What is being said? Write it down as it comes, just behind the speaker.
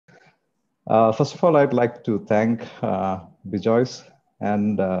First of all, I'd like to thank Bijoyce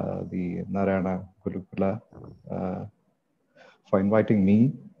and the Narayana Gurukula for inviting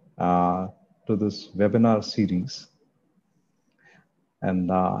me to this webinar series. And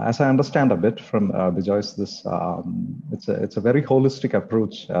as I understand a bit from Bijoyce, it's a very holistic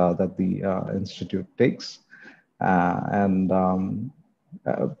approach that the institute takes,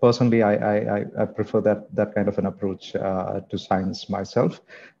 personally, I prefer that kind of an approach to science myself,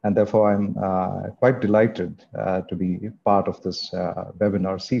 and therefore I'm quite delighted to be part of this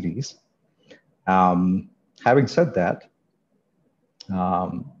webinar series. Having said that,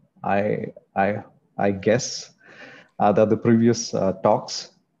 I guess that the previous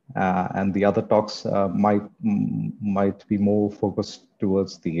talks and the other talks might be more focused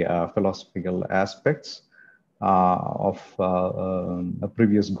towards the philosophical aspects of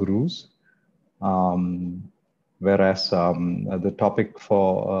previous gurus, whereas the topic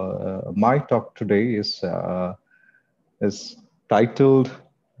for my talk today is titled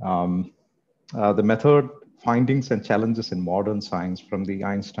 "The Method, Findings and Challenges in Modern Science from the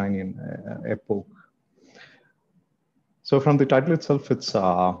Einsteinian Epoch." So, from the title itself, it's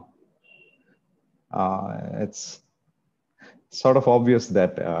sort of obvious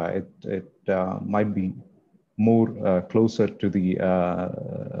that it might be more closer to the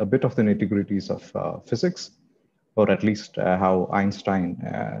a bit of the nitty-gritties of physics, or at least how Einstein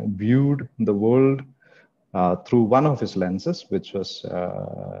viewed the world through one of his lenses, which was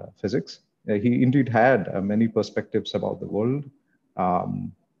physics. He indeed had many perspectives about the world,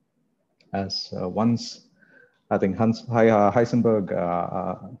 as once I think Heisenberg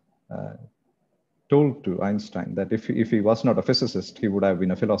told to Einstein that if he was not a physicist, he would have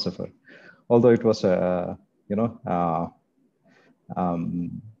been a philosopher. Although it was a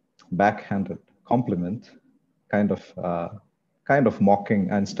backhanded compliment, kind of mocking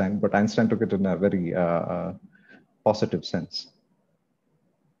Einstein, but Einstein took it in a very positive sense.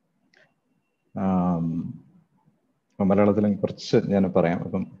 മലയാളത്തിലും കുറച്ച് ഞാൻ പറയാം.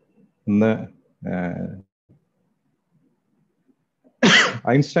 അപ്പം ഇന്ന്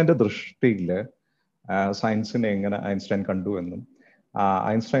ഐൻസ്റ്റൈൻ്റെ ദൃഷ്ടിയിൽ സയൻസിനെ എങ്ങനെ Einstein കണ്ടു എന്നും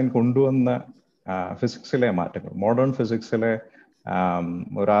ഐൻസ്റ്റൈൻ കൊണ്ടുവന്ന ഫിസിക്സിലെ മാറ്റങ്ങൾ, മോഡേൺ ഫിസിക്സിലെ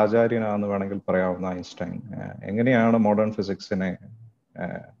ഒരു ആചാര്യനാണെന്ന് വേണമെങ്കിൽ പറയാവുന്ന ഐൻസ്റ്റൈൻ എങ്ങനെയാണ് മോഡേൺ ഫിസിക്സിനെ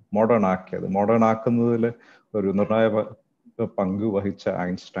മോഡേൺ ആക്കിയത്, മോഡേൺ ആക്കുന്നതിൽ ഒരു നിർണായക പങ്ക് വഹിച്ച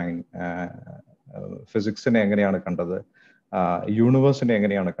ഐൻസ്റ്റൈൻ ഫിസിക്സിനെ എങ്ങനെയാണ് കണ്ടത്, യൂണിവേഴ്സിനെ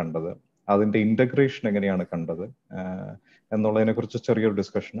എങ്ങനെയാണ് കണ്ടത്, അതിൻ്റെ ഇൻ്റഗ്രേഷൻ എങ്ങനെയാണ് കണ്ടത് എന്നുള്ളതിനെ കുറിച്ച് ചെറിയൊരു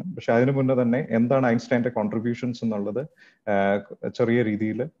ഡിസ്കഷന്. പക്ഷെ അതിനു മുന്നേ തന്നെ എന്താണ് ഐൻസ്റ്റൈൻ്റെ കോൺട്രിബ്യൂഷൻസ് എന്നുള്ളത് ചെറിയ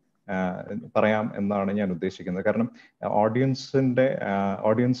രീതിയിൽ പറയാം എന്നാണ് ഞാൻ ഉദ്ദേശിക്കുന്നത്. കാരണം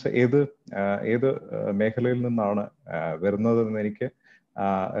ഓഡിയൻസ് ഏത് മേഖലയിൽ നിന്നാണ് വരുന്നതെന്ന് എനിക്ക്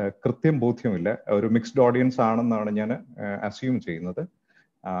കൃത്യം ബോധ്യമില്ല. ഒരു മിക്സ്ഡ് ഓഡിയൻസ് ആണെന്നാണ് ഞാൻ അസ്യൂം ചെയ്യുന്നത്.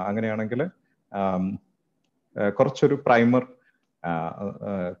 അങ്ങനെയാണെങ്കിൽ കുറച്ചൊരു പ്രൈമർ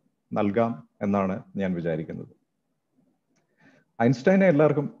നൽകാം എന്നാണ് ഞാൻ വിചാരിക്കുന്നത്. ഐൻസ്റ്റൈനെ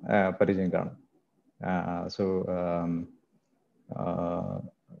എല്ലാവർക്കും പരിചയം കാണും. സോ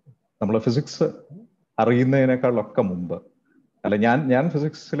നമ്മൾ ഫിസിക്സ് അറിയുന്നതിനേക്കാളൊക്കെ മുമ്പ്, അല്ല ഞാൻ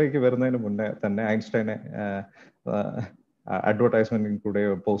ഫിസിക്സിലേക്ക് വരുന്നതിന് മുന്നേ തന്നെ ഐൻസ്റ്റൈനെ അഡ്വർടൈസ്മെന്റിൽ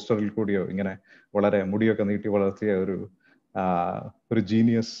കൂടെയോ പോസ്റ്ററിൽ കൂടെയോ ഇങ്ങനെ വളരെ മുടിയൊക്കെ നീട്ടി വളർത്തിയ ഒരു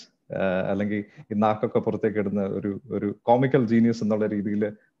ജീനിയസ്, അല്ലെങ്കിൽ ഈ നാക്കൊക്കെ പുറത്തേക്ക് ഇടുന്ന ഒരു കോമിക്കൽ ജീനിയസ് എന്നുള്ള രീതിയിൽ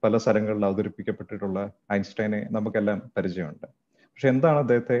പല സ്ഥലങ്ങളിൽ അവതരിപ്പിക്കപ്പെട്ടിട്ടുള്ള ഐൻസ്റ്റൈനെ നമുക്കെല്ലാം പരിചയമുണ്ട്. പക്ഷെ എന്താണ്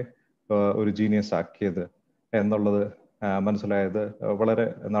അദ്ദേഹത്തെ ഒരു ജീനിയസ് ആക്കിയത് എന്നുള്ളത് മനസ്സിലായത് വളരെ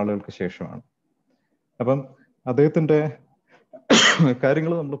നാളുകൾക്ക് ശേഷമാണ്. അപ്പം അദ്ദേഹത്തിൻ്റെ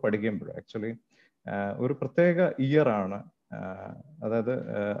കാര്യങ്ങൾ നമ്മൾ പഠിക്കുമ്പോൾ ആക്ച്വലി ഒരു പ്രത്യേക ഇയറാണ്, അതായത്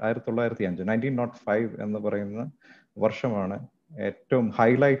 1905 1905 എന്ന് പറയുന്ന വർഷമാണ് ഏറ്റവും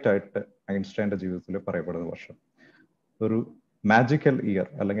ഹൈലൈറ്റ് ആയിട്ട് ഐൻസ്റ്റൈൻ്റെ ജീവിതത്തിൽ പറയപ്പെടുന്ന വർഷം. ഒരു മാജിക്കൽ ഇയർ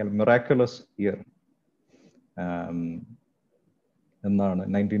അല്ലെങ്കിൽ മിറാക്കുലസ് ഇയർ എന്നാണ്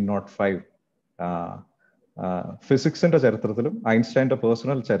 1905 ഫിസിക്സിന്റെ ചരിത്രത്തിലും ഐൻസ്റ്റൈൻ്റെ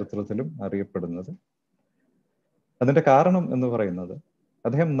പേഴ്സണൽ ചരിത്രത്തിലും അറിയപ്പെടുന്നത്. അതിന്റെ കാരണം എന്ന് പറയുന്നത്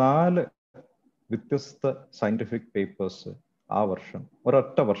അദ്ദേഹം 4 വ്യത്യസ്ത സയന്റിഫിക് പേപ്പേഴ്സ് ആ വർഷം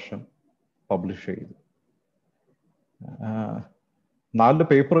ഒരൊറ്റ വർഷം പബ്ലിഷ് ചെയ്തു. 4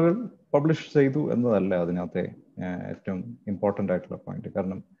 പേപ്പറുകൾ പബ്ലിഷ് ചെയ്തു എന്നതല്ല അതിനകത്തെ ഏറ്റവും ഇമ്പോർട്ടൻ്റ് ആയിട്ടുള്ള പോയിന്റ്.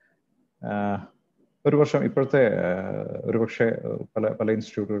 കാരണം ഒരു വർഷം ഇപ്പോഴത്തെ ഒരുപക്ഷെ പല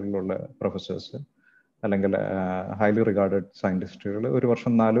ഇൻസ്റ്റിറ്റ്യൂട്ടുകളിലുള്ള പ്രൊഫസേഴ്സ് അല്ലെങ്കിൽ ഹൈലി റിഗാർഡഡ് സയൻറ്റിസ്റ്റുകൾ ഒരു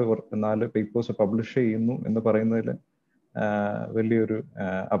വർഷം 4 പേപ്പേഴ്സ് പബ്ലിഷ് ചെയ്യുന്നു എന്ന് പറയുന്നതിൽ വലിയൊരു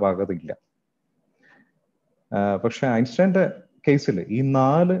അപാകതയില്ല. പക്ഷെ ഐൻസ്റ്റൈൻ്റെ കേസിൽ ഈ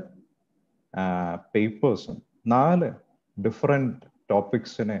 4 പേപ്പേഴ്സും 4 ഡിഫറെൻറ്റ്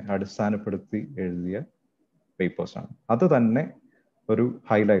ടോപ്പിക്സിനെ അടിസ്ഥാനപ്പെടുത്തി എഴുതിയ പേപ്പേഴ്സാണ്. അത് തന്നെ ഒരു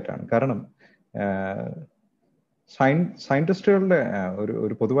ഹൈലൈറ്റാണ്. കാരണം സയൻറ്റിസ്റ്റുകളുടെ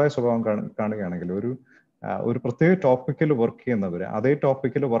ഒരു പൊതുവായ സ്വഭാവം കാണുകയാണെങ്കിൽ ഒരു പ്രത്യേക ടോപ്പിക്കിൽ വർക്ക് ചെയ്യുന്നവർ അതേ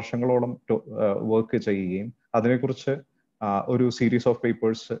ടോപ്പിക്കിൽ വർഷങ്ങളോളം വർക്ക് ചെയ്യുകയും അതിനെക്കുറിച്ച് ഒരു സീരീസ് ഓഫ്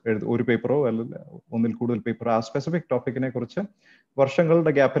പേപ്പേഴ്സ് ഒരു പേപ്പറോ അല്ലെങ്കിൽ ഒന്നിൽ കൂടുതൽ പേപ്പറോ ആ സ്പെസിഫിക് ടോപ്പിക്കിനെ കുറിച്ച്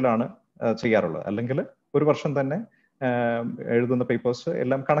വർഷങ്ങളുടെ ഗ്യാപ്പിലാണ് ചെയ്യാറുള്ളത്. അല്ലെങ്കിൽ ഒരു വർഷം തന്നെ എഴുതുന്ന പേപ്പേഴ്സ്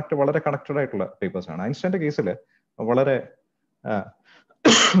എല്ലാം വളരെ കണക്റ്റഡ് ആയിട്ടുള്ള പേപ്പേഴ്സാണ്. ഐൻസ്റ്റൈൻ്റെ കേസിൽ വളരെ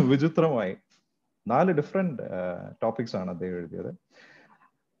വിചിത്രമായി 4 ഡിഫറെന്റ് ടോപ്പിക്സ് ആണ് അദ്ദേഹം എഴുതിയത്.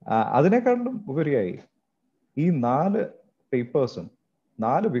 അതിനേക്കാളും ഉപരിയായി ഈ 4 പേപ്പേഴ്സും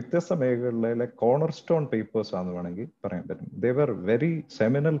 4 വ്യത്യസ്ത മേഖലകളിലെ കോർണർ സ്റ്റോൺ പേപ്പേഴ്സ് ആണെന്ന് വേണമെങ്കിൽ പറയാൻ പറ്റും. ദേ were very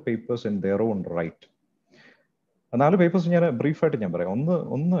seminal papers in their own right. 4 papers ഞാൻ ബ്രീഫായിട്ട് ഞാൻ പറയാം.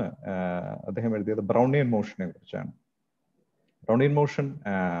 ഒന്ന് അദ്ദേഹം എഴുതിയത് ബ്രൗണിയൻ മോഷനെ കുറിച്ചാണ്. ബ്രൗണിയൻ മോഷൻ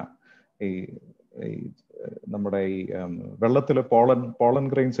നമ്മുടെ ഈ വെള്ളത്തിൽ പോളൻ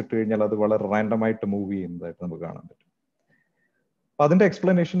ഗ്രെയിൻസ് ഇട്ട് കഴിഞ്ഞാൽ അത് വളരെ റാൻഡമായിട്ട് മൂവ് ചെയ്യുന്നതായിട്ട് നമുക്ക് കാണാൻ പറ്റും. അപ്പൊ അതിന്റെ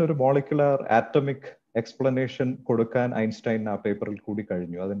എക്സ്പ്ലനേഷൻ ഒരു മോളിക്കുലർ ആറ്റമിക് എക്സ്പ്ലനേഷൻ കൊടുക്കാൻ ഐൻസ്റ്റൈൻ ആ പേപ്പറിൽ കൂടി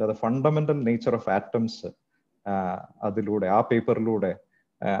കഴിഞ്ഞു. അതിൻ്റെ ഫണ്ടമെന്റൽ നേച്ചർ ഓഫ് ആറ്റംസ് അതിലൂടെ ആ പേപ്പറിലൂടെ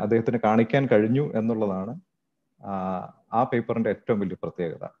അദ്ദേഹത്തിന് കാണിക്കാൻ കഴിഞ്ഞു എന്നുള്ളതാണ് ആ പേപ്പറിന്റെ ഏറ്റവും വലിയ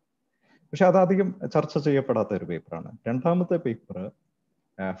പ്രത്യേകത. പക്ഷെ അതധികം ചർച്ച ചെയ്യപ്പെടാത്ത ഒരു പേപ്പറാണ്. രണ്ടാമത്തെ പേപ്പർ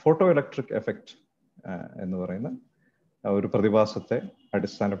ഫോട്ടോ ഇലക്ട്രിക് എഫക്റ്റ് എന്ന് പറയുന്ന ഒരു പ്രതിഭാസത്തെ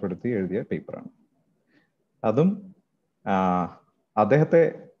അടിസ്ഥാനപ്പെടുത്തി എഴുതിയ പേപ്പറാണ്. അതും അദ്ദേഹത്തെ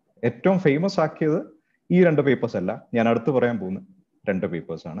ഏറ്റവും ഫേമസ് ആക്കിയത് ഈ 2 പേപ്പേഴ്സ് അല്ല, ഞാൻ അടുത്ത് പറയാൻ പോകുന്ന 2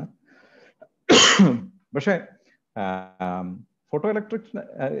 പേപ്പേഴ്സാണ്. പക്ഷേ ഫോട്ടോ ഇലക്ട്രിക്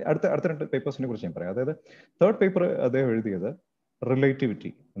അടുത്ത 2 പേപ്പേഴ്സിനെ കുറിച്ച് ഞാൻ പറയാം. അതായത് തേർഡ് പേപ്പർ അദ്ദേഹം എഴുതിയത്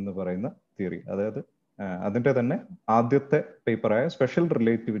റിലേറ്റിവിറ്റി എന്ന് പറയുന്ന തിയറി. അതായത് അതിൻ്റെ തന്നെ ആദ്യത്തെ പേപ്പറായ സ്പെഷ്യൽ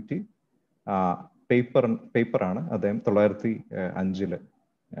റിലേറ്റിവിറ്റി പേപ്പറാണ് അദ്ദേഹം 1905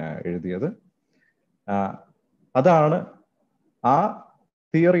 എഴുതിയത്. അതാണ് ആ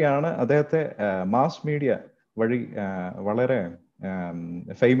തിയറിയാണ് അദ്ദേഹത്തെ മാസ് മീഡിയ വഴി വളരെ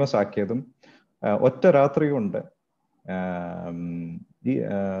ഫേമസ് ആക്കിയതും ഒറ്റ രാത്രി കൊണ്ട് ഈ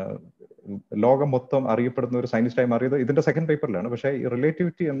ലോകം മൊത്തം അറിയപ്പെടുന്ന ഒരു സയന്റിസ്റ്റായി മാറിയത് ഇതിന്റെ സെക്കൻഡ് പേപ്പറിലാണ്. പക്ഷേ ഈ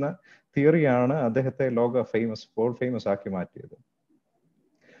റിലേറ്റിവിറ്റി എന്ന തിയറിയാണ് അദ്ദേഹത്തെ വേൾഡ് ഫേമസ് ആക്കി മാറ്റിയത്.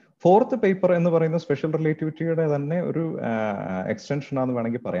 ഫോർത്ത് പേപ്പർ എന്ന് പറയുന്ന സ്പെഷ്യൽ റിലേറ്റിവിറ്റിയുടെ തന്നെ ഒരു എക്സ്റ്റൻഷൻ ആണെന്ന്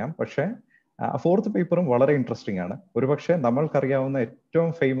വേണമെങ്കിൽ പറയാം. പക്ഷേ ഫോർത്ത് പേപ്പറും വളരെ ഇൻട്രസ്റ്റിംഗ് ആണ്. ഒരുപക്ഷെ നമ്മൾക്കറിയാവുന്ന ഏറ്റവും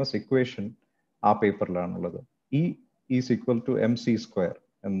ഫേമസ് ഇക്വേഷൻ ആ പേപ്പറിലാണുള്ളത്. E = mc²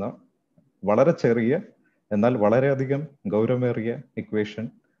 എന്ന വളരെ ചെറിയ എന്നാൽ വളരെയധികം ഗൗരവമേറിയ ഇക്വേഷൻ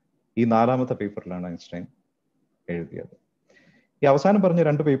ഈ 4ാമത്തെ പേപ്പറിലാണ് ഐൻസ്റ്റൈൻ എഴുതിയത്. ഈ അവസാനം പറഞ്ഞ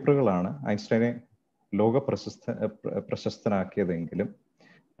 2 പേപ്പറുകളാണ് ഐൻസ്റ്റൈനെ പ്രശസ്തനാക്കിയതെങ്കിലും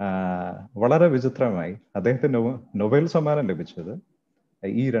വളരെ വിചിത്രമായി അദ്ദേഹത്തിന് നൊബേൽ സമ്മാനം ലഭിച്ചത്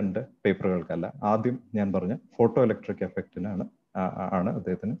ഈ 2 പേപ്പറുകൾക്കല്ല. ആദ്യം ഞാൻ പറഞ്ഞ ഫോട്ടോ ഇലക്ട്രിക് എഫക്റ്റിനാണ്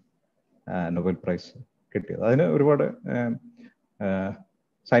അദ്ദേഹത്തിന് നൊബേൽ പ്രൈസ് കിട്ടിയത്. അതിന് ഒരുപാട്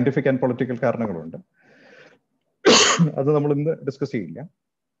സയന്റിഫിക് ആൻഡ് പൊളിറ്റിക്കൽ കാരണങ്ങളുണ്ട്. അത് നമ്മൾ ഇന്ന് ഡിസ്കസ് ചെയ്യില്ല.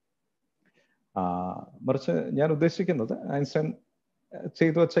 മറിച്ച് ഞാൻ ഉദ്ദേശിക്കുന്നത് ഐൻസ്റ്റൈൻ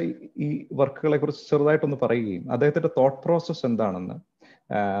ചെയ്തു വെച്ച ഈ വർക്കുകളെ കുറിച്ച് ചെറുതായിട്ടൊന്ന് പറയുകയും അദ്ദേഹത്തിന്റെ തോട്ട് പ്രോസസ് എന്താണെന്ന്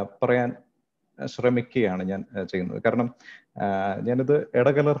പറയാൻ ശ്രമിക്കുകയാണ് ഞാൻ ചെയ്യുന്നത്. കാരണം ഞാനിത്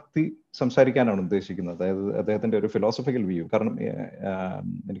ഇടകലർത്തി സംസാരിക്കാനാണ് ഉദ്ദേശിക്കുന്നത്. അതായത് അദ്ദേഹത്തിന്റെ ഒരു ഫിലോസഫിക്കൽ വ്യൂ. കാരണം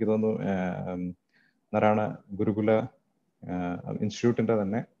എനിക്ക് തോന്നുന്നു നാരായണ ഗുരുകുല ഇൻസ്റ്റിറ്റ്യൂട്ടിന്റെ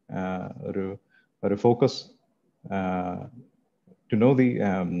തന്നെ ഒരു focus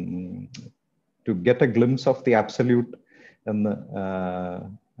to get A glimpse of the absolute എന്ന്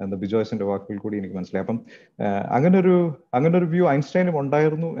ബിജോയ്സിന്റെ വാക്കുകൾ കൂടി എനിക്ക് മനസ്സിലായി. അപ്പം അങ്ങനൊരു വ്യൂ ഐൻസ്റ്റൈനും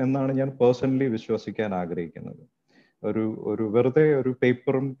ഉണ്ടായിരുന്നു എന്നാണ് ഞാൻ പേഴ്സണലി വിശ്വസിക്കാൻ ആഗ്രഹിക്കുന്നത്. ഒരു വെറുതെ ഒരു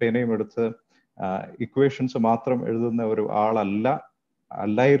പേപ്പറും പേനയും എടുത്ത് ഇക്വേഷൻസ് മാത്രം എഴുതുന്ന ഒരു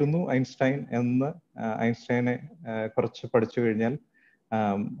അല്ലായിരുന്നു ഐൻസ്റ്റൈൻ എന്ന് ഐൻസ്റ്റൈനെ കുറച്ച് പഠിച്ചു കഴിഞ്ഞാൽ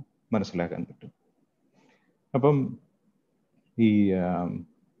മനസ്സിലാക്കാൻ പറ്റും. അപ്പം ഈ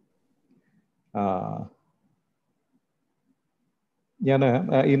ഞാൻ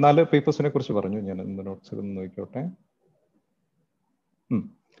ഈ 4 പേപ്പേഴ്സിനെ കുറിച്ച് പറഞ്ഞു. ഞാൻ നോട്ട്സ് ഒന്ന് നോക്കിക്കോട്ടെ.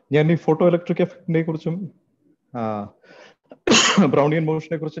 ഞാൻ ഈ ഫോട്ടോ ഇലക്ട്രിക് എഫക്റ്റിനെ കുറിച്ചും ബ്രൗണിയൻ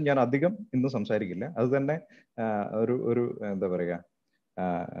മോഷനെ കുറിച്ചും ഞാൻ അധികം ഇന്ന് സംസാരിക്കില്ല. അത് തന്നെ ഒരു എന്താ പറയുക,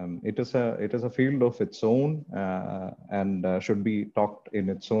 it is a field of its own and should be talked in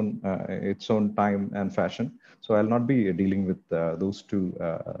its own time and fashion. So I'll not be dealing with those two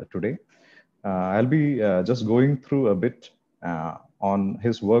today. I'll be just going through a bit on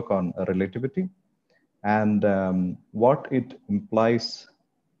his work on relativity and what it implies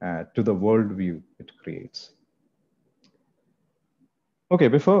to the worldview it creates. Okay,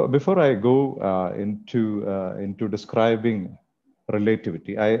 before I go into describing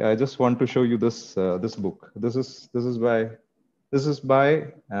relativity, I just want to show you this book. This is by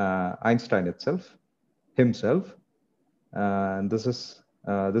Einstein himself, and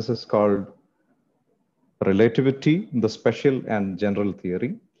this is called Relativity, the Special and General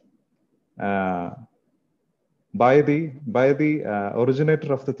Theory, by the originator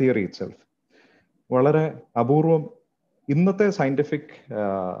of the theory itself. വളരെ അപൂർവം ഇന്നത്തെ scientific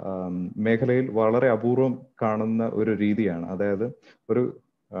മേഖലയിൽ വളരെ അപൂർവം കാണുന്ന ഒരു രീതിയാണ്. അതായത് ഒരു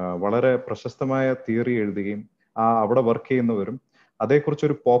വളരെ പ്രശസ്തമായ തിയറി എഴുതുകയും അവിടെ വർക്ക് ചെയ്യുന്നവരും അതേക്കുറിച്ച്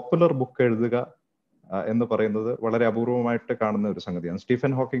ഒരു പോപ്പുലർ ബുക്ക് എഴുതുക എന്ന് പറയുന്നത് വളരെ അപൂർവമായിട്ട് കാണുന്ന ഒരു സംഗതിയാണ്.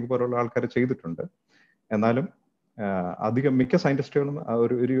 സ്റ്റീഫൻ ഹോക്കിംഗ് പോലുള്ള ആൾക്കാർ ചെയ്തിട്ടുണ്ട്. എന്നാലും അധികം മിക്ക സയന്റിസ്റ്റുകളും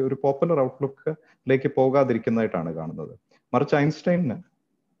ഒരു പോപ്പുലർ ഔട്ട്ലുക്കിലേക്ക് പോകാതിരിക്കുന്നതായിട്ടാണ് കാണുന്നത്. മറിച്ച് ഐൻസ്റ്റൈന്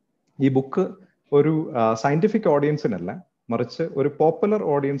ഈ ബുക്ക് ഒരു സയന്റിഫിക് ഓഡിയൻസിനല്ല, മറിച്ച് ഒരു പോപ്പുലർ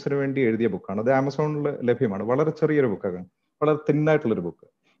ഓഡിയൻസിന് വേണ്ടി എഴുതിയ ബുക്കാണ്. അത് ആമസോണിൽ ലഭ്യമാണ്. വളരെ ചെറിയൊരു ബുക്കാണ്, വളരെ തിന്നായിട്ടുള്ളൊരു ബുക്ക്.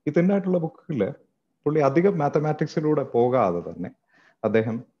 ഈ തിന്നായിട്ടുള്ള ബുക്കിൽ പുള്ളി അധികം മാത്തമാറ്റിക്സിലൂടെ പോകാതെ തന്നെ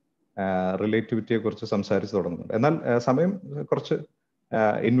അദ്ദേഹം റിലേറ്റിവിറ്റിയെ കുറിച്ച് സംസാരിച്ച് തുടങ്ങുന്നുണ്ട്. എന്നാൽ സമയം കുറച്ച്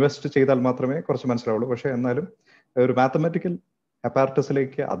ഇൻവെസ്റ്റ് ചെയ്താൽ മാത്രമേ കുറച്ച് മനസ്സിലാവുള്ളൂ. പക്ഷെ എന്നാലും ഒരു മാത്തമാറ്റിക്കൽ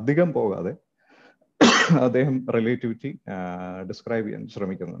അപ്പാരറ്റസിലേക്ക് അധികം പോകാതെ അദ്ദേഹം റിലേറ്റിവിറ്റി ഡിസ്ക്രൈബ് ചെയ്യാൻ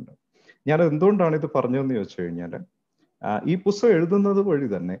ശ്രമിക്കുന്നുണ്ട്. ഞാൻ എന്തുകൊണ്ടാണ് ഇത് പറഞ്ഞതെന്ന് ചോദിച്ചു കഴിഞ്ഞാൽ, ഈ പുസ്തകം എഴുതുന്നത് വഴി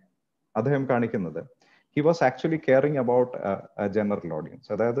തന്നെ അദ്ദേഹം കാണിക്കുന്നത് he was actually caring about general audience.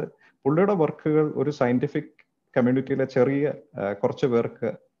 അതായത് പുള്ളിയുടെ വർക്കുകൾ ഒരു സയന്റിഫിക് കമ്മ്യൂണിറ്റിയിലെ ചെറിയ കുറച്ച് പേർക്ക്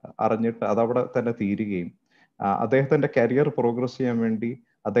അറിഞ്ഞിട്ട് അതവിടെ തന്നെ തീരുകയും അദ്ദേഹത്തിന്റെ കരിയർ പ്രോഗ്രസ് ചെയ്യാൻ വേണ്ടി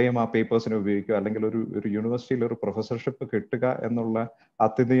അദ്ദേഹം ആ പേപ്പേഴ്സിനെ ഉപയോഗിക്കുക, അല്ലെങ്കിൽ ഒരു യൂണിവേഴ്സിറ്റിയിൽ ഒരു പ്രൊഫസർഷിപ്പ് കിട്ടുക എന്നുള്ള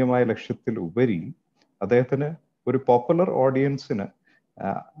അത്യന്തികമായ ലക്ഷ്യത്തിൽ ഉപരി അദ്ദേഹത്തിന് ഒരു പോപ്പുലർ ഓഡിയൻസിന്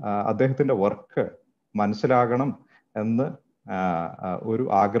അദ്ദേഹത്തിന്റെ വർക്ക് മനസ്സിലാകണം എന്ന് ഒരു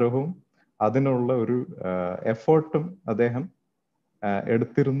ആഗ്രഹവും അതിനുള്ള ഒരു എഫേർട്ടും അദ്ദേഹം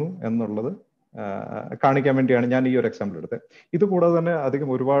എടുത്തിരുന്നു എന്നുള്ളത് കാണിക്കാൻ വേണ്ടിയാണ് ഞാൻ ഈ ഒരു എക്സാമ്പിൾ എടുത്തത്. ഇതുകൂടാതെ തന്നെ അധികം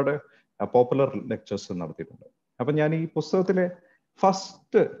ഒരുപാട് പോപ്പുലർ ലെക്ചേഴ്സ് നടത്തിയിട്ടുണ്ട്. അപ്പൊ ഞാൻ ഈ പുസ്തകത്തിലെ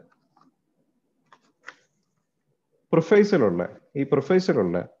ഫസ്റ്റ്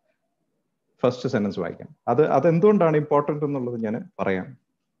പ്രിഫേസിലുള്ള ഫസ്റ്റ് സെന്റൻസ് വായിക്കാം. അതെന്തുകൊണ്ടാണ് ഇമ്പോർട്ടൻ്റ് എന്നുള്ളത് ഞാൻ പറയാം,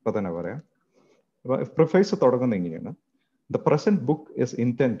 ഇപ്പൊ തന്നെ പറയാം. പ്രിഫേസ് തുടങ്ങുന്ന ഇങ്ങനെയാണ്: the present book is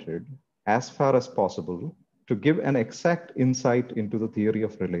intended as far as possible to give an exact insight in to the theory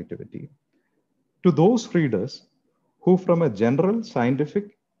of relativity to those readers who from a general scientific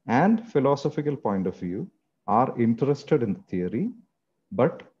and philosophical point of view are interested in the theory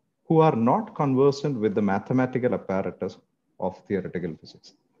but who are not conversant with the mathematical apparatus of theoretical physics.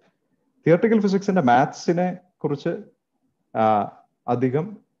 Theoretical ഫിസിക്സിന്റെ മാത്സിനെ കുറിച്ച് അധികം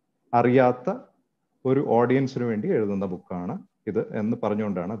അറിയാത്ത ഒരു ഓഡിയൻസിന് വേണ്ടി എഴുതുന്ന ബുക്കാണ് ഇത് എന്ന്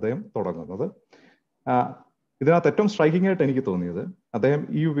പറഞ്ഞുകൊണ്ടാണ് അദ്ദേഹം തുടങ്ങുന്നത്. ഇതിനകത്ത് ഏറ്റവും സ്ട്രൈക്കിംഗ് ആയിട്ട് എനിക്ക് തോന്നിയത് അദ്ദേഹം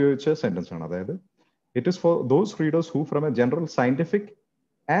ഈ ഉപയോഗിച്ച സെന്റൻസ് ആണ്. അതായത് it is for those readers who from a general scientific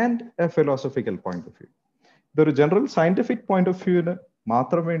and a philosophical point of view. ഇതൊരു ജനറൽ സയന്റിഫിക് പോയിന്റ് ഓഫ് വ്യൂവിന്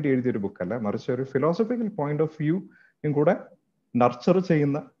മാത്രം വേണ്ടി എഴുതിയൊരു ബുക്കല്ല, മറിച്ച് ഒരു ഫിലോസഫിക്കൽ പോയിന്റ് ഓഫ് വ്യൂയും കൂടെ നർച്ചർ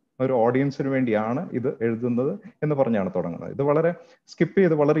ചെയ്യുന്ന ഒരു ഓഡിയൻസിന് വേണ്ടിയാണ് ഇത് എഴുതുന്നത് എന്ന് പറഞ്ഞാണ് തുടങ്ങുന്നത്. ഇത് വളരെ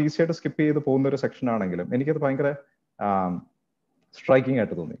വളരെ ഈസി ആയിട്ട് സ്കിപ്പ് ചെയ്ത് പോകുന്ന ഒരു സെക്ഷൻ ആണെങ്കിലും എനിക്കത് ഭയങ്കര സ്ട്രൈക്കിംഗ്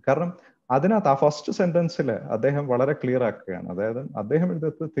ആയിട്ട് തോന്നി. കാരണം അതിനകത്ത് ആ ഫസ്റ്റ് സെന്റൻസിൽ അദ്ദേഹം വളരെ ക്ലിയർ ആക്കുകയാണ്. അതായത് അദ്ദേഹം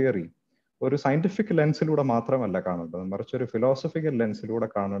എഴുതുന്ന തിയറി ഒരു സയന്റിഫിക് ലെൻസിലൂടെ മാത്രമല്ല കാണേണ്ടത്, മറിച്ച് ഒരു ഫിലോസഫിക്കൽ ലെൻസിലൂടെ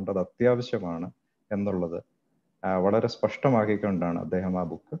കാണേണ്ടത് അത്യാവശ്യമാണ് എന്നുള്ളത് വളരെ സ്പഷ്ടമാക്കിക്കൊണ്ടാണ് അദ്ദേഹം ആ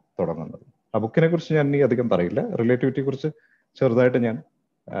ബുക്ക് തുടങ്ങുന്നത്. ആ ബുക്കിനെ കുറിച്ച് ഞാൻ ഇനി അധികം പറയില്ല. റിലേറ്റിവിറ്റിയെ കുറിച്ച് ചെറുതായിട്ട് ഞാൻ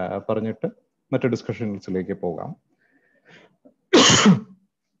പറഞ്ഞിട്ട് മറ്റു ഡിസ്കഷൻസിലേക്ക് പോകാം.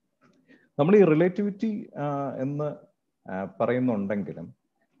 നമ്മൾ ഈ റിലേറ്റിവിറ്റി എന്ന് പറയുന്നുണ്ടെങ്കിലും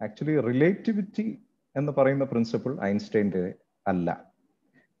ആക്ച്വലി റിലേറ്റിവിറ്റി എന്ന് പറയുന്ന പ്രിൻസിപ്പിൾ ഐൻസ്റ്റൈൻ്റെ അല്ല.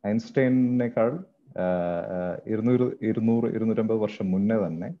 ഐൻസ്റ്റൈനേക്കാൾ 250 വർഷം മുന്നേ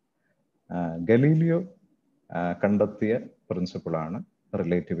തന്നെ ഗലീലിയോ കണ്ടെത്തിയ പ്രിൻസിപ്പിളാണ്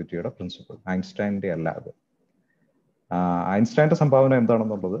റിലേറ്റിവിറ്റിയുടെ പ്രിൻസിപ്പിൾ. ഐൻസ്റ്റൈൻ്റെ അല്ല അത്. ഐൻസ്റ്റൈൻ്റെ സംഭാവന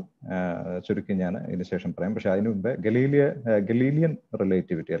എന്താണെന്നുള്ളത് ചുരുക്കി ഞാൻ ഇതിന് ശേഷം പറയാം. പക്ഷെ അതിനു മുമ്പേ ഗലീലിയൻ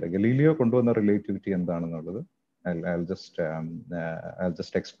റിലേറ്റിവിറ്റി അല്ല, ഗലീലിയോ കൊണ്ടുവന്ന റിലേറ്റിവിറ്റി എന്താണെന്നുള്ളത് I'll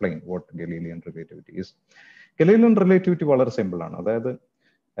just explain what Galilean relativity is. Galilean relativity വളരെ സിമ്പിൾ ആണ്. അതായത്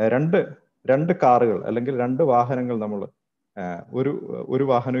രണ്ട് കാറുകൾ അല്ലെങ്കിൽ രണ്ട് വാഹനങ്ങൾ നമ്മൾ ഒരു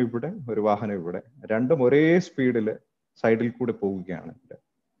വാഹനം ഇവിടെ ഒരു വാഹനം ഇവിടെ രണ്ടും ഒരേ സ്പീഡിൽ സൈഡിൽ കൂടെ പോവുകയാണെങ്കിൽ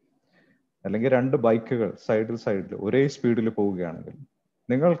അല്ലെങ്കിൽ 2 ബൈക്കുകൾ സൈഡിൽ ഒരേ സ്പീഡിൽ പോവുകയാണെങ്കിൽ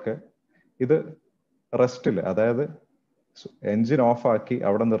നിങ്ങൾക്ക് ഇത് റെസ്റ്റിൽ, അതായത് എൻജിൻ ഓഫാക്കി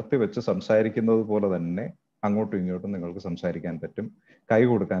അവിടെ നിർത്തി വെച്ച് സംസാരിക്കുന്നത് പോലെ തന്നെ അങ്ങോട്ടും ഇങ്ങോട്ടും നിങ്ങൾക്ക് സംസാരിക്കാൻ പറ്റും, കൈ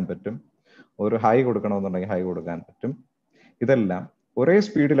കൊടുക്കാൻ പറ്റും, ഒരു ഹൈ കൊടുക്കണമെന്നുണ്ടെങ്കിൽ ഹൈ കൊടുക്കാൻ പറ്റും. ഇതെല്ലാം ഒരേ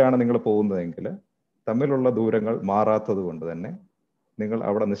സ്പീഡിലാണ് നിങ്ങൾ പോകുന്നതെങ്കിൽ തമ്മിലുള്ള ദൂരങ്ങൾ മാറാത്തത് കൊണ്ട് തന്നെ നിങ്ങൾ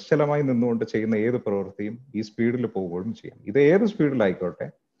അവിടെ നിശ്ചലമായി നിന്നുകൊണ്ട് ചെയ്യുന്ന ഏത് പ്രവൃത്തിയും ഈ സ്പീഡിൽ പോകുമ്പോഴും ചെയ്യാം. ഇത് ഏത് സ്പീഡിലായിക്കോട്ടെ,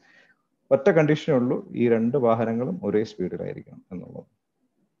 ഒറ്റ കണ്ടീഷനേ ഉള്ളൂ, ഈ 2 വാഹനങ്ങളും ഒരേ സ്പീഡിലായിരിക്കണം എന്നുള്ളത്.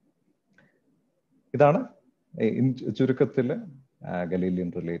 ഇതാണ് ചുരുക്കത്തിൽ ഗലീലിയൻ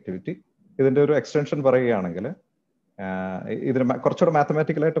റിലേറ്റിവിറ്റി. ഇതിന്റെ ഒരു എക്സ്റ്റൻഷൻ പറയുകയാണെങ്കിൽ, ഇതിന് കുറച്ചുകൂടെ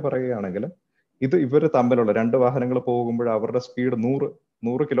മാത്തമാറ്റിക്കലായിട്ട് പറയുകയാണെങ്കിൽ, ഇവർ തമ്മിലുള്ള 2 വാഹനങ്ങൾ പോകുമ്പോൾ അവരുടെ സ്പീഡ്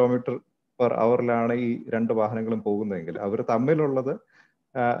 100 കിലോമീറ്റർ പെർ അവറിലാണ് ഈ 2 വാഹനങ്ങളും പോകുന്നതെങ്കിൽ അവർ തമ്മിലുള്ളത്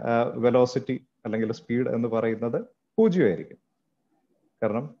വെലോസിറ്റി അല്ലെങ്കിൽ സ്പീഡ് എന്ന് പറയുന്നത് 0 ആയിരിക്കും.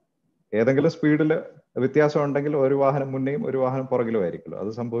 കാരണം ഏതെങ്കിലും സ്പീഡിൽ വ്യത്യാസം ഉണ്ടെങ്കിൽ ഒരു വാഹനം മുന്നേയും ഒരു വാഹനം പുറകിലും ആയിരിക്കുമല്ലോ.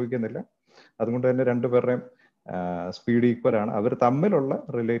 അത് സംഭവിക്കുന്നില്ല. അതുകൊണ്ട് തന്നെ 2 പേരുടെയും സ്പീഡ് ഈക്വൽ ആണ്. അവർ തമ്മിലുള്ള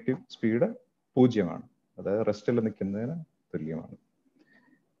റിലേറ്റീവ് സ്പീഡ് 0 ആണ്. അതായത് റെസ്റ്റിൽ നിൽക്കുന്നതിന് തുല്യമാണ്.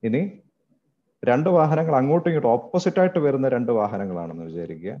 ഇനി 2 വാഹനങ്ങൾ അങ്ങോട്ടും ഇങ്ങോട്ടും ഓപ്പോസിറ്റ് ആയിട്ട് വരുന്ന 2 വാഹനങ്ങളാണെന്ന്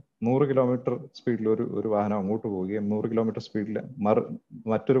വിചാരിക്കുക. 100 കിലോമീറ്റർ സ്പീഡിൽ ഒരു വാഹനം അങ്ങോട്ട് പോവുകയും 100 കിലോമീറ്റർ സ്പീഡിൽ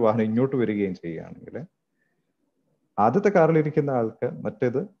മറ്റൊരു വാഹനം ഇങ്ങോട്ട് വരികയും ചെയ്യുകയാണെങ്കിൽ ആദ്യത്തെ കാറിലിരിക്കുന്ന ആൾക്ക്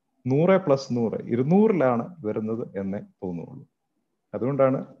മറ്റേത് 100+100 200-ലാണ് വരുന്നത് എന്നേ തോന്നുള്ളൂ.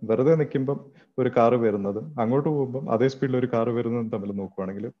 അതുകൊണ്ടാണ് വെറുതെ നിൽക്കുമ്പം ഒരു കാറ് വരുന്നതും അങ്ങോട്ട് പോകുമ്പം അതേ സ്പീഡിൽ ഒരു കാറ് വരുന്നതും തമ്മിൽ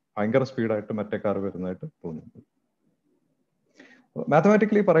നോക്കുവാണെങ്കിൽ ഭയങ്കര സ്പീഡായിട്ട് മറ്റേ കാറ് വരുന്നതായിട്ട് തോന്നുന്നു.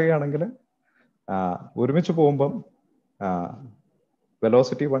 മാത്തമാറ്റിക്കലി പറയുകയാണെങ്കിൽ ഒരുമിച്ച് പോകുമ്പം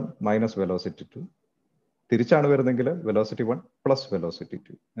വെലോസിറ്റി 1 മൈനസ് വെലോസിറ്റി 2, തിരിച്ചാണ് വരുന്നെങ്കിൽ വെലോസിറ്റി 1 പ്ലസ് വെലോസിറ്റി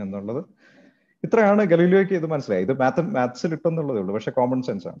 2 എന്നുള്ളത്. ഇത്രയാണ് ഗലീലിയോയ്ക്ക് ഇത് മനസ്സിലായി. ഇത് മാത്സിൽ ഇട്ടെന്നുള്ളതേ ഉള്ളൂ, പക്ഷെ കോമൺ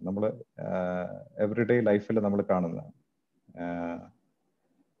സെൻസ് ആണ്, നമ്മൾ എവറിഡേ ലൈഫിൽ നമ്മൾ കാണുന്നതാണ്.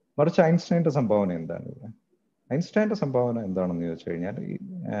 മറിച്ച് ഐൻസ്റ്റൈൻ്റെ സംഭാവന എന്താണ്? ഐൻസ്റ്റൈൻ്റെ സംഭാവന എന്താണെന്ന് ചോദിച്ചു കഴിഞ്ഞാൽ,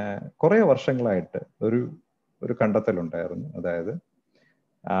 കുറേ വർഷങ്ങളായിട്ട് ഒരു കണ്ടെത്തലുണ്ടായിരുന്നു. അതായത്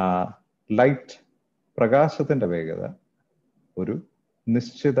ലൈറ്റ്, പ്രകാശത്തിന്റെ വേഗത ഒരു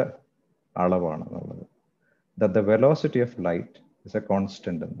നിശ്ചിത അളവാണെന്നുള്ളത്. That the velocity of light is A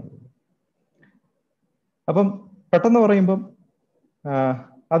constant എന്നുള്ളത്. അപ്പം പെട്ടെന്ന് പറയുമ്പം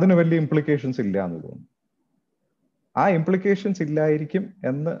അതിന് വലിയ ഇംപ്ലിക്കേഷൻസ് ഇല്ല എന്ന് തോന്നുന്നു. ആ ഇംപ്ലിക്കേഷൻസ് ഇല്ലായിരിക്കും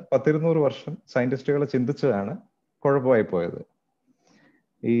എന്ന് 10-200 വർഷം സയന്റിസ്റ്റുകൾ ചിന്തിച്ചതാണ് കുഴപ്പമായി പോയത്.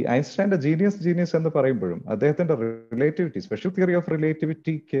 ഈ ഐൻസ്റ്റൈൻ്റെ ജീനിയസ് എന്ന് പറയുമ്പോഴും അദ്ദേഹത്തിന്റെ റിലേറ്റിവിറ്റി, സ്പെഷ്യൽ തിയറി ഓഫ്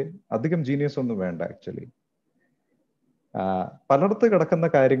റിലേറ്റിവിറ്റിക്ക് അധികം ജീനിയസ് ഒന്നും വേണ്ട. ആക്ച്വലി പലയിടത്ത് കിടക്കുന്ന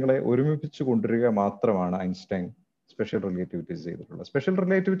കാര്യങ്ങളെ ഒരുമിപ്പിച്ച് കൊണ്ടുവരിക മാത്രമാണ് ഐൻസ്റ്റൈൻ സ്പെഷ്യൽ റിലേറ്റിവിറ്റി ചെയ്തിട്ടുള്ളത്. സ്പെഷ്യൽ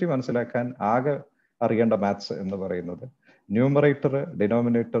റിലേറ്റിവിറ്റി മനസ്സിലാക്കാൻ ആകെ അറിയേണ്ട മാത്സ് എന്ന് പറയുന്നത് numerator,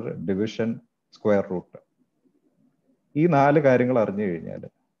 denominator, division, square root. ഈ 4 കാര്യങ്ങൾ അറിഞ്ഞു കഴിഞ്ഞാൽ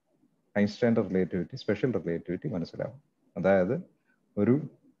ഐൻസ്റ്റൈൻ്റെ റിലേറ്റിവിറ്റി, സ്പെഷ്യൽ റിലേറ്റിവിറ്റി മനസ്സിലാവും. അതായത് ഒരു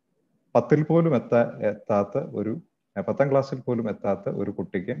 10-ൽ പോലും എത്താത്ത 10ാം ക്ലാസ്സിൽ പോലും എത്താത്ത ഒരു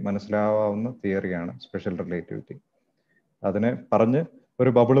കുട്ടിക്ക് മനസ്സിലാവാവുന്ന തിയറിയാണ് സ്പെഷ്യൽ റിലേറ്റിവിറ്റി. അതിനെ പറഞ്ഞ്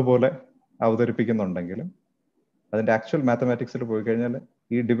ഒരു ബബിള് പോലെ അവതരിപ്പിക്കുന്നുണ്ടെങ്കിലും അതിന്റെ ആക്ച്വൽ മാത്തമാറ്റിക്സിൽ പോയി കഴിഞ്ഞാൽ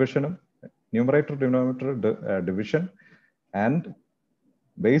ഈ ഡിവിഷനും, numerator, denominator, division and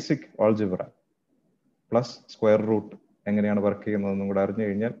basic algebra plus square root എങ്ങനെയാണ് വർക്ക് ചെയ്യുന്നതെന്നും കൂടെ അറിഞ്ഞു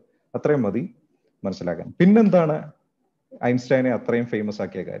കഴിഞ്ഞാൽ അത്രയും മതി മനസ്സിലാക്കാൻ. പിന്നെന്താണ് ഐൻസ്റ്റൈനെ അത്രയും ഫേമസ്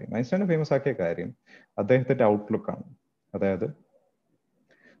ആക്കിയ കാര്യം? ഐൻസ്റ്റൈനെ ഫേമസ് ആക്കിയ കാര്യം അദ്ദേഹത്തിന്റെ ഔട്ട്ലുക്കാണ്. അതായത്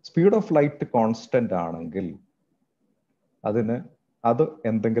സ്പീഡ് ഓഫ് ലൈറ്റ് കോൺസ്റ്റന്റ് ആണെങ്കിൽ അത്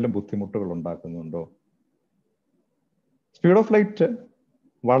എന്തെങ്കിലും ബുദ്ധിമുട്ടുകൾ ഉണ്ടാക്കുന്നുണ്ടോ? സ്പീഡ് ഓഫ് ലൈറ്റ്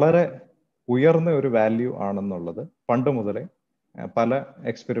വളരെ ഉയർന്ന ഒരു വാല്യൂ ആണെന്നുള്ളത് പണ്ട് മുതലേ പല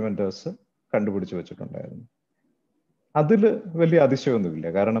എക്സ്പെരിമെന്റേഴ്സ് കണ്ടുപിടിച്ച് വെച്ചിട്ടുണ്ടായിരുന്നു. അതിൽ വലിയ അതിശയമൊന്നുമില്ല.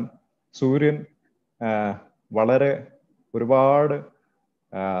 കാരണം സൂര്യൻ വളരെ ഒരുപാട്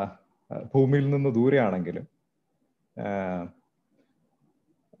ഭൂമിയിൽ നിന്ന് ദൂരെയാണെങ്കിലും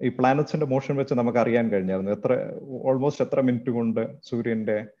ഈ പ്ലാനറ്റ്സിന്റെ മോഷൻ വെച്ച് നമുക്ക് അറിയാൻ കഴിഞ്ഞായിരുന്നു ഓൾമോസ്റ്റ് എത്ര മിനിറ്റ് കൊണ്ട്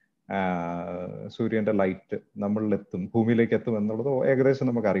സൂര്യന്റെ ലൈറ്റ് നമ്മളിലെത്തും, ഭൂമിയിലേക്ക് എത്തും എന്നുള്ളത് ഏകദേശം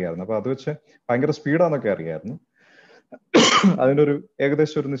നമുക്ക് അറിയാമായിരുന്നു. അപ്പൊ അത് വെച്ച് ഭയങ്കര സ്പീഡാന്നൊക്കെ അറിയായിരുന്നു. അതിനൊരു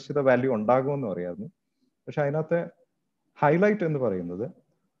ഏകദേശം ഒരു നിശ്ചിത വാല്യൂ ഉണ്ടാകുമെന്നും അറിയായിരുന്നു. പക്ഷെ അതിനകത്തെ ഹൈലൈറ്റ് എന്ന് പറയുന്നത്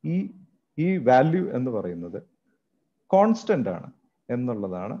ഈ വാല്യൂ എന്ന് പറയുന്നത് കോൺസ്റ്റന്റ് ആണ്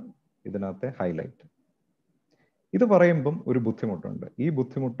എന്നുള്ളതാണ് ഇതിനകത്തെ ഹൈലൈറ്റ്. ഇത് പറയുമ്പം ഒരു ബുദ്ധിമുട്ടുണ്ട്. ഈ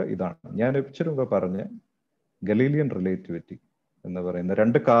ബുദ്ധിമുട്ട് ഇതാണ്, ഞാൻ ഇച്ചിരി മുമ്പ് പറഞ്ഞ ഗലീലിയൻ റിലേറ്റിവിറ്റി എന്ന് പറയുന്ന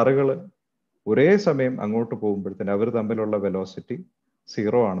 2 കാറുകൾ ഒരേ സമയം അങ്ങോട്ട് പോകുമ്പോഴത്തേന് അവർ തമ്മിലുള്ള വെലോസിറ്റി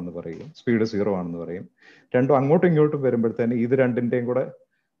 0 ആണെന്ന് പറയും, സ്പീഡ് 0 ആണെന്ന് പറയും. രണ്ടും അങ്ങോട്ടും ഇങ്ങോട്ടും വരുമ്പോഴത്തേന് ഇത് രണ്ടിന്റെയും കൂടെ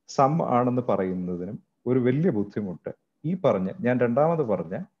സം ആണെന്ന് പറയുന്നതിനും ഒരു വലിയ ബുദ്ധിമുട്ട് ഈ ഞാൻ രണ്ടാമത്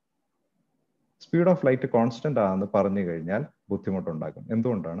പറഞ്ഞ സ്പീഡ് ഓഫ് ലൈറ്റ് കോൺസ്റ്റന്റ് ആണെന്ന് പറഞ്ഞു കഴിഞ്ഞാൽ ബുദ്ധിമുട്ടുണ്ടാക്കും.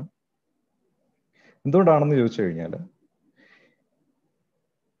 എന്തുകൊണ്ടാണെന്ന് ചോദിച്ചു കഴിഞ്ഞാൽ,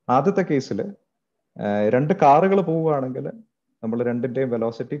 ആദ്യത്തെ കേസിൽ 2 കാറുകൾ പോവുകയാണെങ്കിൽ നമ്മൾ രണ്ടിന്റെയും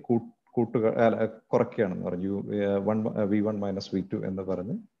വെലോസിറ്റി കുറയ്ക്കുകയാണെന്ന് പറഞ്ഞു. v1 - v2 എന്ന്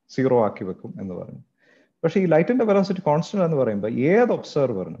പറഞ്ഞ് 0 ആക്കി വെക്കും എന്ന് പറഞ്ഞു. പക്ഷെ ഈ ലൈറ്റിന്റെ വെലോസിറ്റി കോൺസ്റ്റന്റ് എന്ന് പറയുമ്പോൾ ഏത്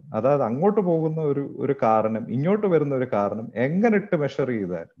ഒബ്സർവറിനും, അതായത് അങ്ങോട്ട് പോകുന്ന ഒരു കാറിനും ഇങ്ങോട്ട് വരുന്ന ഒരു കാറിനും എങ്ങനെ ഇട്ട് മെഷർ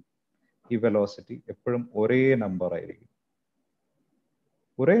ചെയ്താലും ഈ വെലോസിറ്റി എപ്പോഴും ഒരേ നമ്പർ ആയിരിക്കും.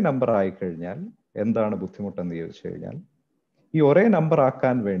 ഒരേ നമ്പർ ആയിക്കഴിഞ്ഞാൽ എന്താണ് ബുദ്ധിമുട്ടെന്ന് ചോദിച്ചു കഴിഞ്ഞാൽ, ഈ ഒരേ നമ്പർ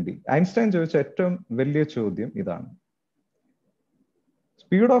ആക്കാൻ വേണ്ടി ഐൻസ്റ്റൈൻ ചോദിച്ച ഏറ്റവും വലിയ ചോദ്യം ഇതാണ്: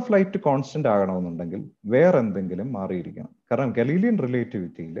 സ്പീഡ് ഓഫ് ലൈറ്റ് കോൺസ്റ്റന്റ് ആകണമെന്നുണ്ടെങ്കിൽ വേറെ എന്തെങ്കിലും മാറിയിരിക്കണം. കാരണം ഗലീലിയൻ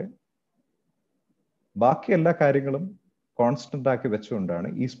റിലേറ്റിവിറ്റിയിൽ ബാക്കി എല്ലാ കാര്യങ്ങളും കോൺസ്റ്റന്റ് ആക്കി വെച്ചുകൊണ്ടാണ്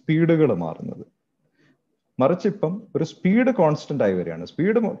ഈ സ്പീഡുകൾ മാറുന്നത്. മറിച്ച് ഇപ്പം ഒരു സ്പീഡ് കോൺസ്റ്റന്റ് ആയി വരികയാണ്.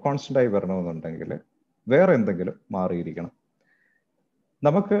 സ്പീഡ് കോൺസ്റ്റന്റ് ആയി വരണമെന്നുണ്ടെങ്കിൽ വേറെ എന്തെങ്കിലും മാറിയിരിക്കണം.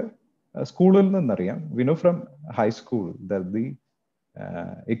 നമുക്ക് സ്കൂളിൽ നിന്നറിയാം, we know from high school that the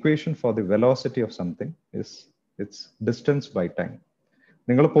equation for the velocity of something is its distance by time.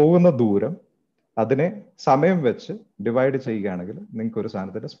 നിങ്ങൾ പോകുന്ന ദൂരം അതിനെ സമയം വെച്ച് ഡിവൈഡ് ചെയ്യുകയാണെങ്കിൽ നിങ്ങൾക്ക് ഒരു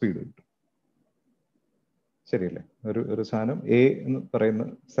സാധനത്തിന്റെ സ്പീഡ് കിട്ടും. ശരിയല്ലേ? ഒരു സാധനം എ എന്ന് പറയുന്ന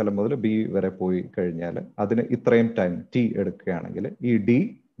സ്ഥലം മുതൽ ബി വരെ പോയി കഴിഞ്ഞാൽ അതിന് ഇത്രയും ടൈം ടി എടുക്കുകയാണെങ്കിൽ ഈ ഡി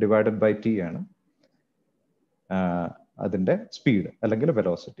ഡിവൈഡഡ് ബൈ ടി ആണ് അതിന്റെ സ്പീഡ് അല്ലെങ്കിൽ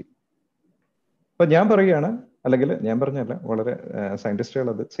വെലോസിറ്റി. അപ്പൊ ഞാൻ പറയുകയാണ്, അല്ലെങ്കിൽ ഞാൻ പറഞ്ഞല്ല, വളരെ സയന്റിസ്റ്റുകൾ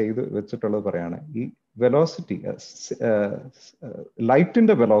അത് ചെയ്ത് വെച്ചിട്ടുള്ളത് പറയാണ്, ഈ വെലോസിറ്റി,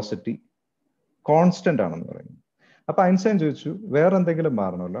 ലൈറ്റിന്റെ വെലോസിറ്റി കോൺസ്റ്റന്റ് ആണെന്ന് പറയുന്നത്. അപ്പൊ ഐൻസ്റ്റൈൻ ചോദിച്ചു വേറെ എന്തെങ്കിലും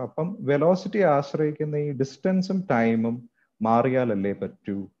മാറണമല്ലോ. അപ്പം വെലോസിറ്റി ആശ്രയിക്കുന്ന ഈ ഡിസ്റ്റൻസും ടൈമും മാറിയാലല്ലേ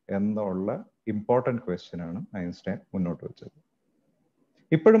പറ്റൂ എന്നുള്ള ഇമ്പോർട്ടൻറ്റ് ക്വസ്റ്റ്യൻ ആണ് ഐൻസ്റ്റൈൻ മുന്നോട്ട് വെച്ചത്.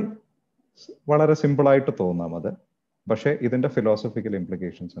 ഇപ്പോഴും വളരെ സിമ്പിളായിട്ട് തോന്നാം അത്, പക്ഷേ ഇതിന്റെ ഫിലോസഫിക്കൽ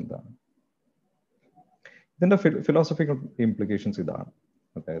ഇംപ്ലിക്കേഷൻസ് എന്താണ്? ഇതിന്റെ ഫിലോസഫിക്കൽ ഇംപ്ലിക്കേഷൻസ് ഇതാണ്.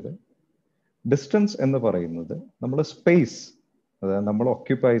 അതായത് ഡിസ്റ്റൻസ് എന്ന് പറയുന്നത് നമ്മൾ സ്പേസ്, അതായത് നമ്മൾ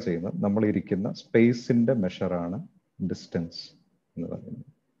ഓക്യുപ്പൈ ചെയ്യുന്ന, നമ്മൾ ഇരിക്കുന്ന സ്പേസിന്റെ മെഷറാണ് ഡിസ്റ്റൻസ് എന്ന് പറയുന്നത്.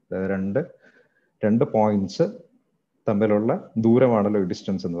 അതായത് രണ്ട് പോയിന്റ്സ് തമ്മിലുള്ള ദൂരമാണല്ലോ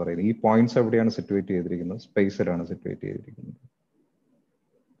ഡിസ്റ്റൻസ് എന്ന് പറയുന്നത്. ഈ പോയിന്റ്സ് എവിടെയാണ് സിറ്റുവേറ്റ് ചെയ്തിരിക്കുന്നത്? സ്പേസിലാണ് സിറ്റുവേറ്റ് ചെയ്തിരിക്കുന്നത്.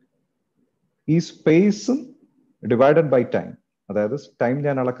 ഈ സ്പേസും ഡിവൈഡഡ് ബൈ ടൈം, അതായത് ടൈം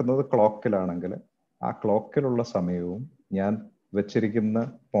ഞാൻ അളക്കുന്നത് ക്ലോക്കിലാണെങ്കിൽ ആ ക്ലോക്കിലുള്ള സമയവും ഞാൻ വെച്ചിരിക്കുന്ന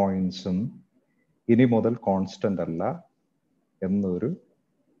പോയിന്റ്സും ഇനി മുതൽ കോൺസ്റ്റന്റ് അല്ല എന്നൊരു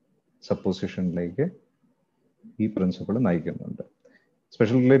സപ്പോസിഷനിലേക്ക് ഈ പ്രിൻസിപ്പിൾ നയിക്കുന്നുണ്ട്.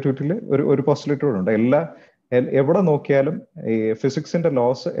 സ്പെഷ്യൽ റിലേറ്റിവിറ്റിയിൽ ഒരു പോസ്റ്റുലേറ്റ് ഉണ്ട്, എവിടെ നോക്കിയാലും ഈ ഫിസിക്സിന്റെ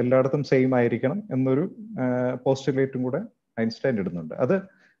ലോസ് എല്ലായിടത്തും സെയിം ആയിരിക്കണം എന്നൊരു പോസ്റ്റുലേറ്റും കൂടെ ഐൻസ്റ്റൈൻ ഇടുന്നുണ്ട്.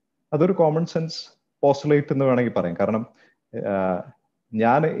 അതൊരു കോമൺ സെൻസ് പോസ്റ്റുലേറ്റ് എന്ന് വേണമെങ്കിൽ പറയാം. കാരണം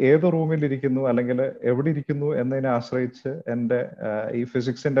ഞാൻ ഏത് റൂമിൽ ഇരിക്കുന്നു അല്ലെങ്കിൽ എവിടെ ഇരിക്കുന്നു എന്നതിനെ ആശ്രയിച്ച് എൻ്റെ ഈ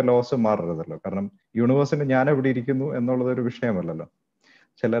ഫിസിക്സിന്റെ ലോസ് മാറരുതല്ലോ. കാരണം യൂണിവേഴ്സിന് ഞാൻ എവിടെ ഇരിക്കുന്നു എന്നുള്ളത് ഒരു വിഷയമല്ലല്ലോ.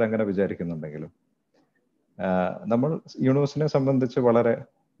 ചിലരങ്ങനെ വിചാരിക്കുന്നുണ്ടെങ്കിലും നമ്മൾ യൂണിവേഴ്സിനെ സംബന്ധിച്ച് വളരെ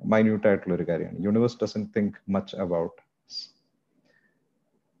മൈന്യൂട്ട് ആയിട്ടുള്ള ഒരു കാര്യമാണ്. Universe doesn't think much about.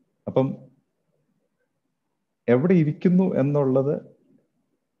 അപ്പം എവിടെ ഇരിക്കുന്നു എന്നുള്ളത്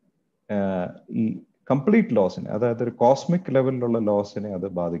ഈ കംപ്ലീറ്റ് ലോസിനെ, അതായത് ഒരു കോസ്മിക് ലെവലിലുള്ള ലോസിനെ അത്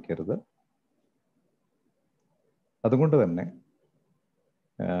ബാധിക്കരുത്. അതുകൊണ്ട് തന്നെ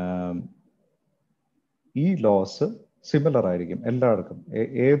ഈ ലോസ് സിമിലർ ആയിരിക്കും എല്ലാവർക്കും.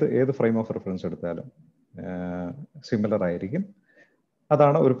 ഏത് ഫ്രെയിം ഓഫ് റെഫറൻസ് എടുത്താലും സിമിലർ ആയിരിക്കും.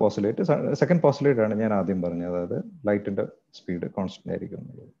 അതാണ് ഒരു പോസ്റ്റുലേറ്റ്. സെക്കൻഡ് പോസ്റ്റുലേറ്റ് ആണ് ഞാൻ ആദ്യം പറഞ്ഞത്, അതായത് ലൈറ്റിന്റെ സ്പീഡ് കോൺസ്റ്റന്റ് ആയിരിക്കും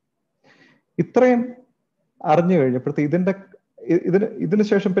എന്നുള്ളത്. ഇത്രയും അറിഞ്ഞു കഴിഞ്ഞപ്പോഴത്തെ ഇതിന്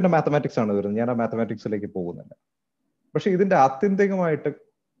ശേഷം പിന്നെ മാത്തമാറ്റിക്സ് ആണ് വരുന്നത്. ഞാൻ ആ മാത്തമാറ്റിക്സിലേക്ക് പോകുന്നില്ല. പക്ഷെ ഇതിന്റെ ആത്യന്തികമായിട്ട്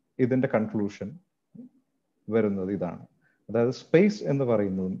ഇതിന്റെ കൺക്ലൂഷൻ വരുന്നത് ഇതാണ്. അതായത് സ്പേസ് എന്ന്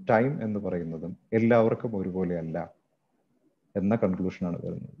പറയുന്നതും ടൈം എന്ന് പറയുന്നതും എല്ലാവർക്കും ഒരുപോലെ അല്ല എന്ന കൺക്ലൂഷനാണ്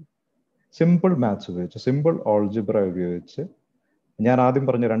വരുന്നത്. സിമ്പിൾ മാത്സ് ഉപയോഗിച്ച്, സിമ്പിൾ ഓൾജിബ്ര ഉപയോഗിച്ച് ഞാൻ ആദ്യം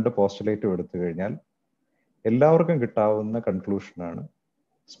പറഞ്ഞ 2 പോസ്റ്റുലേറ്റും എടുത്തു കഴിഞ്ഞാൽ എല്ലാവർക്കും കിട്ടാവുന്ന കൺക്ലൂഷനാണ്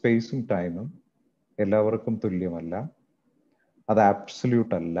സ്പേസും ടൈമും എല്ലാവർക്കും തുല്യമല്ല, അത്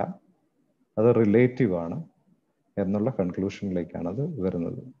ആബ്സല്യൂട്ട് അല്ല, അത് റിലേറ്റീവ് ആണ് എന്നുള്ള കൺക്ലൂഷനിലേക്കാണ് അത്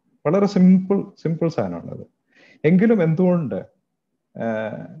വരുന്നത്. വളരെ സിമ്പിൾ സാധനമാണത്. എങ്കിലും എന്തുകൊണ്ട്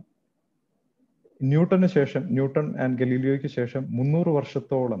ന്യൂട്ടൺ ആൻഡ് ഗലീലിയോയ്ക്ക് ശേഷം 300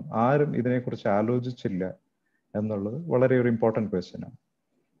 വർഷത്തോളം ആരും ഇതിനെക്കുറിച്ച് ആലോചിച്ചില്ല എന്നുള്ളത് വളരെ ഒരു ഇമ്പോർട്ടൻറ്റ് ക്വസ്റ്റ്യൻ ആണ്.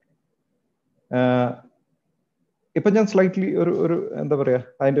 ഇപ്പം ഞാൻ സ്ലൈറ്റ്ലി ഒരു എന്താ പറയുക,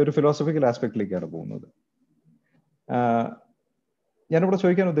 അതിൻ്റെ ഒരു ഫിലോസഫിക്കൽ ആസ്പെക്റ്റിലേക്കാണ് പോകുന്നത്. ഞാനിവിടെ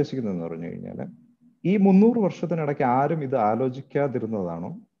ചോദിക്കാൻ ഉദ്ദേശിക്കുന്നതെന്ന് പറഞ്ഞു കഴിഞ്ഞാൽ, ഈ 300 വർഷത്തിനിടയ്ക്ക് ആരും ഇത്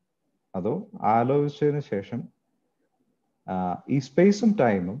ആലോചിക്കാതിരുന്നതാണോ, അതോ ആലോചിച്ചതിന് ശേഷം ഈ സ്പേസും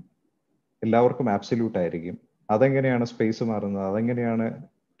ടൈമും എല്ലാവർക്കും ആബ്സല്യൂട്ട് ആയിരിക്കും, അതെങ്ങനെയാണ് സ്പേസ് മാറുന്നത്, അതെങ്ങനെയാണ്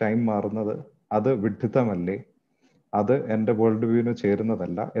ടൈം മാറുന്നത്, അത് വിഡ്ഢിത്തമല്ലേ, അത് എൻ്റെ വേൾഡ് വ്യൂവിന്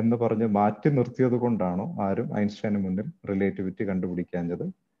ചേരുന്നതല്ല എന്ന് പറഞ്ഞ് മാറ്റി നിർത്തിയത് കൊണ്ടാണോ ആരും ഐൻസ്റ്റൈന് മുന്നിൽ റിലേറ്റിവിറ്റി കണ്ടുപിടിക്കാഞ്ഞത്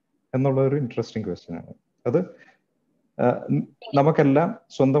എന്നുള്ള ഒരു ഇൻട്രസ്റ്റിംഗ് ക്വസ്റ്റ്യൻ ആണ്. അത് നമുക്കെല്ലാം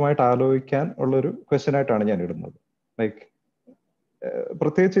സ്വന്തമായിട്ട് ആലോചിക്കാൻ ഉള്ളൊരു ക്വസ്റ്റ്യൻ ആയിട്ടാണ് ഞാൻ ഇടുന്നത്. ലൈക്ക്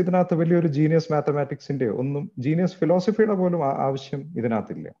പ്രത്യേകിച്ച് ഇതിനകത്ത് വലിയൊരു ജീനിയസ് മാത്തമാറ്റിക്സിന്റെ ഒന്നും, ജീനിയസ് ഫിലോസഫിയുടെ പോലും ആവശ്യം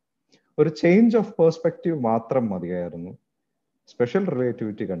ഇതിനകത്തില്ല. ഒരു ചേഞ്ച് ഓഫ് പേഴ്സ്പെക്റ്റീവ് മാത്രം മതിയായിരുന്നു സ്പെഷ്യൽ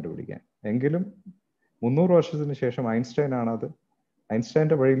റിലേറ്റിവിറ്റി കണ്ടുപിടിക്കാൻ. എങ്കിലും 300 വർഷത്തിന് ശേഷം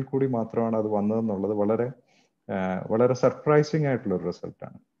ഐൻസ്റ്റൈൻ്റെ വഴിയിൽ കൂടി മാത്രമാണ് അത് വന്നതെന്നുള്ളത് വളരെ വളരെ സർപ്രൈസിങ് ആയിട്ടുള്ള ഒരു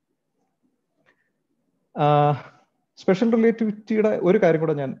റിസൾട്ടാണ്. സ്പെഷ്യൽ റിലേറ്റിവിറ്റിയുടെ ഒരു കാര്യം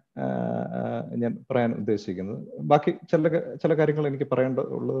കൂടെ ഞാൻ പറയാൻ ഉദ്ദേശിക്കുന്നത്, ബാക്കി ചില കാര്യങ്ങൾ എനിക്ക്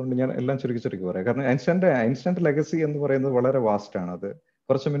പറയേണ്ടതുള്ളതുകൊണ്ട് ഞാൻ എല്ലാം ചുരുക്കി പറയാം. കാരണം ഐൻസ്റ്റൈൻ്റെ ലെഗസി എന്ന് പറയുന്നത് വളരെ വാസ്റ്റ് ആണ്. അത്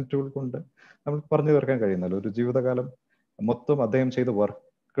കുറച്ച് മിനിറ്റുകൾ കൊണ്ട് നമ്മൾ പറഞ്ഞു തീർക്കാൻ കഴിയുന്നല്ലോ. ഒരു ജീവിതകാലം മൊത്തം അദ്ദേഹം ചെയ്ത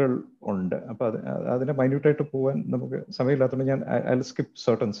വർക്കുകൾ ഉണ്ട്. അപ്പൊ അതിനെ മൈന്യൂട്ടായിട്ട് പോകാൻ നമുക്ക് സമയമില്ലാത്തതുകൊണ്ട് ഞാൻ I skip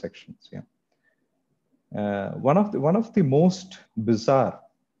certain sections. One of the most bizarre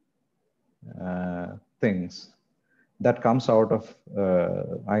things that comes out of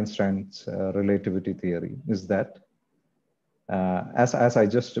Einstein's relativity theory is that, as I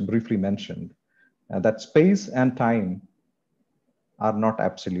just briefly mentioned, that space and time are not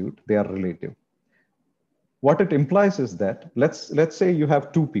absolute; they are relative. What it implies is that let's say you have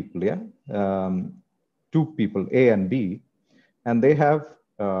two people, two people, A and B, and they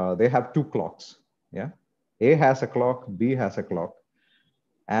have two clocks. A has a clock, B has a clock,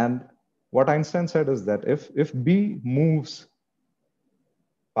 and what Einstein said is that if B moves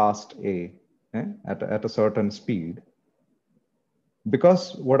past A at a certain speed, because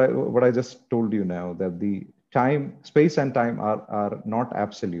what I just told you now, that the space and time are not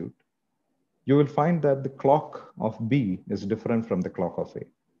absolute, you will find that the clock of B is different from the clock of A.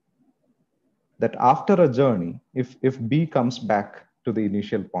 That after a journey, if B comes back to the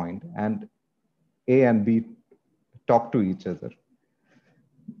initial point and A and B talk to each other,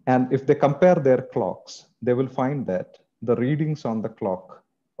 and if they compare their clocks, they will find that the readings on the clock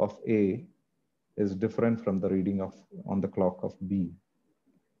of A is different from the reading on the clock of B,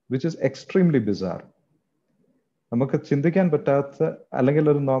 which is extremely bizarre. നമുക്ക് ചിന്തിക്കാൻ പറ്റാത്ത, അല്ലെങ്കിൽ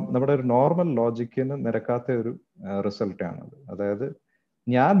നമ്മുടെ ഒരു normal ലോജിക്കിന് നിരക്കാത്ത ഒരു റിസൾട്ടാണത്. അതായത്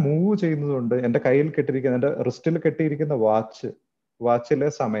ഞാൻ മൂവ് ചെയ്യുന്നതുകൊണ്ട് എൻ്റെ കയ്യിൽ കെട്ടിയിരിക്കുന്ന, എൻ്റെ റിസ്റ്റിൽ കെട്ടിയിരിക്കുന്ന വാച്ചിലെ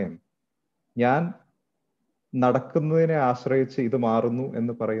സമയം ഞാൻ നടക്കുന്നതിനെ ആശ്രയിച്ച് ഇത് മാറുന്നു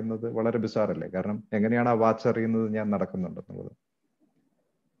എന്ന് പറയുന്നത് വളരെ ബിസാറല്ലേ? കാരണം എങ്ങനെയാണ് ആ വാച്ച് അറിയുന്നത് ഞാൻ നടക്കുന്നുണ്ടെന്നുള്ളത്?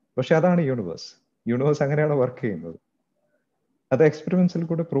 പക്ഷെ അതാണ് യൂണിവേഴ്സ് അങ്ങനെയാണ് വർക്ക് ചെയ്യുന്നത്. അത് എക്സ്പെരിമെന്റ്സിൽ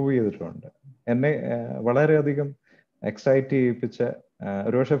കൂടെ പ്രൂവ് ചെയ്തിട്ടുണ്ട്. എന്നെ വളരെയധികം എക്സൈറ്റ് ചെയ്യിപ്പിച്ച,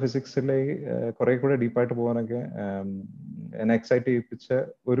 ഒരുപക്ഷെ ഫിസിക്സിലെ കുറെ കൂടെ ഡീപ്പായിട്ട് പോകാനൊക്കെ എന്നെ എക്സൈറ്റ് ചെയ്യിപ്പിച്ച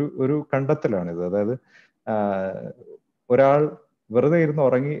ഒരു കണ്ടെത്തലാണിത്. അതായത് ഒരാൾ വെറുതെ ഇരുന്ന്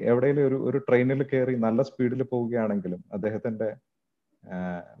ഉറങ്ങി എവിടെയെങ്കിലും ഒരു ട്രെയിനിൽ കയറി നല്ല സ്പീഡിൽ പോവുകയാണെങ്കിലും അദ്ദേഹത്തിന്റെ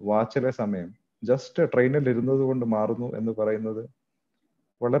വാച്ചിലെ സമയം ജസ്റ്റ് ട്രെയിനിൽ ഇരുന്നത് കൊണ്ട് മാറുന്നു എന്ന് പറയുന്നത്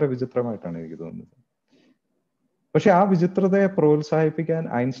വളരെ വിചിത്രമായിട്ടാണ് എനിക്ക് തോന്നുന്നത്. പക്ഷെ ആ വിചിത്രതയെ പ്രോത്സാഹിപ്പിക്കാൻ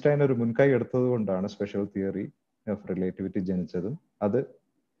ഐൻസ്റ്റൈൻ ഒരു മുൻകൈ എടുത്തത് കൊണ്ടാണ് സ്പെഷ്യൽ തിയറി ഓഫ് റിലേറ്റിവിറ്റി ജനിച്ചതും അത്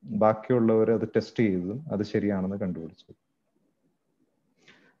ബാക്കിയുള്ളവർ അത് ടെസ്റ്റ് ചെയ്തതും അത് ശരിയാണെന്ന് കണ്ടുപിടിച്ചത്.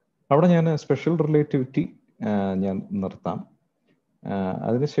 അവിടെ ഞാൻ സ്പെഷ്യൽ റിലേറ്റിവിറ്റി ഞാൻ നിർത്താം.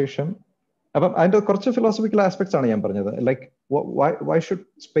 അതിനുശേഷം അപ്പം അതിൻ്റെ കുറച്ച് ഫിലോസഫിക്കൽ ആസ്പെക്ട്സ് ആണ് ഞാൻ പറഞ്ഞത്. Like why should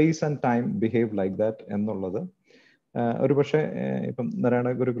space and time behave like that എന്നുള്ളത് ഒരുപക്ഷെ ഇപ്പം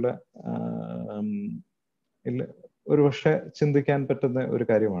നാരായണ ഗുരുകുല ഒരുപക്ഷെ ചിന്തിക്കാൻ പറ്റുന്ന ഒരു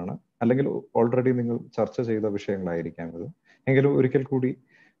കാര്യമാണ്, അല്ലെങ്കിൽ ഓൾറെഡി നിങ്ങൾ ചർച്ച ചെയ്ത വിഷയങ്ങളായിരിക്കാം ഇത്. എങ്കിലും ഒരിക്കൽ കൂടി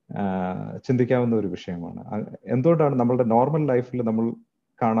ചിന്തിക്കാവുന്ന ഒരു വിഷയമാണ്. എന്തുകൊണ്ടാണ് നമ്മളുടെ നോർമൽ ലൈഫിൽ നമ്മൾ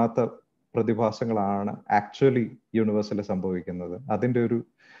കാണാത്ത പ്രതിഭാസങ്ങളാണ് ആക്ച്വലി യൂണിവേഴ്സിൽ സംഭവിക്കുന്നത്? അതിൻ്റെ ഒരു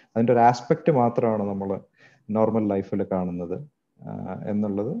ആസ്പെക്റ്റ് മാത്രമാണ് നമ്മൾ നോർമൽ ലൈഫിൽ കാണുന്നത്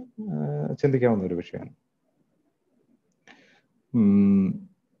എന്നുള്ളത് ചിന്തിക്കാവുന്ന ഒരു വിഷയമാണ്.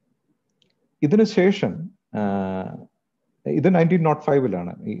 ഇതിനുശേഷം ഇത്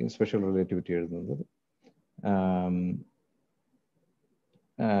 1905 ഈ സ്പെഷ്യൽ റിലേറ്റിവിറ്റി എഴുതുന്നത്.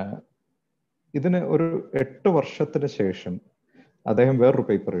 ഇതിന് ഒരു 8 വർഷത്തിന് ശേഷം അദ്ദേഹം വേറൊരു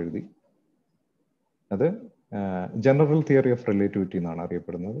പേപ്പർ എഴുതി. അത് ജനറൽ തിയറി ഓഫ് റിലേറ്റിവിറ്റി എന്നാണ്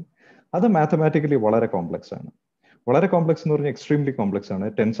അറിയപ്പെടുന്നത്. അത് മാത്തമാറ്റിക്കലി വളരെ കോംപ്ലക്സ് ആണ്. വളരെ കോംപ്ലക്സ് എന്ന് പറഞ്ഞാൽ എക്സ്ട്രീംലി കോംപ്ലക്സ് ആണ്.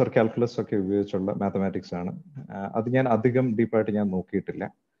 ടെൻസർ കാൽക്കുലസ് ഒക്കെ ഉപയോഗിച്ചുള്ള മാത്തമാറ്റിക്സ് ആണ്. അത് ഞാൻ അധികം ഡീപ്പായിട്ട് ഞാൻ നോക്കിയിട്ടില്ല.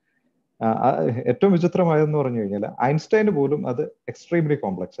 ഏറ്റവും വിചിത്രമായതെന്ന് പറഞ്ഞു കഴിഞ്ഞാൽ ഐൻസ്റ്റൈന് പോലും അത് എക്സ്ട്രീംലി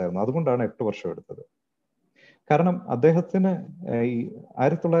കോംപ്ലക്സ് ആയിരുന്നു. അതുകൊണ്ടാണ് 8 വർഷം എടുത്തത്. കാരണം അദ്ദേഹത്തിന് ഈ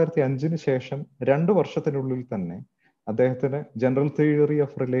 1905 ശേഷം 2 വർഷത്തിനുള്ളിൽ തന്നെ അദ്ദേഹത്തിന് ജനറൽ തിയറി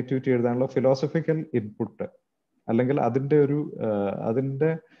ഓഫ് റിലേറ്റിവിറ്റി എഴുതാനുള്ള ഫിലോസഫിക്കൽ ഇൻപുട്ട് അല്ലെങ്കിൽ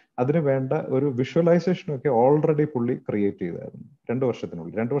അതിന് വേണ്ട ഒരു വിഷ്വലൈസേഷനൊക്കെ ഓൾറെഡി പുള്ളി ക്രിയേറ്റ് ചെയ്തായിരുന്നു 2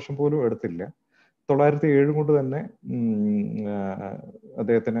 വർഷത്തിനുള്ളിൽ. 2 വർഷം പോലും എടുത്തില്ല. 907 കൊണ്ട് തന്നെ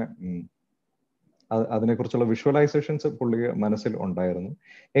അദ്ദേഹത്തിന് അതിനെക്കുറിച്ചുള്ള വിഷ്വലൈസേഷൻസ് പുള്ളി മനസ്സിൽ ഉണ്ടായിരുന്നു.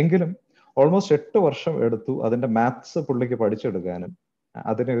 എങ്കിലും ഓൾമോസ്റ്റ് 8 വർഷം എടുത്തു അതിന്റെ മാത്സ് പുള്ളിക്ക് പഠിച്ചെടുക്കാനും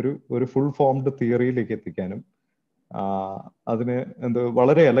അതിനെ ഒരു ഫുൾ ഫോംഡ് തിയറിയിലേക്ക് എത്തിക്കാനും അതിനെ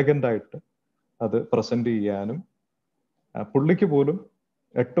വളരെ എലഗന്റ് ആയിട്ട് അത് പ്രസന്റ് ചെയ്യാനും പുള്ളിക്ക് പോലും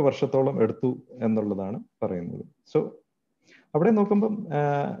 8 വർഷത്തോളം എടുത്തു എന്നുള്ളതാണ് പറയുന്നത്. സോ അവിടെ നോക്കുമ്പം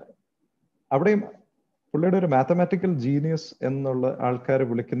അവിടെയും പുള്ളിയുടെ ഒരു മാത്തമാറ്റിക്കൽ ജീനിയസ് എന്നുള്ള ആൾക്കാർ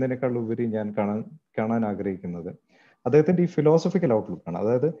വിളിക്കുന്നതിനേക്കാൾ ഉപരി ഞാൻ കാണാൻ ആഗ്രഹിക്കുന്നത് അദ്ദേഹത്തിന്റെ ഈ ഫിലോസഫിക്കൽ ഔട്ട്ലുക്കാണ്.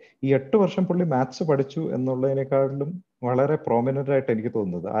 അതായത് ഈ 8 വർഷം പുള്ളി മാത്സ് പഠിച്ചു എന്നുള്ളതിനേക്കാളും വളരെ പ്രോമിനന്റ് ആയിട്ട് എനിക്ക്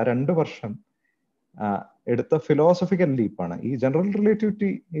തോന്നുന്നത് ആ 2 വർഷം എടുത്ത ഫിലോസഫിക്കൽ ലീപ്പാണ്. ഈ ജനറൽ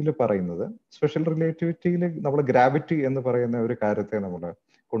റിലേറ്റിവിറ്റിയിൽ പറയുന്നത് സ്പെഷ്യൽ റിലേറ്റിവിറ്റിയിൽ നമ്മൾ ഗ്രാവിറ്റി എന്ന് പറയുന്ന ഒരു കാര്യത്തെ നമ്മൾ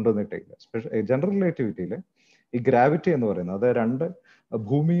കൊണ്ടുവന്നിട്ടില്ല. ജനറൽ റിലേറ്റിവിറ്റിയിൽ ഈ ഗ്രാവിറ്റി എന്ന് പറയുന്നത് അത് 2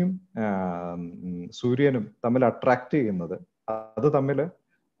 ഭൂമിയും സൂര്യനും തമ്മിൽ അട്രാക്ട് ചെയ്യുന്നത്, അത് തമ്മിൽ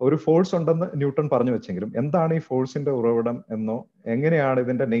ഒരു ഫോഴ്സ് ഉണ്ടെന്ന് ന്യൂട്ടൺ പറഞ്ഞു വെച്ചെങ്കിലും എന്താണ് ഈ ഫോഴ്സിന്റെ ഉറവിടം എന്നോ എങ്ങനെയാണ്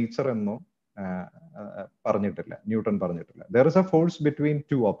ഇതിന്റെ നേച്ചർ എന്നോ പറഞ്ഞിട്ടില്ല, ന്യൂട്ടൺ പറഞ്ഞിട്ടില്ല. There is A force between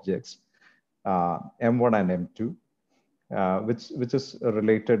 2 objects, M1 and M2, which is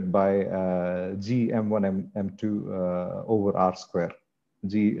related by G M1 M2 over R square,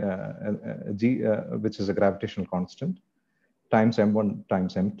 G which is a gravitational constant, times M1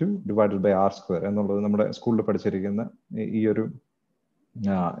 times M2 divided by R square എന്നുള്ളത് നമ്മുടെ സ്കൂളിൽ പഠിച്ചിരിക്കുന്ന ഈ ഒരു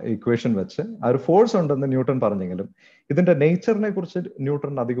equation വെച്ച് ആ ഒരു force ഉണ്ടെന്ന് newton പറഞ്ഞെങ്കിലും ഇതിന്റെ നേച്ചറിനെ കുറിച്ച്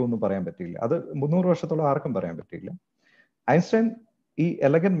ന്യൂട്ടൺ അധികം ഒന്നും പറയാൻ പറ്റിയില്ല. അത് 300 വർഷത്തോളം ആർക്കും പറയാൻ പറ്റിയില്ല. ഐൻസ്റ്റൈൻ ഈ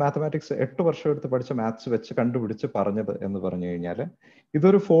എലഗന്റ് മാത്തമാറ്റിക്സ് 8 വർഷം എടുത്ത് പഠിച്ച മാത്സ് വെച്ച് കണ്ടുപിടിച്ച് പറഞ്ഞത് എന്ന് പറഞ്ഞു കഴിഞ്ഞാൽ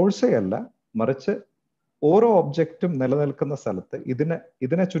ഇതൊരു ഫോഴ്സേ അല്ല, മറിച്ച് ഓരോ ഒബ്ജക്റ്റും നിലനിൽക്കുന്ന സ്ഥലത്ത്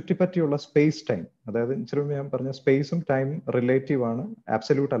ഇതിനെ ചുറ്റിപ്പറ്റിയുള്ള സ്പേസ് ടൈം, അതായത് ഇച്ചിരി ഞാൻ പറഞ്ഞ സ്പേസും ടൈം റിലേറ്റീവ് ആണ്,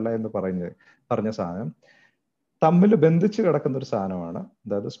 ആബ്സല്യൂട്ട് അല്ല എന്ന് പറഞ്ഞ സാധനം തമ്മിൽ ബന്ധിച്ച് കിടക്കുന്ന ഒരു സാധനമാണ്.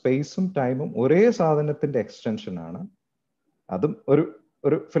 അതായത് സ്പേസും ടൈമും ഒരേ സാധനത്തിന്റെ എക്സ്റ്റൻഷൻ ആണ്. അതും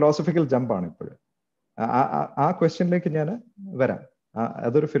ഒരു ഫിലോസഫിക്കൽ ജമ്പാണ്. ഇപ്പോഴും ആ ക്വസ്റ്റ്യനിലേക്ക് ഞാൻ വരാം.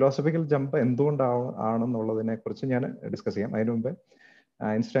 അതൊരു ഫിലോസഫിക്കൽ ജമ്പ് എന്തുകൊണ്ടാണെന്നുള്ളതിനെ കുറിച്ച് ഞാൻ ഡിസ്കസ് ചെയ്യാം. അതിനു മുമ്പ്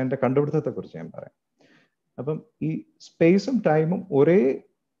ഐൻസ്റ്റൈൻ്റെ കണ്ടുപിടുത്തത്തെ കുറിച്ച് ഞാൻ പറയാം. അപ്പം ഈ സ്പേസും ടൈമും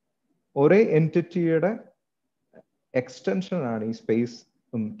ഒരേ എൻറ്റിറ്റിയുടെ എക്സ്റ്റൻഷനാണ് ഈ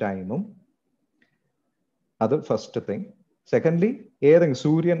സ്പേസും ടൈമും. അത് ഫസ്റ്റ് തിങ്. സെക്കൻഡ്ലി, ഏതെങ്കിലും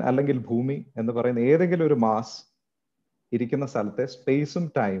സൂര്യൻ അല്ലെങ്കിൽ ഭൂമി എന്ന് പറയുന്ന ഏതെങ്കിലും ഒരു മാസ് ഇരിക്കുന്ന സ്ഥലത്തെ സ്പേസും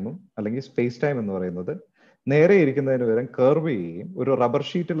ടൈമും അല്ലെങ്കിൽ സ്പേസ് ടൈം എന്ന് പറയുന്നത് നേരെ ഇരിക്കുന്നതിന് പകരം കർവ് ചെയ്യുകയും ഒരു റബ്ബർ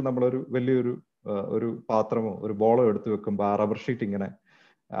ഷീറ്റിൽ നമ്മളൊരു വലിയൊരു പാത്രമോ ഒരു ബോളോ എടുത്തു വെക്കുമ്പോൾ ആ റബ്ബർ ഷീറ്റ് ഇങ്ങനെ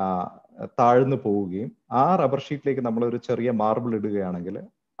താഴ്ന്നു പോവുകയും ആ റബ്ബർ ഷീറ്റിലേക്ക് നമ്മളൊരു ചെറിയ മാർബിൾ ഇടുകയാണെങ്കിൽ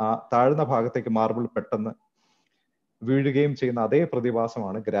ആ താഴ്ന്ന ഭാഗത്തേക്ക് മാർബിൾ പെട്ടെന്ന് വീഴുകയും ചെയ്യുന്ന അതേ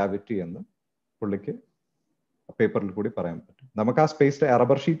പ്രതിഭാസമാണ് ഗ്രാവിറ്റി എന്ന് പുള്ളിക്ക് പേപ്പറിൽ കൂടി പറയാൻ പറ്റും. നമുക്ക് ആ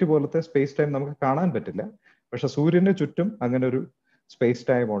റബ്ബർ ഷീറ്റ് പോലത്തെ സ്പേസ് ടൈം നമുക്ക് കാണാൻ പറ്റില്ല, പക്ഷെ സൂര്യന് ചുറ്റും അങ്ങനെ ഒരു സ്പേസ്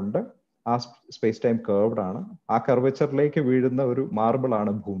ടൈം ഉണ്ട്. ആ സ്പേസ് ടൈം കർവ്ഡ് ആണ്. ആ കർവേച്ചറിലേക്ക് വീഴുന്ന ഒരു മാർബിൾ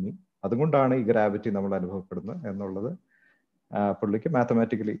ആണ് ഭൂമി. അതുകൊണ്ടാണ് ഈ ഗ്രാവിറ്റി നമ്മൾ അനുഭവപ്പെടുന്നത് എന്നുള്ളത് പുള്ളിക്ക്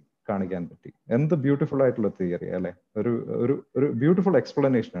മാത്തമാറ്റിക്കലി കാണിക്കാൻ പറ്റി. എന്ത് ബ്യൂട്ടിഫുൾ ആയിട്ടുള്ള തിയറി അല്ലെ, ഒരു ബ്യൂട്ടിഫുൾ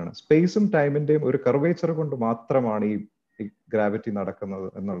എക്സ്പ്ലനേഷൻ ആണ്. സ്പേസും ടൈമിന്റെയും ഒരു കർവേച്ചർ കൊണ്ട് മാത്രമാണ് ഈ ഗ്രാവിറ്റി നടക്കുന്നത്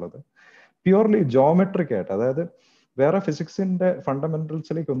എന്നുള്ളത് പ്യുവർലി ജോമെട്രിക് ആയിട്ട്, അതായത് വേറെ ഫിസിക്സിന്റെ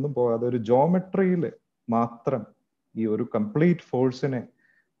ഫണ്ടമെന്റൽസിലേക്ക് ഒന്നും പോകാതെ ഒരു ജോമെട്രിയിൽ മാത്രം ഈ ഒരു കംപ്ലീറ്റ് ഫോഴ്സിനെ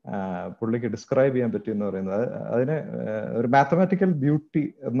പുള്ളിക്ക് ഡിസ്ക്രൈബ് ചെയ്യാൻ പറ്റുമെന്ന് പറയുന്നത് അതിനെ ഒരു മാത്തമാറ്റിക്കൽ ബ്യൂട്ടി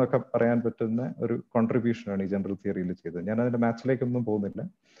എന്നൊക്കെ പറയാൻ പറ്റുന്ന ഒരു കോൺട്രിബ്യൂഷനാണ് ഈ ജനറൽ തിയറിയിൽ ചെയ്തത്. ഞാൻ അതിന്റെ മാത്സിലേക്കൊന്നും പോകുന്നില്ല,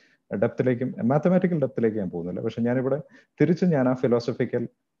 മാത്തമാറ്റിക്കൽ ഡെപ്തിലേക്ക് ഞാൻ പോകുന്നില്ല. പക്ഷെ ഞാനിവിടെ ഞാൻ ആ ഫിലോസഫിക്കൽ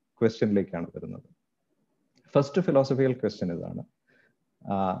ക്വസ്റ്റ്യനിലേക്കാണ് വരുന്നത്. ഫസ്റ്റ് ഫിലോസഫിക്കൽ ക്വസ്റ്റ്യൻ ഇതാണ്.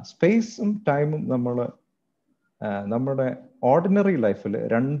 സ്പേസും ടൈമും നമ്മുടെ ഓർഡിനറി ലൈഫിൽ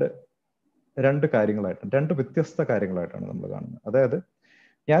രണ്ട് കാര്യങ്ങളായിട്ടാണ്, രണ്ട് വ്യത്യസ്ത കാര്യങ്ങളായിട്ടാണ് നമ്മൾ കാണുന്നത്. അതായത്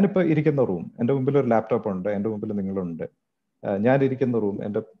ഞാനിപ്പോൾ ഇരിക്കുന്ന റൂം, എൻ്റെ മുമ്പിൽ ഒരു ലാപ്ടോപ്പ് ഉണ്ട്, എൻ്റെ മുമ്പിൽ നിങ്ങളുണ്ട്. ഞാനിരിക്കുന്ന റൂം,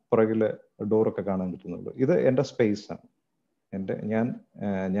 എൻ്റെ പുറകിൽ ഡോറൊക്കെ കാണാൻ പറ്റുന്നുള്ളൂ. ഇത് എൻ്റെ സ്പേസാണ്,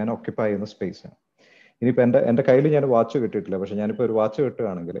 ഞാൻ ഓക്യുപ്പൈ ചെയ്യുന്ന സ്പേസാണ്. ഇനിയിപ്പോൾ എൻ്റെ കയ്യിൽ ഞാൻ വാച്ച് കെട്ടിയിട്ടില്ല, പക്ഷെ ഞാനിപ്പോൾ ഒരു വാച്ച്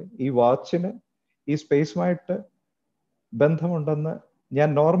കെട്ടുകയാണെങ്കിൽ ഈ വാച്ചിന് ഈ സ്പേസുമായിട്ട് ബന്ധമുണ്ടെന്ന് ഞാൻ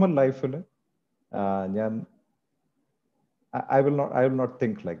നോർമൽ ലൈഫിൽ ഞാൻ I will not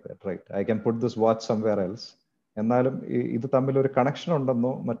think like that, right? I can put this watch somewhere else. എന്നാലും ഇത് തമ്മിൽ ഒരു കണക്ഷൻ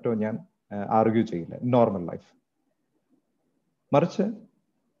ഉണ്ടെന്നോ മറ്റോ ഞാൻ ആർഗ്യൂ ചെയ്യില്ല നോർമൽ ലൈഫ്. മറിച്ച്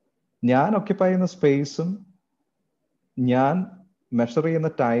ഞാൻ ഓക്യുപ്പൈ ചെയ്യുന്ന സ്പേസും ഞാൻ മെഷർ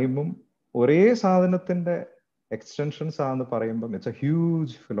ചെയ്യുന്ന ടൈമും ഒരേ സാധനത്തിന്റെ എക്സ്റ്റൻഷൻസ് ആണെന്ന് പറയുമ്പം it's A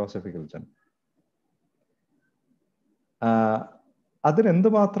huge philosophical jump.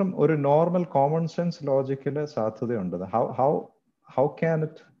 അതിനെന്തുമാത്രം ഒരു നോർമൽ കോമൺ സെൻസ് ലോജിക്കില് സാധ്യതയുണ്ട്? How can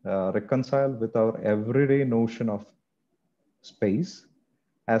it reconcile with our everyday Notion of space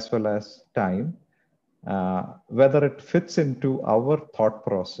as well as time, whether it fits in to our thought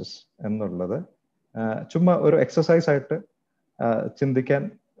process എന്നുള്ളത് ചുമ്മാ ഒരു exercise ആയിട്ട് ചിന്തിക്കാൻ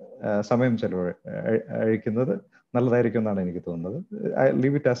സമയം ചെലവഴിക്കുന്നത് നല്ലതായിരിക്കും എന്നാണ് എനിക്ക് തോന്നുന്നത്. I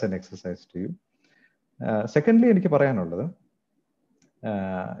leave it as an exercise to you. Secondly എനിക്ക് പറയാനുള്ളത്,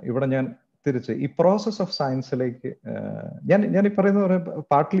 ഇവിടെ ഞാൻ തിരിച്ച് ഈ പ്രോസസ് ഓഫ് സയൻസിലേക്ക് ഞാൻ ഈ പറയുന്ന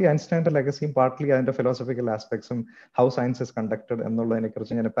പാർട്ട്ലി ഐൻസ്റ്റൈൻ്റെ ലെഗസിയും പാർട്ട്ലി അതിന്റെ philosophical ആസ്പെക്ട്സും how science is conducted എന്നുള്ളതിനെ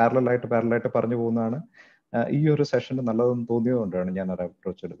കുറിച്ച് ഞാൻ പാരലായിട്ട് പറഞ്ഞു പോകുന്നതാണ് ഈ ഒരു സെഷന് നല്ലതെന്ന് തോന്നിയതുകൊണ്ടാണ് ഞാൻ ഒരു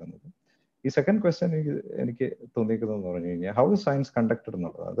അപ്രോച്ച് എടുക്കുന്നത്. ഈ സെക്കൻഡ് ക്വസ്റ്റ്യൻ എനിക്ക് തോന്നിയിരിക്കുന്നതെന്ന് പറഞ്ഞു കഴിഞ്ഞാൽ ഹൗ ഇസ് സയൻസ് കണ്ടക്റ്റഡ്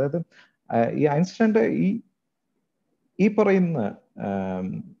എന്നുള്ളത്. അതായത് ഈ ഐൻസ്റ്റൈൻ്റെ ഈ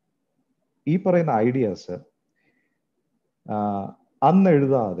പറയുന്ന ഐഡിയാസ് അന്ന്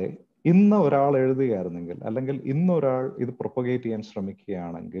എഴുതാതെ ഇന്ന് ഒരാൾ എഴുതുകയായിരുന്നെങ്കിൽ, അല്ലെങ്കിൽ ഇന്നൊരാൾ ഇത് പ്രൊപ്പഗേറ്റ് ചെയ്യാൻ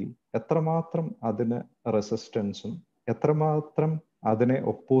ശ്രമിക്കുകയാണെങ്കിൽ എത്രമാത്രം അതിന് റെസിസ്റ്റൻസും എത്രമാത്രം അതിനെ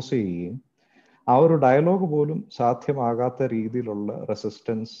ഒപ്പോസ് ചെയ്യുകയും ആ ഒരു ഡയലോഗ് പോലും സാധ്യമാകാത്ത രീതിയിലുള്ള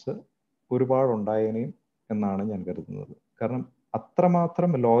റെസിസ്റ്റൻസ് ഒരുപാടുണ്ടായേനെയും എന്നാണ് ഞാൻ കരുതുന്നത്. കാരണം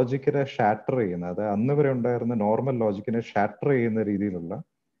അത്രമാത്രം ലോജിക്കിനെ ഷാറ്റർ ചെയ്യുന്ന, അതായത് അന്ന് വരെ ഉണ്ടായിരുന്ന നോർമൽ ലോജിക്കിനെ ഷാറ്റർ ചെയ്യുന്ന രീതിയിലുള്ള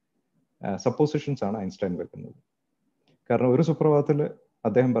സപ്പോസിഷൻസ് ആണ് ഐൻസ്റ്റൈൻ വെക്കുന്നത്. കാരണം ഒരു സുപ്രഭാതത്തിൽ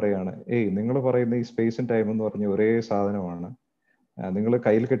അദ്ദേഹം പറയാണ്, നിങ്ങൾ പറയുന്ന ഈ സ്പേസും ടൈം എന്ന് പറഞ്ഞ ഒരേ സാധനമാണ്, നിങ്ങൾ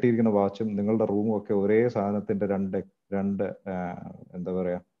കയ്യിൽ കെട്ടിയിരിക്കുന്ന വാച്ചും നിങ്ങളുടെ റൂമും ഒക്കെ ഒരേ സാധനത്തിന്റെ രണ്ട് എന്താ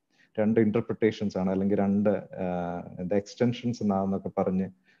പറയാ രണ്ട് ഇന്റർപ്രിട്ടേഷൻസ് ആണ്, അല്ലെങ്കിൽ രണ്ട് എക്സ്റ്റൻഷൻസ് എന്നാന്നൊക്കെ പറഞ്ഞ്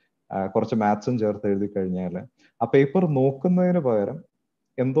കുറച്ച് മാത്സും ചേർത്ത് എഴുതി കഴിഞ്ഞാൽ ആ പേപ്പർ നോക്കുന്നതിന് പകരം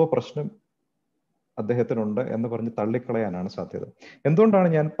എന്തോ പ്രശ്നം അദ്ദേഹത്തിനുണ്ട് എന്ന് പറഞ്ഞ് തള്ളിക്കളയാനാണ് സാധ്യത. എന്തുകൊണ്ടാണ്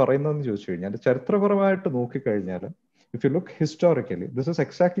ഞാൻ പറയുന്നതെന്ന് ചോദിച്ചു കഴിഞ്ഞാൽ, ചരിത്രപരമായിട്ട് നോക്കിക്കഴിഞ്ഞാൽ if you look historically, this is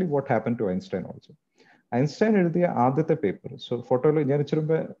exactly what happened to Einstein also. Einstein എഴുതിയ ആദ്യത്തെ പേപ്പർ, സോ ഫോട്ടോയിൽ ഞാൻ ഇച്ചിരി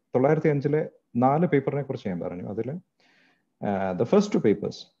 905 4 പേപ്പറിനെ കുറിച്ച് ഞാൻ പറഞ്ഞു. അതിൽ the first 2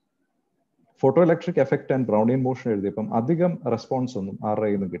 papers photo electric effect and Brownian motion എഴുതിയപ്പം അധികം റെസ്പോൺസ് ഒന്നും ആരുടെ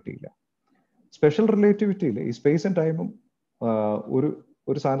കയ്യിൽ നിന്നും കിട്ടിയില്ല. സ്പെഷ്യൽ റിലേറ്റിവിറ്റിയിൽ ഈ സ്പേസ് ആൻഡ് ടൈമും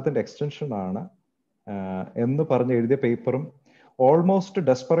ഒരു സാധനത്തിന്റെ എക്സ്റ്റൻഷൻ ആണ് എന്ന് പറഞ്ഞ് എഴുതിയ പേപ്പറും ഓൾമോസ്റ്റ്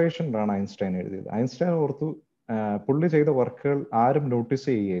ഡെസ്പറേഷനിലാണ് ഐൻസ്റ്റൈൻ എഴുതിയത്. ഐൻസ്റ്റൈൻ ഓർത്തു പുള്ളി ചെയ്ത വർക്കുകൾ ആരും നോട്ടീസ്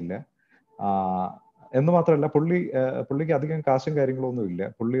ചെയ്യുകയില്ല എന്ന് മാത്രമല്ല, പുള്ളിക്ക് അധികം കാശും കാര്യങ്ങളൊന്നും ഇല്ല.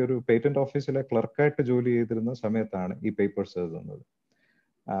 പുള്ളി ഒരു പേറ്റന്റ് ഓഫീസിലെ ക്ലർക്കായിട്ട് ജോലി ചെയ്തിരുന്ന സമയത്താണ് ഈ പേപ്പേഴ്സ് എഴുതുന്നത്.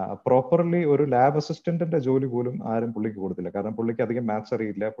 പ്രോപ്പർലി ഒരു ലാബ് അസിസ്റ്റന്റിന്റെ ജോലി പോലും ആരും പുള്ളിക്ക് കൊടുത്തില്ല. കാരണം പുള്ളിക്ക് അധികം മാത്സ്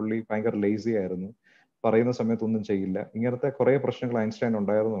അറിയില്ല, പുള്ളി ഭയങ്കര ലേസി ആയിരുന്നു, പറയുന്ന സമയത്തൊന്നും ചെയ്യില്ല. ഇങ്ങനത്തെ കുറെ പ്രശ്നങ്ങൾ ഐൻസ്റ്റൈൻ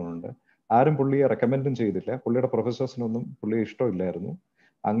ഉണ്ടായിരുന്നതുകൊണ്ട് ആരും പുള്ളിയെ റെക്കമെൻഡും ചെയ്തില്ല. പുള്ളിയുടെ പ്രൊഫസേഴ്സിനൊന്നും പുള്ളിയെ ഇഷ്ടമില്ലായിരുന്നു.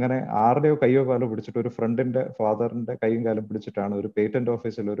 അങ്ങനെ ആരുടെയോ കയ്യോ കാലോ പിടിച്ചിട്ട്, ഒരു ഫ്രണ്ടിന്റെ ഫാദറിന്റെ കൈയും കാലും പിടിച്ചിട്ടാണ് ഒരു പേറ്റന്റ്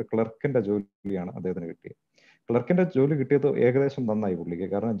ഓഫീസിൽ ഒരു ക്ലർക്കിന്റെ ജോലിയാണ് അദ്ദേഹത്തിന് കിട്ടിയത്. ക്ലർക്കിന്റെ ജോലി കിട്ടിയത് ഏകദേശം നന്നായി പുള്ളിക്ക്.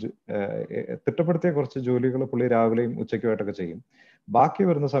 കാരണം തിട്ടപ്പെടുത്തിയ കുറച്ച് ജോലികൾ പുള്ളി രാവിലെയും ഉച്ചയ്ക്കുമായിട്ടൊക്കെ ചെയ്യും. ബാക്കി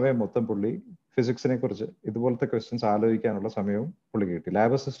വരുന്ന സമയം മൊത്തം പുള്ളി ഫിസിക്സിനെ കുറിച്ച് ഇതുപോലത്തെ ക്വസ്റ്റ്യൻസ് ആലോചിക്കാനുള്ള സമയവും പുള്ളിക്ക് കിട്ടി.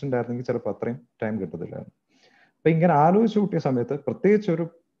 ലാബ് അസിസ്റ്റന്റ് ആയിരുന്നെങ്കിൽ ചിലപ്പോൾ അത്രയും ടൈം കിട്ടത്തില്ലായിരുന്നു. അപ്പൊ ഇങ്ങനെ ആലോചിച്ച് കൂട്ടിയ സമയത്ത് പ്രത്യേകിച്ച്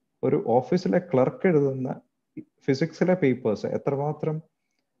ഒരു ഓഫീസിലെ ക്ലർക്ക് എഴുതുന്ന ഫിസിക്സിലെ പേപ്പേഴ്സ് എത്രമാത്രം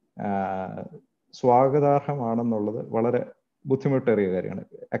സ്വാഗതാർഹമാണെന്നുള്ളത് വളരെ ബുദ്ധിമുട്ടേറിയ കാര്യമാണ്.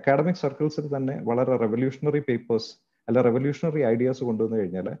 അക്കാഡമിക് സർക്കിൾസിൽ തന്നെ വളരെ റെവല്യൂഷണറി പേപ്പേഴ്സ് അല്ല റെവല്യൂഷണറി ഐഡിയാസ് കൊണ്ടുവന്നു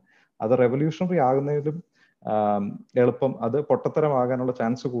കഴിഞ്ഞാൽ അത് റെവല്യൂഷണറി ആകുന്നതിലും എളുപ്പം അത് പൊട്ടത്തരമാകാനുള്ള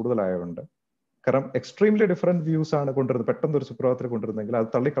ചാൻസ് കൂടുതലായതുകൊണ്ട്, കാരണം എക്സ്ട്രീംലി ഡിഫറെന്റ് വ്യൂസ് ആണ് കൊണ്ടുവരുന്നത്, പെട്ടെന്ന് ഒരു സുപ്രഭാതത്തിൽ കൊണ്ടുവരുന്നെങ്കിൽ അത്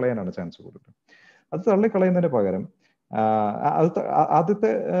തള്ളിക്കളയാനാണ് ചാൻസ് കൂടുതൽ. അത് തള്ളിക്കളയുന്നതിന് പകരം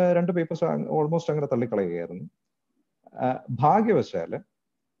ആദ്യത്തെ 2 പേപ്പേഴ്സ് ഓൾമോസ്റ്റ് അങ്ങനെ തള്ളിക്കളയുകയായിരുന്നു. ഭാഗ്യവശാല്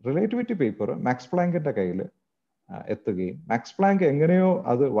റിലേറ്റിവിറ്റി പേപ്പർ മാക്സ് പ്ലാങ്കിന്റെ കയ്യിൽ എത്തുകയും മാക്സ് പ്ലാങ്ക് എങ്ങനെയോ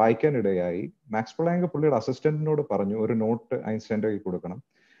അത് വായിക്കാനിടയായി. മാക്സ് പ്ലാങ്ക് പുള്ളിയുടെ അസിസ്റ്റന്റിനോട് പറഞ്ഞു ഒരു നോട്ട് ഐൻസ്റ്റൈൻ്റെ കയ്യിൽ കൊടുക്കണം.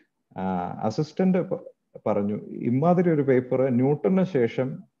 അസിസ്റ്റന്റ് പറഞ്ഞു, ഇമാതിരി ഒരു പേപ്പർ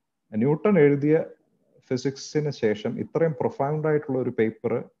ന്യൂട്ടൺ എഴുതിയ ഫിസിക്സിന് ശേഷം ഇത്രയും പ്രൊഫൗണ്ട് ആയിട്ടുള്ള ഒരു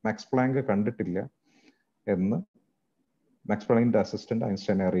പേപ്പർ മാക്സ് പ്ലാങ്ക് കണ്ടിട്ടില്ല എന്ന് മാക്സ് പ്ലാങ്കിന്റെ അസിസ്റ്റന്റ്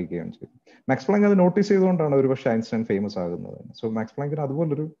ഐൻസ്റ്റൈനെ അറിയിക്കുകയാണ് ചെയ്തത്. മാക്സ് പ്ലാങ്ക് അത് നോട്ടീസ് ചെയ്തുകൊണ്ടാണ് ഒരുപക്ഷെ ഐൻസ്റ്റൈൻ ഫേമസ് ആകുന്നത്. സോ മാക്സ് പ്ലാങ്കിന്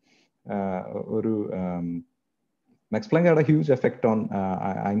അതുപോലൊരു Max Planck had a huge effect on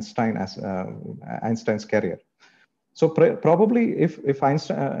Einstein's career. So probably if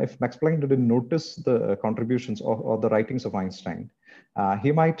Max Planck didn't notice the contributions or the writings of Einstein,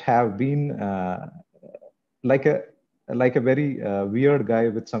 he might have been like a very weird guy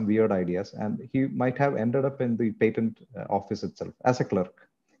with some weird ideas, and he might have ended up in the patent office itself as a clerk.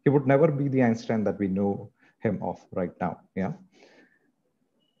 He would never be the Einstein that we know him of right now. Yeah.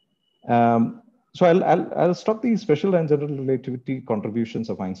 So I'll stop the special and general relativity contributions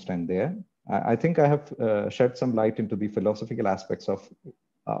of Einstein there. I think I have shed some light into the philosophical aspects of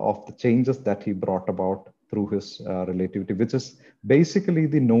the changes that he brought about through his relativity, which is basically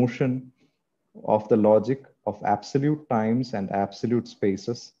the notion of the logic of absolute times and absolute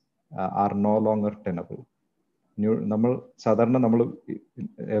spaces are no longer tenable. നമ്മൾ സാധാരണ നമ്മൾ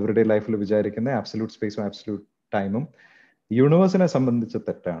everyday ലൈഫിൽ വിചാരിക്കുന്ന absolute സ്പേസും absolute ടൈമും യൂണിവേഴ്സിനെ സംബന്ധിച്ച്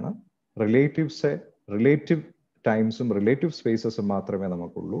തെറ്റാണ്. Relative ടൈംസും relative സ്പേസസും മാത്രമേ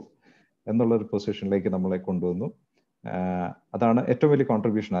നമുക്കുള്ളൂ എന്നുള്ളൊരു പൊസിഷനിലേക്ക് നമ്മളെ കൊണ്ടുവന്നു. അതാണ് ഏറ്റവും വലിയ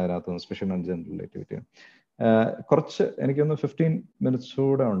കോൺട്രിബ്യൂഷൻ അതിനകത്തുനിന്ന് സ്പെഷ്യൽ ആൻഡ് ജനറൽ റിലേറ്റിവിറ്റി. കുറച്ച് എനിക്കൊന്ന് 15 minutes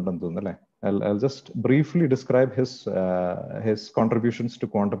കൂടെ ഉണ്ടെന്ന് തോന്നുന്നു അല്ലേ? I'll just briefly describe his contributions to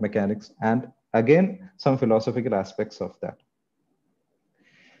quantum mechanics and again some philosophical aspects of that.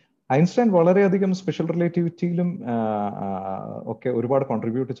 Einstein വളരെയധികം സ്പെഷ്യൽ റിലേറ്റിവിറ്റിയിലും ഒക്കെ ഒരുപാട്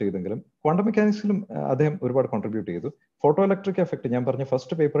കോൺട്രിബ്യൂട്ട് ചെയ്തെങ്കിലും ക്വാണ്ടം മെക്കാനിക്സിലും അദ്ദേഹം ഒരുപാട് കോൺട്രിബ്യൂട്ട് ചെയ്തു. ഫോട്ടോ ഇലക്ട്രിക് എഫക്ട് ഞാൻ പറഞ്ഞ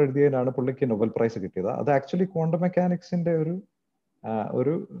ഫസ്റ്റ് പേപ്പർ എഴുതിയതിനാണ് പുള്ളിക്ക് നൊബൽ പ്രൈസ് കിട്ടിയത്. അത് ആക്ച്വലി ക്വാണ്ടം മെക്കാനിക്സിന്റെ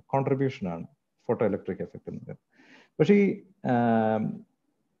ഒരു കോൺട്രിബ്യൂഷൻ ആണ് ഫോട്ടോ ഇലക്ട്രിക് എഫക്ട് എന്നത്. പക്ഷേ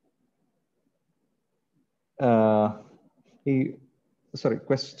ഈ സോറി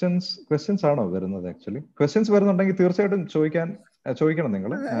ക്വസ്റ്റ്യൻസ് ആണോ വരുന്നത്? ആക്ച്വലി ക്വസ്റ്റ്യൻസ് വരുന്നുണ്ടെങ്കിൽ തീർച്ചയായിട്ടും ചോദിക്കണം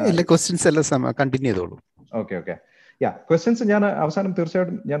നിങ്ങൾ. കണ്ടിന്യൂ ചെയ്തോളൂ. ഓക്കെ. ക്വസ്റ്റ്യൻസ് ഞാൻ അവസാനം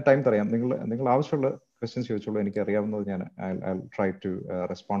തീർച്ചയായിട്ടും ഞാൻ ടൈം തരാം. നിങ്ങൾ ആവശ്യമുള്ള ക്വസ്റ്റ്യൻസ് ചോദിച്ചോളൂ. എനിക്ക് അറിയാവുന്നത് ഞാൻ I'll try to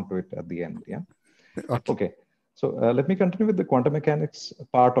respond to it at the end. Yeah. Okay. So let me continue with the quantum mechanics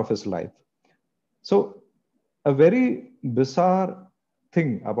part of his life. So a very bizarre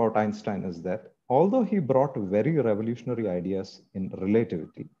thing about Einstein is that although he brought very revolutionary ideas in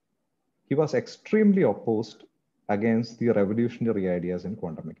relativity, he was extremely opposed against the revolutionary ideas in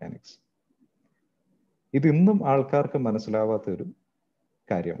quantum mechanics. ഇത് ഇന്നും ആൾക്കാർക്ക് മനസ്സിലാവാത്തൊരു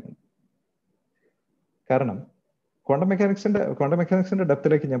കാര്യമാണ്. കാരണം quantum മെക്കാനിക്സിന്റെ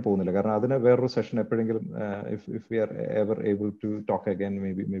ഡെപ്തിലേക്ക് ഞാൻ പോകുന്നില്ല, കാരണം അതിന് വേറൊരു സെഷൻ എപ്പോഴെങ്കിലും if we are ever able to talk again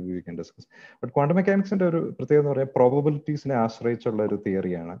maybe we can discuss. But quantum മെക്കാനിക്സിന്റെ ഒരു പ്രത്യേകത എന്ന് പറയുന്നത് പ്രോബബിലിറ്റീസിനെ ആശ്രയിച്ചുള്ള ഒരു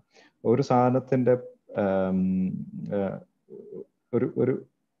തിയറിയാണ്. ഒരു സാധനത്തിന്റെ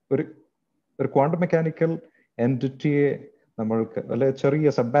ഒരു ക്വാണ്ടം മെക്കാനിക്കൽ എൻറ്റിറ്റിയെ നമ്മൾക്ക് അല്ലെ ചെറിയ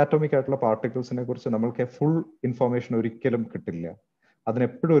സബാറ്റോമിക് ആയിട്ടുള്ള പാർട്ടിക്കിൾസിനെ കുറിച്ച് നമ്മൾക്ക് ഫുൾ ഇൻഫോർമേഷൻ ഒരിക്കലും കിട്ടില്ല.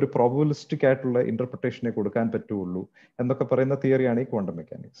 അതിനെപ്പോഴും ഒരു പ്രോബബിലിസ്റ്റിക് ആയിട്ടുള്ള ഇന്റർപ്രിട്ടേഷനെ കൊടുക്കാൻ പറ്റുള്ളൂ എന്നൊക്കെ പറയുന്ന തിയറിയാണ് ഈ ക്വാണ്ടം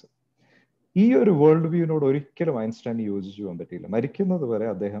മെക്കാനിക്സ്. ഈ ഒരു വേൾഡ് വ്യൂവിനോട് ഒരിക്കലും ഐൻസ്റ്റൈന് യോജിച്ചു പോകാൻ പറ്റിയില്ല. മരിക്കുന്നത് വരെ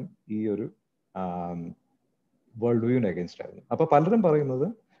അദ്ദേഹം ഈ ഒരു വേൾഡ് വ്യൂവിന് അഗേൻസ്റ്റ് ആയിരുന്നു. അപ്പൊ പലരും പറയുന്നത്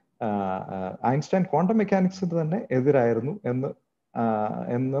ഐൻസ്റ്റൈൻ ക്വാണ്ടം മെക്കാനിക്സിന് തന്നെ എതിരായിരുന്നു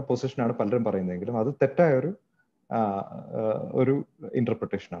എന്ന പൊസിഷനാണ് പലരും പറയുന്നതെങ്കിലും അത് തെറ്റായ ഒരു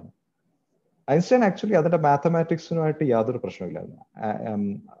ഇന്റർപ്രിട്ടേഷനാണ്. ഐൻസ്റ്റൈൻ ആക്ച്വലി അതിന്റെ മാത്തമാറ്റിക്സിനുമായിട്ട് യാതൊരു പ്രശ്നമില്ലായിരുന്നു.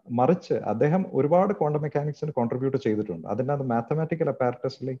 മറിച്ച് അദ്ദേഹം ഒരുപാട് ക്വാണ്ടം മെക്കാനിക്സിന് കോൺട്രിബ്യൂട്ട് ചെയ്തിട്ടുണ്ട്. അതിൻ്റെ അത് മാത്തമാറ്റിക്കൽ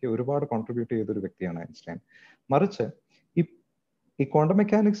അപ്പാരറ്റസിലേക്ക് ഒരുപാട് കോൺട്രിബ്യൂട്ട് ചെയ്തൊരു വ്യക്തിയാണ് ഐൻസ്റ്റൈൻ. മറിച്ച് ഈ ക്വാണ്ടം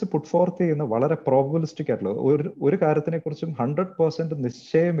മെക്കാനിക്സ് പുട്ട് ഫോർത്ത് ചെയ്യുന്ന വളരെ പ്രോബബിലിസ്റ്റിക് ആയിട്ടുള്ള ഒരു കാര്യത്തിനെ കുറിച്ചും 100%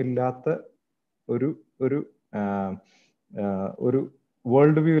 നിശ്ചയമില്ലാത്ത ഒരു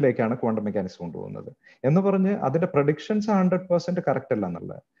വേൾഡ് വ്യൂയിലേക്കാണ് ക്വാണ്ടം മെക്കാനിക്സ് കൊണ്ടുപോകുന്നത്. എന്ന് പറഞ്ഞ് അതിന്റെ പ്രഡിക്ഷൻസ് 100% കറക്റ്റ് അല്ല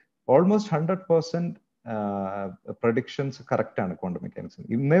എന്നുള്ളത്. ഓൾമോസ്റ്റ് 100% പ്രഡിക്ഷൻസ് കറക്റ്റ് ആണ് ക്വാണ്ടം മെക്കാനിക്സ്.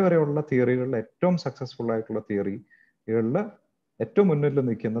 ഇന്നേ വരെയുള്ള തിയറികളിൽ ഏറ്റവും സക്സസ്ഫുൾ ആയിട്ടുള്ള തിയറികളിൽ ഏറ്റവും മുന്നിൽ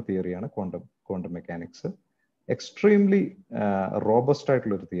നിൽക്കുന്ന തിയറിയാണ് ക്വാണ്ടം മെക്കാനിക്സ്. എക്സ്ട്രീംലി റോബസ്റ്റ്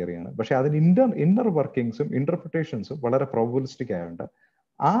ആയിട്ടുള്ള ഒരു തിയറിയാണ്. പക്ഷെ അതിന് ഇന്നർ വർക്കിങ്സും ഇന്റർപ്രിട്ടേഷൻസും വളരെ പ്രോബബിലിസ്റ്റിക് ആയതുകൊണ്ട്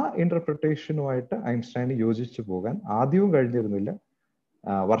ആ ഇന്റർപ്രിട്ടേഷനുമായിട്ട് ഐൻസ്റ്റൈന് യോജിച്ചു പോകാൻ ആദ്യവും കഴിഞ്ഞിരുന്നില്ല,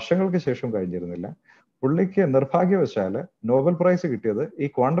 വർഷങ്ങൾക്ക് ശേഷം കഴിഞ്ഞിരുന്നില്ല. പുള്ളിക്ക് നിർഭാഗ്യവശാല് നോബൽ പ്രൈസ് കിട്ടിയത് ഈ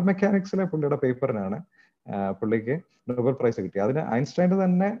ക്വാണ്ടം മെക്കാനിക്സിലെ പുള്ളിയുടെ പേപ്പറിനാണ് പുള്ളിക്ക് നോബൽ പ്രൈസ് കിട്ടിയത്. അതിന് ഐൻസ്റ്റൈൻ്റെ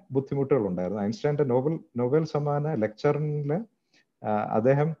തന്നെ ബുദ്ധിമുട്ടുകൾ ഉണ്ടായിരുന്നു. ഐൻസ്റ്റൈൻ്റെ നോബൽ സമ്മാന ലെക്ചറിൽ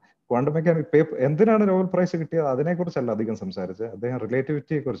അദ്ദേഹം ക്വാണ്ടം മെക്കാനിക്സ് പേപ്പർ എന്തിനാണ് നോബൽ പ്രൈസ് കിട്ടിയത് അതിനെക്കുറിച്ചല്ല അധികം സംസാരിച്ചത്. അദ്ദേഹം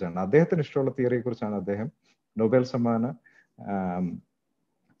റിലേറ്റിവിറ്റിയെ കുറിച്ചാണ്, അദ്ദേഹത്തിന് ഇഷ്ടമുള്ള തിയറിയെ കുറിച്ചാണ് അദ്ദേഹം നോബൽ സമ്മാന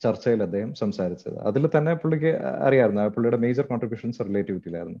ചർച്ചയിൽ അദ്ദേഹം സംസാരിച്ചത്. അതിൽ തന്നെ പുള്ളിക്ക് അറിയാമായിരുന്നു പുള്ളിയുടെ മേജർ കോൺട്രിബ്യൂഷൻസ്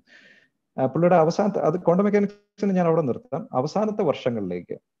റിലേറ്റിവിറ്റിയിലായിരുന്നു. പുള്ളിയുടെ അത് ക്വാണ്ടം മെക്കാനിക്സിന് ഞാൻ അവിടെ നിർത്താം. അവസാനത്തെ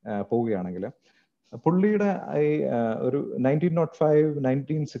വർഷങ്ങളിലേക്ക് പോവുകയാണെങ്കിൽ പുള്ളിയുടെ ഒരു 1905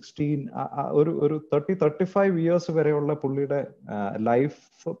 1916 ഒരു 35 ഇയേഴ്സ് വരെയുള്ള പുള്ളിയുടെ life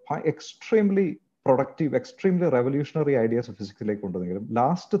extremely productive, extremely revolutionary ideas ഫിസിക്സിലേക്ക് കൊണ്ടുവന്നെങ്കിലും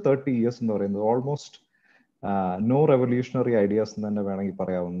last 30 years എന്ന് പറയുന്നത് ഓൾമോസ്റ്റ് നോ റെവല്യൂഷണറി ഐഡിയാസ് എന്ന് തന്നെ വേണമെങ്കിൽ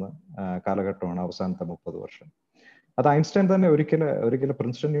പറയാവുന്ന കാലഘട്ടമാണ് അവസാനത്തെ 30 വർഷം. അത് ഐൻസ്റ്റൈൻ തന്നെ ഒരിക്കലും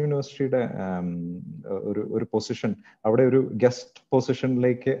പ്രിൻസ്റ്റൺ യൂണിവേഴ്സിറ്റിയുടെ ഒരു പൊസിഷൻ, അവിടെ ഒരു ഗസ്റ്റ്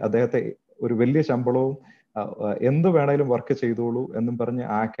പൊസിഷനിലേക്ക് അദ്ദേഹത്തെ ഒരു വലിയ ശമ്പളവും എന്ത് വേണേലും വർക്ക് ചെയ്തോളൂ എന്നും പറഞ്ഞ്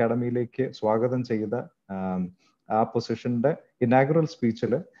ആ അക്കാഡമിയിലേക്ക് സ്വാഗതം ചെയ്ത ആ പൊസിഷന്റെ ഇനാഗുറൽ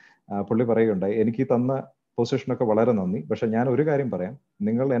സ്പീച്ചിൽ പുള്ളി പറയുകയുണ്ടായി, എനിക്ക് തന്ന പൊസിഷനൊക്കെ വളരെ നന്ദി, പക്ഷെ ഞാൻ ഒരു കാര്യം പറയാം,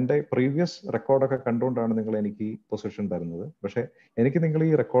 നിങ്ങൾ എൻ്റെ പ്രീവിയസ് റെക്കോർഡൊക്കെ കണ്ടുകൊണ്ടാണ് നിങ്ങൾ എനിക്ക് ഈ പൊസിഷൻ തരുന്നത്, പക്ഷെ എനിക്ക് നിങ്ങൾ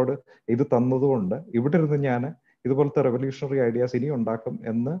ഈ റെക്കോർഡ് ഇത് തന്നതുകൊണ്ട് ഇവിടെ ഇരുന്ന് ഞാൻ ഇതുപോലത്തെ റെവല്യൂഷണറി ഐഡിയാസ് ഇനി ഉണ്ടാക്കും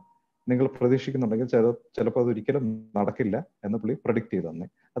എന്ന് നിങ്ങൾ പ്രതീക്ഷിക്കുന്നുണ്ടെങ്കിൽ ചിലപ്പോൾ അതൊരിക്കലും നടക്കില്ല എന്ന് പുള്ളി പ്രഡിക്റ്റ് ചെയ്തു തന്നെ.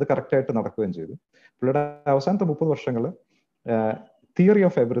 അത് കറക്റ്റായിട്ട് നടക്കുകയും ചെയ്തു. പുള്ളിയുടെ അവസാനത്തെ 30 വർഷങ്ങൾ തിയറി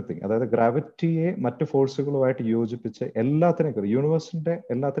ഓഫ് എവറിത്തിങ്, അതായത് ഗ്രാവിറ്റിയെ മറ്റു ഫോഴ്സുകളുമായിട്ട് യോജിപ്പിച്ച് എല്ലാത്തിനെക്കുറിച്ച്, യൂണിവേഴ്സിന്റെ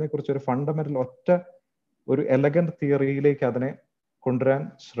എല്ലാത്തിനെക്കുറിച്ച് ഒരു ഫണ്ടമെന്റൽ ഒരു എലഗന്റ് തിയറിയിലേക്ക് അതിനെ കൊണ്ടുവരാൻ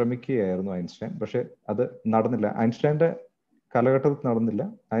ശ്രമിക്കുകയായിരുന്നു ഐൻസ്റ്റൈൻ. പക്ഷെ അത് നടന്നില്ല. ഐൻസ്റ്റൈന്റെ കാലഘട്ടത്തിൽ നടന്നില്ല.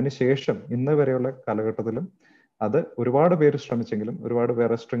 അതിനുശേഷം ഇന്ന് വരെയുള്ള കാലഘട്ടത്തിലും അത് ഒരുപാട് പേര് ശ്രമിച്ചെങ്കിലും, ഒരുപാട്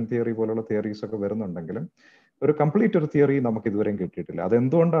വേറെ സ്ട്രിംഗ് തിയറി പോലുള്ള തിയറീസ് ഒക്കെ വരുന്നുണ്ടെങ്കിലും ഒരു കംപ്ലീറ്റ് ഒരു തിയറി നമുക്ക് ഇതുവരെയും കിട്ടിയിട്ടില്ല. അത്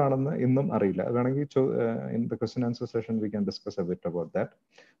എന്തുകൊണ്ടാണെന്ന് ഇന്നും അറിയില്ല. വേണമെങ്കിൽ in the question answer session we can discuss A bit about that.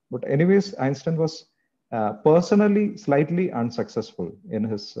 But anyways Einstein was personally slightly unsuccessful in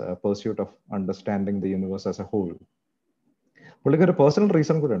his pursuit of understanding the universe as a whole. പുള്ളിക്ക് ഒരു പേഴ്സണൽ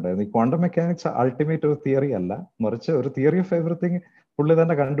റീസൺ കൂടെ ഉണ്ടായിരുന്നു. ഈ quantum mechanics ultimate ഒരു theory അല്ല, മറിച്ച് ഒരു theory of everything പുള്ളി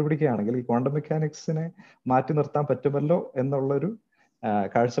തന്നെ കണ്ടുപിടിക്കുകയാണെങ്കിൽ ഈ ക്വാണ്ടം മെക്കാനിക്സിനെ മാറ്റി നിർത്താൻ പറ്റുമല്ലോ എന്നുള്ളൊരു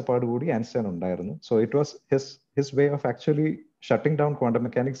കാഴ്ചപ്പാട് കൂടി ഐൻസ്റ്റൈൻ ഉണ്ടായിരുന്നു. So it was his way of actually shooting down quantum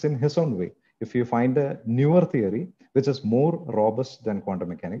mechanics in his own way. If you find a newer theory which is more robust than quantum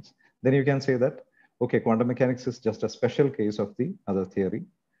mechanics, then you can say that okay, quantum mechanics is just a special case of the other theory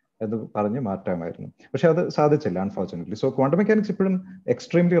എന്ന് പറഞ്ഞ് മാറ്റാമായിരുന്നു. പക്ഷെ അത് സാധിച്ചില്ല, unfortunately. So quantum mechanics ഇപ്പോഴും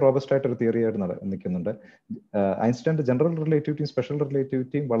extremely robust ആയിട്ട് ഒരു theory ആയിട്ട് നിൽക്കുന്നുണ്ട്. ഐൻസ്റ്റൈൻ്റെ ജനറൽ റിലേറ്റിവിറ്റിയും സ്പെഷ്യൽ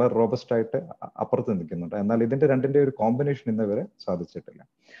റിലേറ്റിവിറ്റിയും വളരെ റോബസ്റ്റ് ആയിട്ട് അപ്പുറത്ത് നിൽക്കുന്നുണ്ട്. എന്നാൽ ഇതിന്റെ രണ്ടിന്റെ ഒരു കോമ്പിനേഷൻ ഇന്ന് വരെ സാധിച്ചിട്ടില്ല.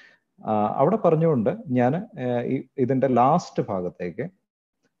 അവിടെ പറഞ്ഞുകൊണ്ട് ഞാൻ ഇതിന്റെ ലാസ്റ്റ് ഭാഗത്തേക്ക്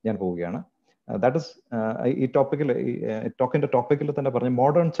ഞാൻ പോവുകയാണ്. ദാറ്റ് ഇസ് ഈ ടോപ്പിക്കിൽ തന്നെ പറഞ്ഞ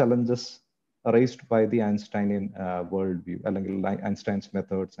modern challenges raised by the Einsteinian worldview, അല്ലെങ്കിൽ Einstein's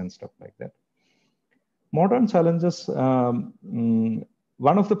methods and stuff like that. Modern challenges,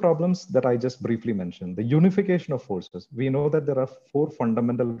 one of the problems that I just briefly mentioned, the unification of forces. We know that there are 4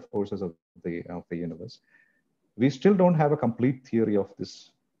 fundamental forces of the universe. We still don't have a complete theory of these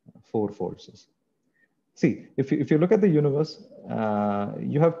 4 forces. See, if you look at the universe,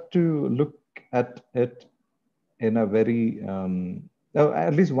 you have to look at it in a very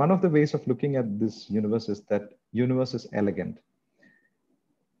at least one of the ways of looking at this universe is that universe is elegant,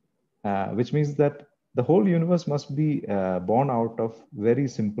 which means that the whole universe must be born out of very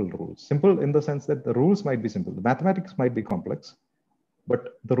simple rules. Simple in the sense that the rules might be simple. The mathematics might be complex, but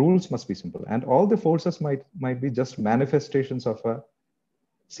the rules must be simple. And all the forces might be just manifestations of a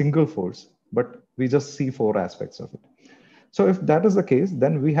single force, but we just see 4 aspects of it. So if that is the case,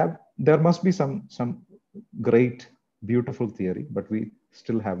 then there must be some great beautiful theory, but we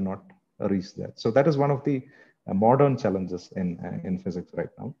still have not reached that. So that is one of the modern challenges in physics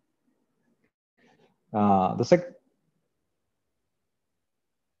right now.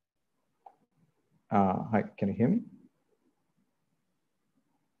 Hi, can you hear me?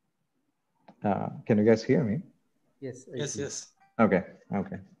 Can you guys hear me? Yes. Yes. Okay.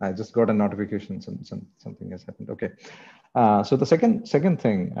 I just got a notification. Something has happened. Okay. So the second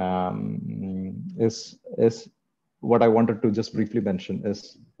thing is what I wanted to just briefly mention is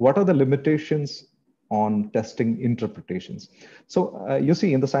what are the limitations on testing interpretations. So you see,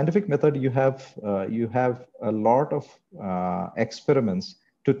 in the scientific method, you have a lot of experiments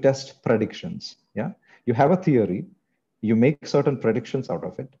to test predictions. Yeah, you have a theory, you make certain predictions out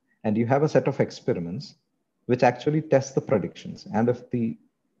of it, and you have a set of experiments which actually test the predictions. And if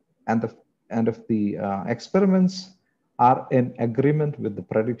the experiments are in agreement with the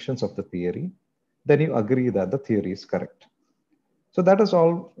predictions of the theory, then you agree that the theory is correct. So that is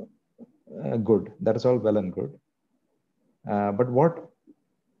all good. That is all well and good. But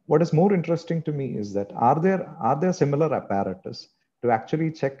what is more interesting to me is that are there similar apparatus to actually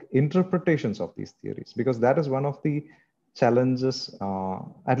check interpretations of these theories? Because that is one of the challenges,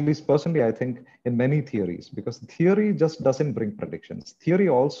 at least personally, I think, in many theories, because theory just doesn't bring predictions. Theory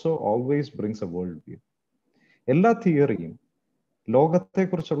also always brings a worldview. Ella theory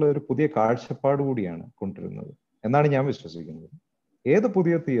ലോകത്തെക്കുറിച്ചുള്ള ഒരു പുതിയ കാഴ്ചപ്പാട് കൂടിയാണ് കൊണ്ടുവരുന്നത് എന്നാണ് ഞാൻ വിശ്വസിക്കുന്നത്. ഏത്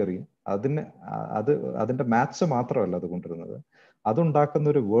പുതിയ തിയറിയും അതിന്റെ മാത്സ് മാത്രമല്ല അത് കൊണ്ടുവരുന്നത്, അതുണ്ടാക്കുന്ന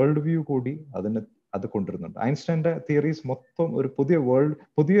ഒരു വേൾഡ് വ്യൂ കൂടി അത് കൊണ്ടുവരുന്നുണ്ട്. ഐൻസ്റ്റൈൻ്റെ തിയറീസ് മൊത്തം ഒരു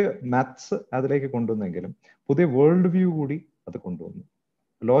പുതിയ മാത്സ് അതിലേക്ക് കൊണ്ടുവന്നെങ്കിലും പുതിയ വേൾഡ് വ്യൂ കൂടി അത് കൊണ്ടുവന്നു.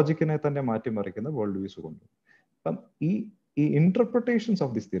 ലോജിക്കിനെ തന്നെ മാറ്റിമറിക്കുന്ന വേൾഡ് വ്യൂസ് കൊണ്ടുവന്നു. അപ്പം ഈ interpretations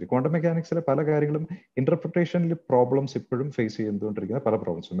of this theory, quantum മെക്കാനിക്സിലെ പല കാര്യങ്ങളും ഇന്റർപ്രിട്ടേഷനിൽ പ്രോബ്ലംസ് ഇപ്പോഴും ഫേസ് ചെയ്തുകൊണ്ടിരിക്കുന്ന പല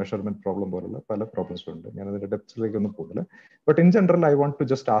പ്രോബ്ലംസും, മെഷർമെന്റ് പ്രോബ്ലം പോലുള്ള പല പ്രോബ്ലംസും ഉണ്ട്. ഞാൻ അതിന്റെ ഡെപ്തിലേക്ക് ഒന്നും പോകില്ല. But in general I want to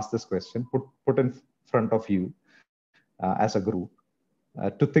just ask this question, put in front of you as a group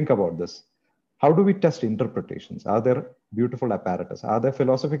to think about this. How do we test interpretations? Are there beautiful apparatus? Are there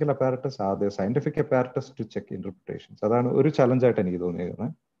philosophical apparatus? Are there scientific apparatus to check interpretations? അതാണ് ഒരു challenge ആയിട്ട് എനിക്ക് തോന്നിയത്.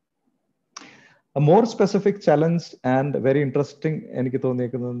 A more specific challenge and very interesting എനിക്ക്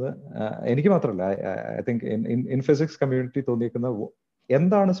തോന്നിയിരിക്കുന്നത്, എനിക്ക് മാത്രമല്ല, I think in physics community തോന്നിയിരിക്കുന്ന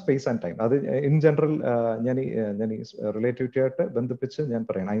എന്താണ് സ്പേസ് ആൻഡ് ടൈം. അത് ഇൻ ജനറൽ ഞാൻ ഈ റിലേറ്റിവിറ്റി ആയിട്ട് ബന്ധിപ്പിച്ച് ഞാൻ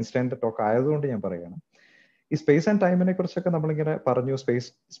പറയണം. ഐൻസ്റ്റൈൻ്റെ ടോക്ക് ആയതുകൊണ്ട് ഞാൻ പറയുകയാണ്. ഈ സ്പേസ് ആൻഡ് ടൈമിനെ കുറിച്ചൊക്കെ നമ്മളിങ്ങനെ പറഞ്ഞു,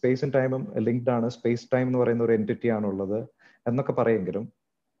 സ്പേസും ടൈമും ലിങ്ക്ഡ് ആണ്, സ്പേസ് ടൈം എന്ന് പറയുന്ന ഒരു എൻറ്റിറ്റി ആണുള്ളത് എന്നൊക്കെ പറയെങ്കിലും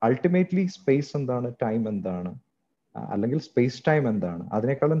അൾട്ടിമേറ്റ്ലി സ്പേസ് എന്താണ്, ടൈം എന്താണ്, അല്ലെങ്കിൽ സ്പേസ് ടൈം എന്താണ്,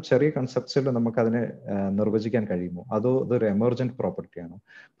 അതിനേക്കാളും ചെറിയ കൺസെപ്റ്റ്സിൽ നമുക്ക് അതിനെ നിർവചിക്കാൻ കഴിയുമോ, അതോ ഇതൊരു എമർജന്റ് പ്രോപ്പർട്ടിയാണോ?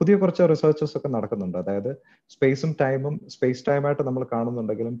 പുതിയ കുറച്ച് റിസർച്ചസ് ഒക്കെ നടക്കുന്നുണ്ട്. അതായത് സ്പേസും ടൈമും സ്പേസ് ടൈമായിട്ട് നമ്മൾ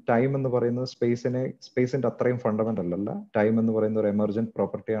കാണുന്നുണ്ടെങ്കിലും ടൈം എന്ന് പറയുന്നത് സ്പേസിന്റെ അത്രയും ഫണ്ടമെന്റൽ അല്ല, ടൈം എന്ന് പറയുന്ന ഒരു എമർജന്റ്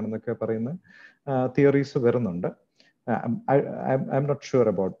പ്രോപ്പർട്ടി ആണെന്നൊക്കെ പറയുന്ന തിയറീസ് വരുന്നുണ്ട്. I'm not sure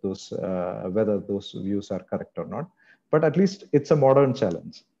about those, whether those views are correct or not, but at least it's a modern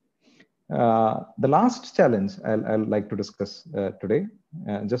challenge. The last challenge I'll like to discuss today,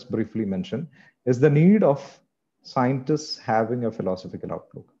 just briefly mention, is the need of scientists having a philosophical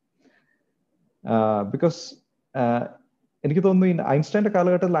outlook. Because എനിക്ക് തോന്നുന്നു ഐൻസ്റ്റൈൻ്റെ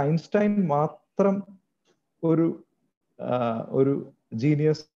കാലഘട്ടത്തിൽ Einstein മാത്രം ഒരു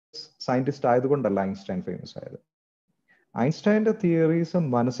genius scientist ആയതുകൊണ്ടല്ല Einstein famous ആയത്. ഐൻസ്റ്റൈൻ്റെ theories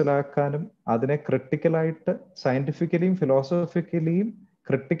മനസ്സിലാക്കാനും അതിനെ ക്രിട്ടിക്കലായിട്ട് സയന്റിഫിക്കലിയും ഫിലോസഫിക്കലിയും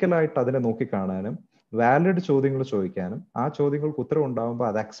ക്രിട്ടിക്കലായിട്ട് അതിനെ നോക്കിക്കാണാനും valid ചോദ്യങ്ങൾ ചോദിക്കാനും ആ ചോദ്യങ്ങൾക്ക് ഉത്തരം ഉണ്ടാകുമ്പോൾ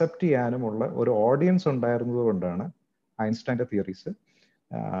അത് അക്സെപ്റ്റ് ചെയ്യാനുമുള്ള ഒരു ഓഡിയൻസ് ഉണ്ടായിരുന്നത് കൊണ്ടാണ് ഐൻസ്റ്റൈൻ്റെ തിയറീസ്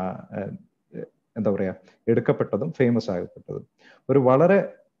എടുക്കപ്പെട്ടതും ഫേമസ് ആകപ്പെട്ടതും. ഒരു വളരെ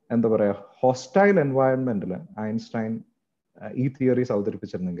ഹോസ്റ്റൈൽ എൻവയൺമെന്റിൽ ഐൻസ്റ്റൈൻ ഈ തിയറീസ്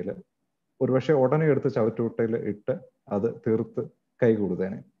അവതരിപ്പിച്ചിരുന്നെങ്കിൽ ഒരുപക്ഷെ ഉടനെ എടുത്ത് ചവറ്റുകുട്ടയിൽ ഇട്ട് അത് തീർത്ത്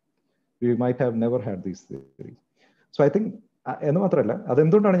കൈകൂടുതേനെ. V might have never had these theories. So I think, എന്ന് മാത്രമല്ല,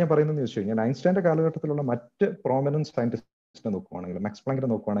 അതെന്തുകൊണ്ടാണ് ഞാൻ പറയുന്നതെന്ന് ചോദിച്ചു കഴിഞ്ഞാൽ, ഐൻസ്റ്റൈൻ്റെ കാലഘട്ടത്തിലുള്ള മറ്റ് പ്രോമിനൻറ്റ് സയന്റിസ്റ്റിനെ നോക്കുകയാണെങ്കിൽ, മാക്സ് പ്ലാങ്കിനെ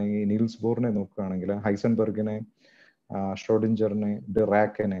നോക്കുകയാണെങ്കിൽ, നീൽസ് ബോറിനെ നോക്കുകയാണെങ്കിൽ, ഹൈസൻബർഗിനെ, ഷ്രോഡിഞ്ചറിനെ,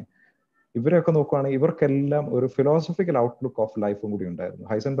 ഡിറാക്കിനെ, ഇവരെയൊക്കെ നോക്കുകയാണെങ്കിൽ ഇവർക്കെല്ലാം ഒരു ഫിലോസഫിക്കൽ ഔട്ട്ലുക്ക് ഓഫ് ലൈഫും കൂടി ഉണ്ടായിരുന്നു.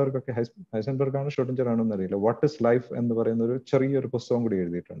 ഹൈസൻബർഗ് ആണ് ഷ്രോഡിഞ്ചർ ആണെന്ന് അറിയില്ല, വാട്ട് ഇസ് ലൈഫ് എന്ന് പറയുന്ന ഒരു ചെറിയൊരു പുസ്തകം കൂടി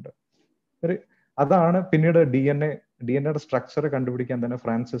എഴുതിയിട്ടുണ്ട്. അതാണ് പിന്നീട് ഡി എൻ എയുടെ സ്ട്രക്ചർ കണ്ടുപിടിക്കാൻ തന്നെ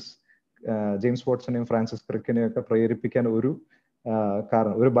ജെയിംസ് വാട്സനെയും ഫ്രാൻസിസ് ക്രിക്കിനെയും ഒക്കെ പ്രേരിപ്പിക്കാൻ ഒരു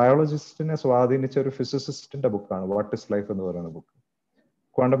കാരണം. ഒരു ബയോളജിസ്റ്റിനെ സ്വാധീനിച്ച ഒരു ഫിസിസിസ്റ്റിന്റെ ബുക്കാണ് വാട്ട് ഇസ് ലൈഫ് എന്ന് പറയുന്ന ബുക്ക്.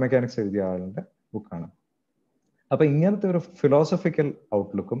 ക്വാണ്ടം മെക്കാനിക്സ് എഴുതിയ ആളുടെ ബുക്കാണ്. അപ്പൊ ഇങ്ങനത്തെ ഒരു ഫിലോസഫിക്കൽ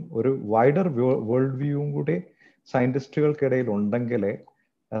ഔട്ട്ലുക്കും ഒരു വൈഡർ വേൾഡ് വ്യൂവും കൂടി സയന്റിസ്റ്റുകൾക്കിടയിൽ ഉണ്ടെങ്കിലേ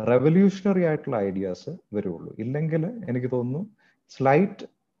റെവല്യൂഷണറി ആയിട്ടുള്ള ഐഡിയാസ് വരുള്ളൂ. ഇല്ലെങ്കിൽ എനിക്ക് തോന്നുന്നു slight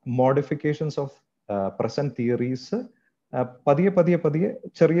modifications of present theories പതിയെ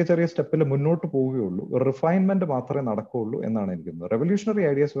ചെറിയ സ്റ്റെപ്പിൽ മുന്നോട്ട് പോവുകയുള്ളൂ. ഒരു റിഫൈൻമെന്റ് മാത്രമേ നടക്കുകയുള്ളൂ എന്നാണ് എനിക്ക് തോന്നുന്നത്. Revolutionary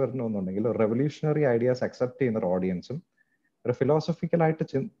ideas വരണമെന്നുണ്ടെങ്കിൽ revolutionary ideas accept ചെയ്യുന്ന ഒരു ഓഡിയൻസും ഒരു ഫിലോസഫിക്കലായിട്ട്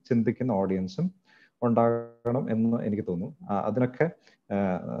ചിന്തിക്കുന്ന ഓഡിയൻസും ഉണ്ടാകണം എന്ന് എനിക്ക് തോന്നുന്നു. അതിനൊക്കെ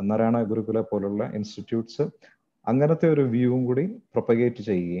നാരായണ ഗുരുകുല പോലുള്ള ഇൻസ്റ്റിറ്റ്യൂട്ട്സ് അങ്ങനത്തെ ഒരു വ്യൂവും കൂടി പ്രൊപ്പഗേറ്റ്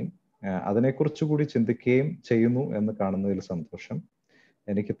ചെയ്യുകയും അതിനെക്കുറിച്ച് കൂടി ചിന്തിക്കുകയും ചെയ്യുന്നു എന്ന് കാണുന്നതിൽ സന്തോഷം.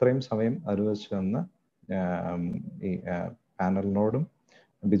 എനിക്ക് ഇത്രയും സമയം അനുവദിച്ചു തന്ന ഈ പാനലിനോടും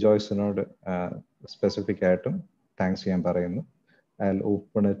ബിജോയ്സിനോട് സ്പെസിഫിക് ആയിട്ടും താങ്ക്സ് ചെയ്യാൻ പറയുന്നു. I will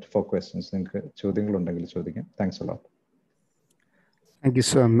open it for questions. നിങ്ങൾക്ക് ചോദ്യങ്ങളുണ്ടെങ്കിൽ ചോദിക്കാം. Thanks a lot. Thank you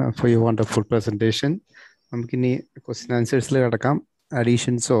so much for your wonderful presentation. നമുക്കിനി ക്വസ്റ്റ്യൻ ആൻസേഴ്സിൽ കിടക്കാം.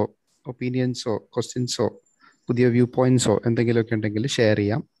 അഡീഷൻസോ ഒപ്പീനിയൻസോ ക്വസ്റ്റ്യൻസോ പുതിയ വ്യൂ പോയിന്റ്സോ എന്തെങ്കിലുമൊക്കെ ഉണ്ടെങ്കിൽ ഷെയർ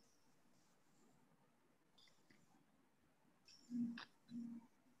ചെയ്യാം.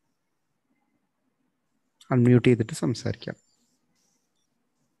 അൺമ്യൂട്ട് ചെയ്തിട്ട് സംസാരിക്കാം.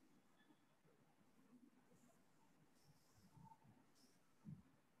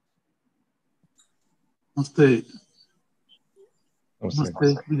 നമസ്തേ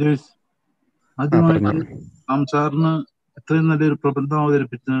വിജേഷ്. ആദ്യമായിട്ട് സാറിന് ഇത്രയും നല്ലൊരു പ്രബന്ധം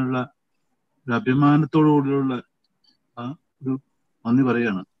അവതരിപ്പിച്ചതിനുള്ള ഒരു അഭിമാനത്തോടു കൂടിയുള്ള ഒരു നന്ദി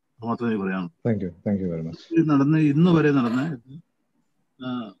പറയുകയാണ്. മാത്രമേ പറയാനുള്ളൂ. Thank you very much. ഇന്ന് വരെ നടന്ന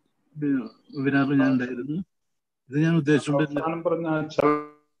വെബിനാറിൽ ഞാൻ ഉണ്ടായിരുന്നു. ഇത് ഞാൻ ഉദ്ദേശിച്ചുകൊണ്ട്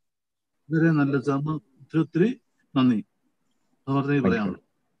വളരെ നല്ല സാറിന് ഒത്തിരി നന്ദി. അത് മാത്രമേ പറയാനുള്ളൂ.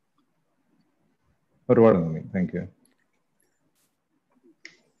 ഒരുപാട് നന്ദി. Thank you.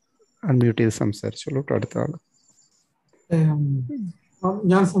 അൺമ്യൂട്ട് ചെയ്ത് സംസാരിച്ചോളൂ. അടുത്ത ആള്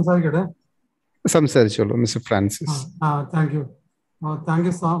ഞാൻ സംസാരിക്കട്ടെ. സംസാരിച്ചോളൂ mister Francis. Thank you. Thank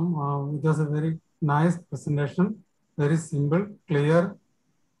you, Sam. It was a very nice presentation, very simple, clear,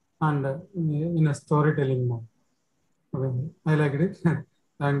 and in a storytelling mode. Okay, I liked it.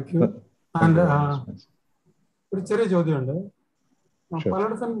 Thank you. And ഒരു ചെറിയ ചോദ്യമുണ്ട്.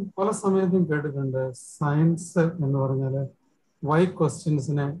 പലയിടത്തും പല സമയത്തും കേട്ടിട്ടുണ്ട് സയൻസ് എന്ന് പറഞ്ഞാൽ വൈ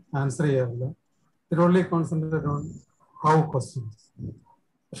ക്വസ്റ്റ്യൻസിനെ ആൻസർ ചെയ്യാറില്ല. It only concentrate on how questions.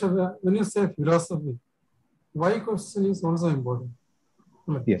 പക്ഷെ when you say philosophy, why question is also important.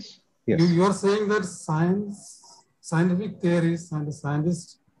 Yes. You are saying that scientific theories and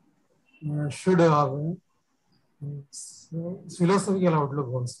scientists should have a philosophical outlook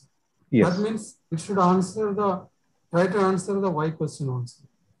also. Yes. That means it should try to answer the why question also.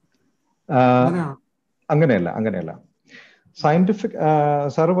 അങ്ങനെയല്ല. Scientific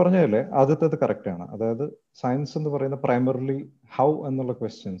sir പറഞ്ഞല്ലേ ആദ്യത്തേത് കറക്റ്റാണ്. അതായത് science എന്ന് പറയുന്ന primarily how എന്നുള്ള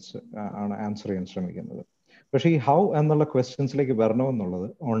questions ആണ് answer ചെയ്യാൻ ശ്രമിക്കുന്നത്. പക്ഷെ ഈ ഹൗ എന്നുള്ള ക്വസ്റ്റ്യൻസിലേക്ക് വരണമെന്നുള്ളത്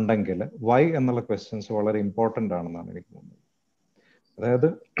ഉണ്ടെങ്കിൽ വൈ എന്നുള്ള ക്വസ്റ്റ്യൻസ് വളരെ ഇമ്പോർട്ടൻ്റ് ആണെന്നാണ് എനിക്ക് തോന്നുന്നത്. അതായത്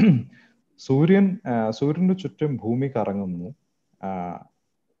സൂര്യന് ചുറ്റും ഭൂമി കറങ്ങുന്നു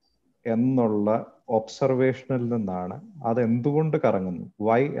എന്നുള്ള ഒബ്സർവേഷനിൽ നിന്നാണ് അത് എന്തുകൊണ്ട് കറങ്ങുന്നു,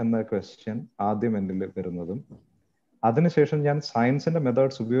 വൈ എന്ന ക്വസ്റ്റ്യൻ ആദ്യം എന്നിൽ വരുന്നതും അതിനുശേഷം ഞാൻ സയൻസിന്റെ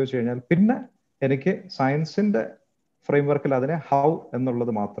മെത്തേഡ്സ് ഉപയോഗിച്ച് കഴിഞ്ഞാൽ പിന്നെ എനിക്ക് സയൻസിന്റെ ഫ്രെയിംവർക്കിൽ അതിനെ ഹൗ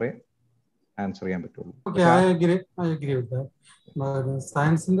എന്നുള്ളത് മാത്രമേ ആൻസർ ചെയ്യാൻ പറ്റുള്ളൂ. Okay, I agree with that. But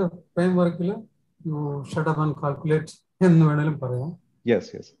സയൻസിന്റെ ഫ്രെയിംവർക്കിൽ you shut up and calculate എന്ന് വേണമെങ്കിലും പറയാം. Yes.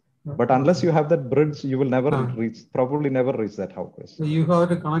 But unless you have that bridge, you will probably never reach that how question. So you have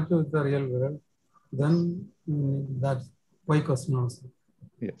to connect with the real world. Then that's why question also.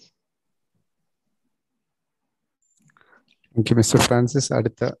 Yes. Thank you, Mr. Francis.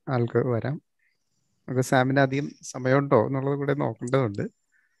 അടുത്ത ആൾക്ക് വരാം. നമുക്ക് സാമിന് അധികം സമയമുണ്ടോ എന്നുള്ളത് കൂടെ നോക്കേണ്ടതുണ്ട്.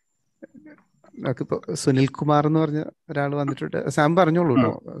 നമുക്കിപ്പോ സുനിൽ കുമാർ എന്ന് പറഞ്ഞ ഒരാൾ വന്നിട്ടുണ്ട്. സാം പറഞ്ഞോളൂ.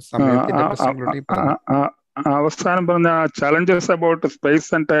 സമയത്തിന്റെ അവസാനം പറഞ്ഞ challenges about space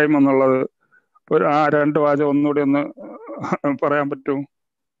and time എന്നുള്ളത് ആ രണ്ട് വാചകം ഒന്നുകൂടി ഒന്ന് പറയാൻ പറ്റുമോ?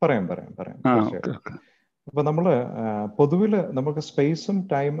 പറയാം. അപ്പൊ പൊതുവില് നമുക്ക് സ്പേസും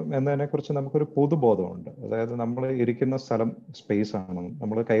ടൈമും എന്നതിനെ കുറിച്ച് നമുക്കൊരു പൊതുബോധമുണ്ട്. അതായത് നമ്മൾ ഇരിക്കുന്ന സ്ഥലം സ്പേസ് ആണെന്നും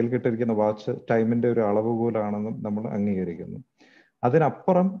നമ്മൾ കയ്യിൽ കിട്ടിയിരിക്കുന്ന വാച്ച് ടൈമിന്റെ ഒരു അളവുകോലാണെന്നും നമ്മൾ അംഗീകരിക്കുന്നു.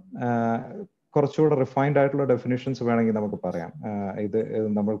 അതിനപ്പുറം കുറച്ചുകൂടെ റിഫൈൻഡ് ആയിട്ടുള്ള ഡെഫിനിഷൻസ് വേണമെങ്കിൽ നമുക്ക് പറയാം. ഇത്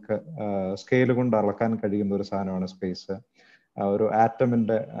നമ്മൾക്ക് സ്കെയിൽ കൊണ്ട് അളക്കാൻ കഴിയുന്ന ഒരു സാധനമാണ് സ്പേസ്. ഒരു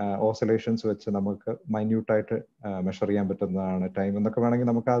ആറ്റമിന്റെ ഓസിലേഷൻസ് വെച്ച് നമുക്ക് മൈന്യൂട്ടായിട്ട് മെഷർ ചെയ്യാൻ പറ്റുന്നതാണ് ടൈം എന്നൊക്കെ വേണമെങ്കിൽ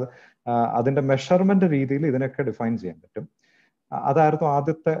നമുക്ക് അതിന്റെ മെഷർമെന്റ് രീതിയിൽ ഇതിനൊക്കെ ഡിഫൈൻ ചെയ്യാൻ പറ്റും. അതായിരുന്നു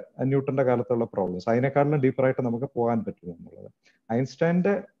ആദ്യത്തെ ന്യൂട്ടന്റെ കാലത്തുള്ള പ്രോബ്ലംസ്. അതിനേക്കാളും ഡീപ്പറായിട്ട് നമുക്ക് പോകാൻ പറ്റും എന്നുള്ളത്.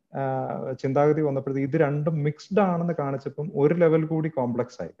 ഐൻസ്റ്റൈന്റെ ചിന്താഗതി വന്നപ്പോഴത്തേക്ക് ഇത് രണ്ടും മിക്സ്ഡ് ആണെന്ന് കാണിച്ചപ്പം ഒരു ലെവൽ കൂടി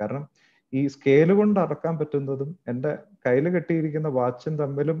കോംപ്ലക്സ് ആയി. കാരണം ഈ സ്കെയില് കൊണ്ട് അളക്കാൻ പറ്റുന്നതും എൻ്റെ കയ്യിൽ കെട്ടിയിരിക്കുന്ന വാച്ചും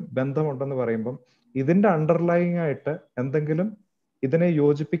തമ്മിലും ബന്ധമുണ്ടെന്ന് പറയുമ്പം ഇതിന്റെ അണ്ടർലൈങ് ആയിട്ട് എന്തെങ്കിലും ഇതിനെ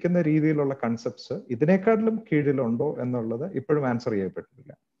യോജിപ്പിക്കുന്ന രീതിയിലുള്ള കൺസെപ്റ്റ്സ് ഇതിനേക്കാട്ടിലും കീഴിലുണ്ടോ എന്നുള്ളത് ഇപ്പോഴും ആൻസർ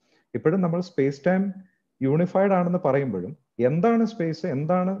ചെയ്യപ്പെട്ടിട്ടില്ല. ഇപ്പോഴും നമ്മൾ സ്പേസ് ടൈം യൂണിഫൈഡ് ആണെന്ന് പറയുമ്പോഴും എന്താണ് സ്പേസ്,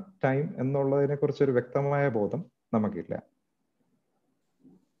 എന്താണ് ടൈം എന്നുള്ളതിനെ കുറിച്ചൊരു വ്യക്തമായ ബോധം നമുക്കില്ല.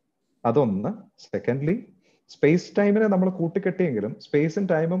 അതൊന്ന്. സെക്കൻഡ്ലി, സ്പേസ് ടൈമിനെ നമ്മൾ കൂട്ടിക്കെട്ടിയെങ്കിലും സ്പേസും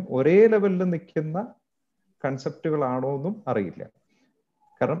ടൈമും ഒരേ ലെവലിൽ നിൽക്കുന്ന കൺസെപ്റ്റുകളാണോ എന്നും അറിയില്ല.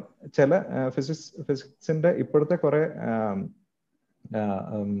 കാരണം ചില ഫിസിക്സിന്റെ ഇപ്പോഴത്തെ കുറെ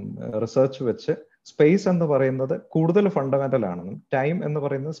റിസർച്ച് വെച്ച് സ്പേസ് എന്ന് പറയുന്നത് കൂടുതൽ ഫണ്ടമെന്റൽ ആണെന്നും ടൈം എന്ന്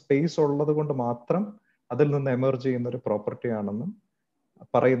പറയുന്നത് സ്പേസ് ഉള്ളത് കൊണ്ട് മാത്രം അതിൽ നിന്ന് എമർജ് ചെയ്യുന്ന ഒരു പ്രോപ്പർട്ടി ആണെന്നും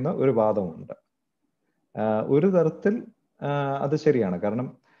പറയുന്ന ഒരു വാദമുണ്ട്. ഒരു തരത്തിൽ അത് ശരിയാണ്. കാരണം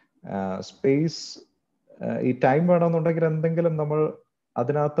സ്പേസ് ഈ ടൈം വേണമെന്നുണ്ടെങ്കിൽ എന്തെങ്കിലും നമ്മൾ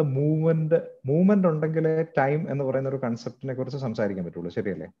അതിനകത്ത് മൂവ്മെന്റ് ഉണ്ടെങ്കിലേ ടൈം എന്ന് പറയുന്ന ഒരു കൺസെപ്റ്റിനെ കുറിച്ച് സംസാരിക്കാൻ പറ്റുള്ളൂ.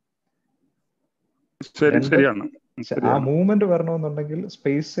 ശരിയല്ലേ? ശരിയാണ്. ആ മൂവ്മെന്റ് വരണമെന്നുണ്ടെങ്കിൽ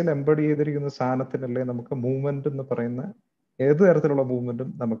സ്പേസിൽ എംബഡ് ചെയ്തിരിക്കുന്ന സാധനത്തിനല്ലേ നമുക്ക് മൂവ്മെന്റ് എന്ന് പറയുന്ന ഏത് തരത്തിലുള്ള മൂവ്മെന്റും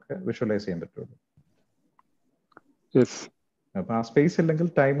നമുക്ക് വിഷ്വലൈസ് ചെയ്യാൻ പറ്റുള്ളൂ. അപ്പൊ ആ സ്പേസ് ഇല്ലെങ്കിൽ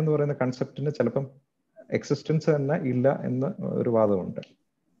ടൈം എന്ന് പറയുന്ന കൺസെപ്റ്റിന് ചിലപ്പം എക്സിസ്റ്റൻസ് തന്നെ ഇല്ല എന്ന് ഒരു വാദമുണ്ട്.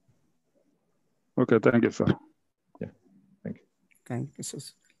 Okay, thank you sir. Thank you sir.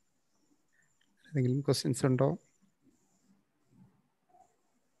 എന്തെങ്കിലും ക്വസ്റ്റ്യൻസ് ഉണ്ടോ?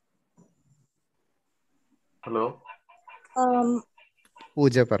 Hello.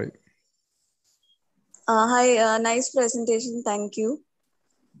 Pooja parayum. Hi, nice presentation. Thank you.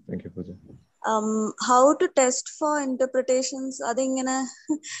 Thank you, Pooja. How to test for interpretations? അതിങ്ങനെ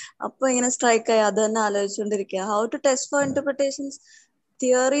അപ്പൊ ഇങ്ങനെ സ്ട്രൈക്ക് ആയി അത് തന്നെ ആലോചിച്ചുകൊണ്ടിരിക്കുക. How to test for interpretations?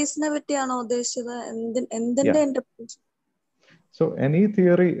 തിയറീസിനെ പറ്റിയാണോ ഉദ്ദേശിച്ചത്? എന്തിന്റെ ഇന്റർപ്രിട്ടേഷൻ? സോ എനി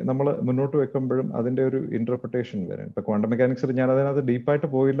തിയറി നമ്മൾ മുന്നോട്ട് വെക്കുമ്പോഴും അതിന്റെ ഒരു ഇന്റർപ്രിട്ടേഷൻ വരും. ഇപ്പൊ ക്വാണ്ടം മെക്കാനിക്സിൽ ഞാൻ അതിനകത്ത് ഡീപ്പായിട്ട്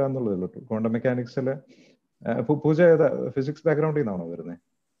പോയില്ല എന്നുള്ളതേ ഉള്ളൂ. ക്വാണ്ടം മെക്കാനിക്സിൽ പൂജ ഏതാ ഫിസിക്സ് ബാക്ക്ഗ്രൗണ്ടിൽ നിന്നാണോ വരുന്നത്?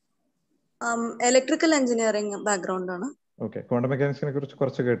 ഇലക്ട്രിക്കൽ എഞ്ചിനീയറിംഗ് ബാക്ക്ഗ്രൗണ്ട് ആണ്. ഓക്കെ, ക്വാണ്ടം മെക്കാനിക്സിനെ കുറിച്ച്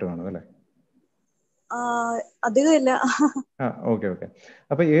കുറച്ച് കേട്ട് കാണും അല്ലേ? അധികം ഇല്ല. Okay okay.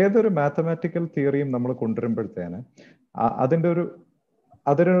 അപ്പൊ ഏതൊരു മാത്തമാറ്റിക്കൽ തിയറിയും നമ്മൾ കൊണ്ടുവരുമ്പോഴത്തേന്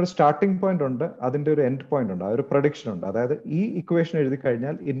അതിനൊരു സ്റ്റാർട്ടിംഗ് പോയിന്റ് ഉണ്ട്, അതിന്റെ ഒരു എൻഡ് പോയിന്റ് ഉണ്ട്, ഒരു പ്രഡിക്ഷൻ ഉണ്ട്. അതായത് ഈ ഇക്വേഷൻ എഴുതി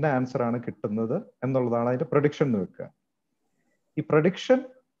കഴിഞ്ഞാൽ ഇന്ന ആൻസർ ആണ് കിട്ടുന്നത് എന്നുള്ളതാണ് അതിന്റെ പ്രഡിക്ഷൻ എന്ന് വെക്കുക. ഈ പ്രഡിക്ഷൻ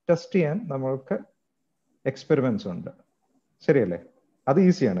ടെസ്റ്റ് ചെയ്യാൻ നമ്മൾക്ക് എക്സ്പെരിമെന്റ്സ് ഉണ്ട്, ശരിയല്ലേ? അത്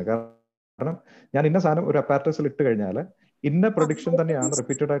ഈസിയാണ്. കാരണം ഞാൻ ഇന്ന സാധനം ഒരു അപ്പാരറ്റസിൽ ഇട്ട് കഴിഞ്ഞാൽ ഇന്ന പ്രഡിക്ഷൻ തന്നെയാണ്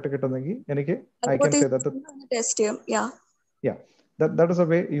റിപ്പീറ്റഡ് ആയിട്ട് കിട്ടുന്നെങ്കിൽ എനിക്ക് I can say that that is a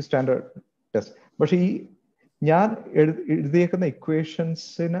way ഈ സ്റ്റാൻഡേർഡ് ടെസ്റ്റ്. പക്ഷെ ഈ ഞാൻ എഴുതിയേക്കുന്ന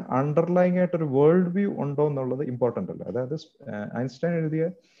ഇക്വേഷൻസിന് അണ്ടർലൈങ് ആയിട്ടൊരു വേൾഡ് വ്യൂ ഉണ്ടോ എന്നുള്ളത് ഇമ്പോർട്ടൻ്റ് അല്ല. അതായത് ഐൻസ്റ്റൈൻ എഴുതിയ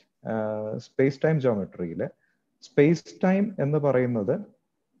സ്പേസ് ടൈം ജോമെട്രിയില് സ്പേസ് ടൈം എന്ന് പറയുന്നത്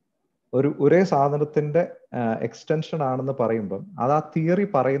ഒരേ സാധനത്തിന്റെ എക്സ്റ്റൻഷൻ ആണെന്ന് പറയുമ്പം അത് ആ തിയറി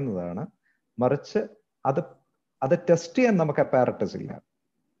പറയുന്നതാണ്. മറിച്ച് അത് ടെസ്റ്റ് ചെയ്യാൻ നമുക്ക് അപ്പാരറ്റസ് ഇല്ല.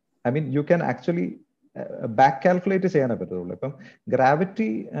 I mean you can actually back calculate ചെയ്യാനേ പറ്റത്തുള്ളൂ. ഇപ്പം ഗ്രാവിറ്റി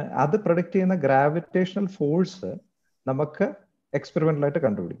അത് പ്രൊഡിക്റ്റ് ചെയ്യുന്ന ഗ്രാവിറ്റേഷണൽ ഫോഴ്സ് നമുക്ക് എക്സ്പെരിമെന്റലായിട്ട്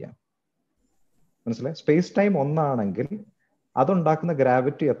കണ്ടുപിടിക്കാം. മനസ്സിലായി? സ്പേസ് ടൈം ഒന്നാണെങ്കിൽ അതുണ്ടാക്കുന്ന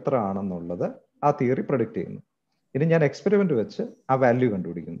ഗ്രാവിറ്റി എത്ര ആണെന്നുള്ളത് ആ തിയറി പ്രൊഡിക്റ്റ് ചെയ്യുന്നു. ഇനി ഞാൻ എക്സ്പെരിമെന്റ് വെച്ച് ആ വാല്യൂ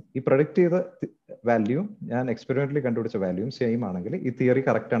കണ്ടുപിടിക്കുന്നു. ഈ പ്രൊഡിക്റ്റ് ചെയ്ത വാല്യൂവും ഞാൻ എക്സ്പെരിമെന്റലി കണ്ടുപിടിച്ച വാല്യൂവും സെയിം ആണെങ്കിൽ ഈ തിയറി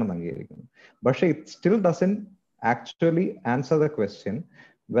കറക്റ്റ് ആണെന്ന് അംഗീകരിക്കുന്നു. പക്ഷെ it still dozen actually answer the question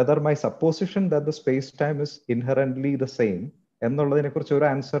whether my supposition that the space-time is inherently the same എന്നുള്ളതിനെ കുറിച്ച് ഒരു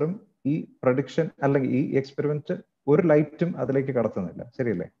ആൻസറും ഈ പ്രഡിക്ഷൻ അല്ലെങ്കിൽ ഈ എക്സ്പെരിമെന്റ് ഒരു ലൈറ്റും അതിലേക്ക് കടത്തുന്നില്ല,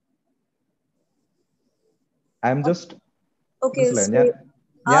 ശരിയല്ലേ? ഐ എം ജസ്റ്റ്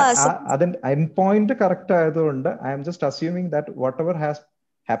അതിന്റെ എൻഡ് പോയിന്റ് കറക്റ്റ് ആയതുകൊണ്ട് I am just assuming that what ever has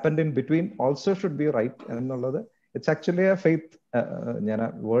happened in between also should be right എന്നുള്ളത് ഇറ്റ്സ് ആക്ച്വലി എ ഫെയ്ത്ത്. ഞാൻ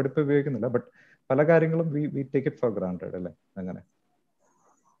വേർഡ് ഇപ്പൊ ഉപയോഗിക്കുന്നില്ല, ബട്ട് പല കാര്യങ്ങളും we take it for granted അല്ലേ? അങ്ങനെ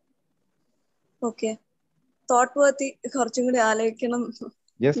തോട്ട് വർത്തി, കുറച്ചും കൂടി ആലോചിക്കണം.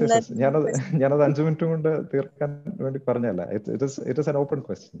 ഞാനത് 5 മിനിറ്റ് കൊണ്ട് തീർക്കാൻ വേണ്ടി പറഞ്ഞല്ല. It is an open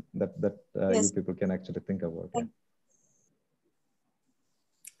question that you people can actually think about.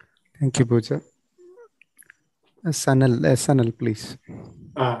 Thank you, Pooja. Sanal, please.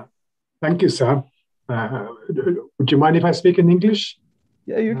 Thank you, sir. Would you mind if I speak in English?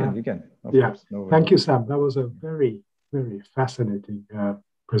 Yeah, you can. Of course. No Thank you, Sam. That was a very, very fascinating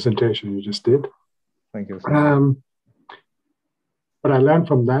presentation you just did. Thank you. What I learned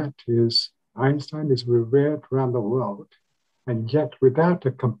from that is Einstein is revered around the world, and yet without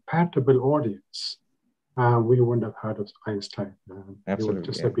a compatible audience, we wouldn't have heard of Einstein. He would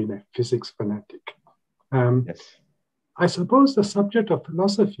just have been a physics fanatic. Yes. I suppose the subject of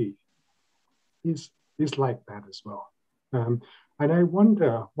philosophy is like that as well. And I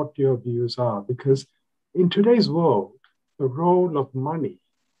wonder what your views are, because in today's world, the role of money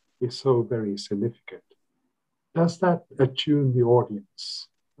is so very significant. Does that attune the audience?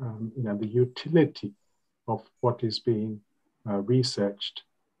 The utility of what is being researched,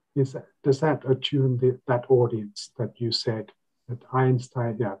 does that attune that audience that you said that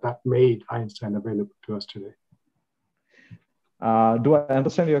Einstein, that made Einstein available to us today? Do I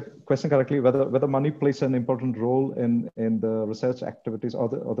understand your question correctly? Whether money plays an important role in the research activities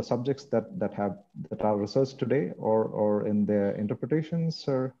or the subjects that are researched today, or in their interpretations,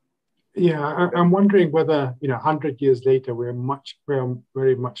 or? Yeah, I'm wondering whether 100 years later we're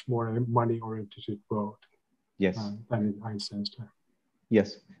very much more in a money-oriented world. Yes. Than in Einstein's time. Yes,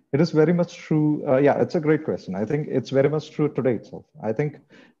 it is very much true. It's a great question. I think it's very much true today itself. I think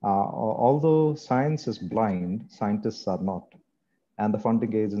although science is blind, scientists are not, and the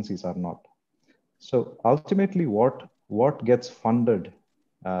funding agencies are not. So ultimately, what gets funded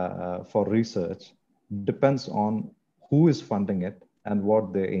for research depends on who is funding it and what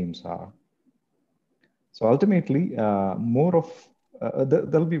their aims are. So ultimately, more of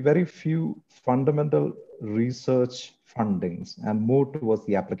there'll be very few fundamental research fundings and more towards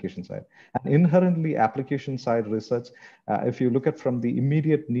the application side. And inherently application side research, if you look at from the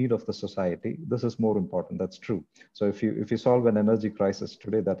immediate need of the society, this is more important. That's true. So if you solve an energy crisis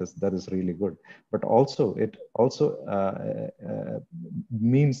today, that is really good. But also it also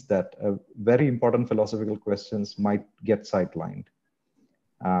means that very important philosophical questions might get sidelined.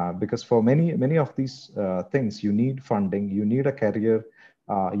 Because for many of these things, you need funding, you need a career,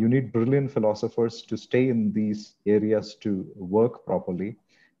 you need brilliant philosophers to stay in these areas to work properly.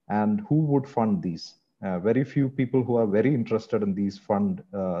 And who would fund these? Very few people who are very interested in these fund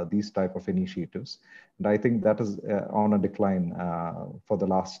these type of initiatives. And I think that is on a decline for the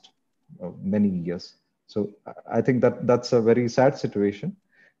last many years. So I think that's a very sad situation.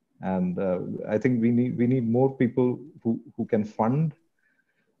 And I think we need more people who can fund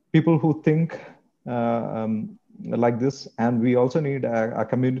people who think like this, and we also need a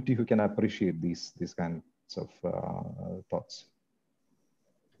community who can appreciate these kinds of thoughts.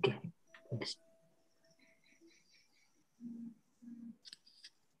 Okay, thanks.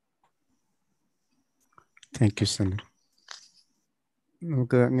 Thank you sir.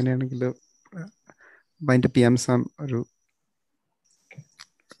 നമുക്ക് അങ്ങനെയാണെങ്കിൽ wind up ചെയ്യാം Sam. ഒരു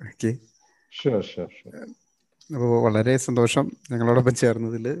okay, sure. അപ്പോൾ വളരെ സന്തോഷം ഞങ്ങളോടൊപ്പം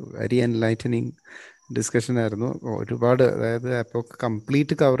ചേർന്നതിൽ. Very enlightening discussion ആയിരുന്നു. ഒരുപാട്, അതായത് അപ്പോൾ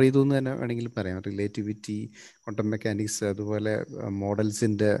കംപ്ലീറ്റ് കവർ ചെയ്തു എന്ന് തന്നെ വേണമെങ്കിൽ പറയാം. റിലേറ്റിവിറ്റി, ക്വാണ്ടം മെക്കാനിക്സ്, അതുപോലെ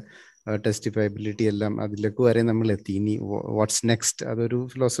മോഡൽസിൻ്റെ ടെസ്റ്റിഫയബിലിറ്റി എല്ലാം അതിലേക്ക് വരെ നമ്മൾ എത്തി. ഇനി വാട്ട്സ് നെക്സ്റ്റ്, അതൊരു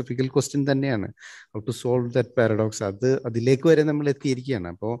ഫിലോസഫിക്കൽ ക്വസ്റ്റ്യൻ തന്നെയാണ്. How to solve that paradox, അതിലേക്ക് വരെ നമ്മൾ എത്തിയിരിക്കുകയാണ്.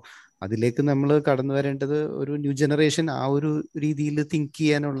 അപ്പോൾ അതിലേക്ക് നമ്മൾ കടന്നു വരേണ്ടത് ഒരു ന്യൂ ജനറേഷൻ ആ ഒരു രീതിയിൽ തിങ്ക്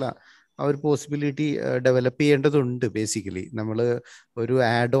ചെയ്യാനുള്ള ആ ഒരു പോസിബിലിറ്റി ഡെവലപ്പ് ചെയ്യേണ്ടതുണ്ട്. ബേസിക്കലി നമ്മൾ ഒരു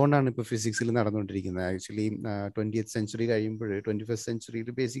ആഡ് ഓൺ ആണ് ഇപ്പോൾ ഫിസിക്സിൽ നടന്നുകൊണ്ടിരിക്കുന്നത്. ആക്ച്വലി 20th സെഞ്ച്വറി കഴിയുമ്പോൾ 21st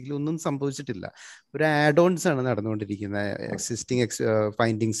സെഞ്ച്വറിയിൽ ബേസിക്കലി ഒന്നും സംഭവിച്ചിട്ടില്ല. ഒരു ആഡ് ഓൺസ് ആണ് നടന്നുകൊണ്ടിരിക്കുന്നത് എക്സിസ്റ്റിംഗ്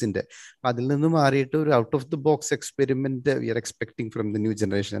ഫൈൻഡിങ്സിൻ്റെ. അതിൽ നിന്ന് മാറിയിട്ട് ഒരു out of the box experiment V are expecting from the new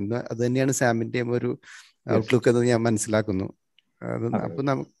generation എന്ന്. അത് തന്നെയാണ് സാമിൻ്റെയും ഒരു ഔട്ട്ലുക്ക് എന്ന് ഞാൻ മനസ്സിലാക്കുന്നു. അപ്പം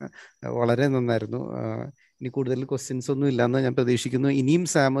നമുക്ക് വളരെ നന്നായിരുന്നു. ഇനി കൂടുതൽ ക്വസ്റ്റ്യൻസ് ഒന്നും ഇല്ലാന്ന് ഞാൻ പ്രതീക്ഷിക്കുന്നു. ഇനിയും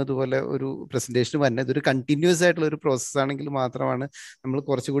സാം അതുപോലെ ഒരു പ്രസന്റേഷൻ വരണം. ഇതൊരു കണ്ടിന്യൂസ് ആയിട്ടുള്ള ഒരു പ്രോസസ് ആണെങ്കിൽ മാത്രമാണ് നമ്മൾ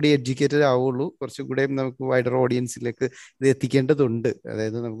കുറച്ചുകൂടി എഡ്യൂക്കേറ്റഡ് ആവുള്ളൂ. കുറച്ചും കൂടെ നമുക്ക് വൈഡർ ഓഡിയൻസിലേക്ക് ഇത് എത്തിക്കേണ്ടതുണ്ട്.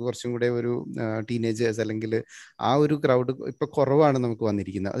 അതായത് നമുക്ക് കുറച്ചും കൂടെ ഒരു ടീനേജേഴ്സ് അല്ലെങ്കിൽ ആ ഒരു ക്രൗഡ് ഇപ്പൊ കുറവാണ് നമുക്ക്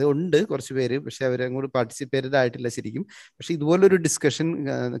വന്നിരിക്കുന്നത്. അത് ഉണ്ട് കുറച്ച് പേര്, പക്ഷെ അവരങ്ങോട്ട് പാർട്ടിസിപ്പേറ്റഡ് ആയിട്ടില്ല ശരിക്കും. പക്ഷെ ഇതുപോലൊരു ഡിസ്കഷൻ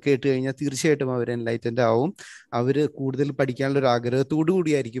കേട്ട് കഴിഞ്ഞാൽ തീർച്ചയായിട്ടും അവർ എൻലൈറ്റൻഡ് ആവും. അവർ കൂടുതൽ പഠിക്കാനുള്ള ഒരു ആഗ്രഹത്തോടു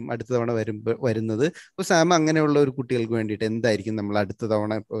കൂടിയായിരിക്കും അടുത്ത തവണ വരുന്നത്. അപ്പോൾ സാം അങ്ങനെയുള്ള ഒരു കുട്ടികൾക്ക് വേണ്ടിയിട്ട് എന്തായിരിക്കും നമ്മൾ അടുത്ത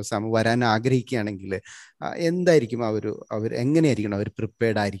തവണ സാം വരാൻ ആഗ്രഹിക്കുകയാണെങ്കിൽ എന്തായിരിക്കും അവർ എങ്ങനെയായിരിക്കണം അവർ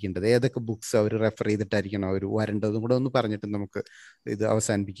പ്രിപ്പയർഡ് ആയിരിക്കേണ്ടത്? ഏതൊക്കെ ബുക്സ് അവർ റെഫർ ചെയ്തിട്ടായിരിക്കണം അവർ വരേണ്ടതും കൂടെ ഒന്ന് പറഞ്ഞിട്ട് നമുക്ക് ഇത്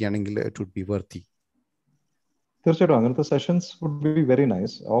അവസാനിപ്പിക്കുകയാണെങ്കിൽ ഇറ്റ് വുഡ് ബി വർത്തി. തീർച്ചയായിട്ടും അങ്ങനത്തെ sessions would be very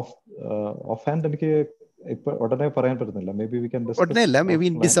nice. Of hand എനിക്ക് ഇപ്പൊ ഉടനെ പറയാൻ പറ്റുന്നില്ല. Maybe we can discuss. ഉടനെ അല്ല, maybe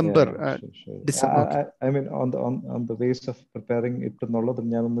in December. I mean on the ways of preparing it എന്നുള്ളത്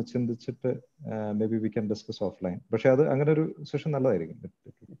ഞാനൊന്ന് ചിന്തിച്ചിട്ട് maybe we can discuss offline. പക്ഷെ അത് അങ്ങനെ ഒരു സെഷൻ നല്ലതായിരിക്കും.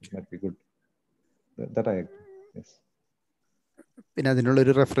 It might be good. That I agree. Yes. പിന്നെ അതിനുള്ള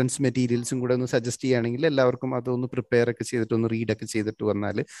ഒരു റെഫറൻസ് മെറ്റീരിയൽസും കൂടെ ഒന്ന് സജസ്റ്റ് ചെയ്യുകയാണെങ്കിൽ എല്ലാവർക്കും അതൊന്ന് പ്രിപ്പയർ ഒക്കെ ചെയ്തിട്ട് ഒന്ന് റീഡൊക്കെ ചെയ്തിട്ട്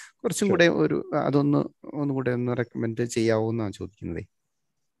വന്നാൽ കുറച്ചും കൂടെ ഒരു ഒന്നുകൂടെ ഒന്ന് റെക്കമെൻഡ് ചെയ്യാവോന്നാണ് ചോദിക്കുന്നത്.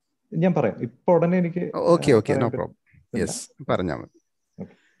 ഞാൻ പറയാം ഇപ്പൊ ഉടനെ എനിക്ക്. Okay no problem. യെസ്, പറഞ്ഞാൽ മതി.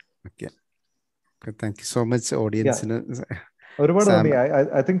 Okay, thank you so much ഓഡിയൻസിന്. ഒരുപാട് നന്ദി.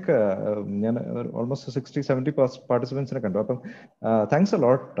 ഐ തിങ്ക് ഞാൻ ഓൾമോസ്റ്റ് 60-70 പാർട്ടിസിപ്പൻസിനെ കണ്ടു. അപ്പം താങ്ക്സ് എ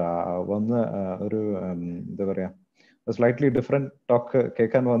ലോട്ട്. വന്ന് ഒരു എന്താ പറയാ സ്ലൈറ്റ്ലി ഡിഫറെന്റ് ടോക്ക്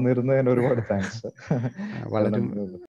കേൾക്കാൻ വന്നിരുന്നതിന് ഒരുപാട് താങ്ക്സ്.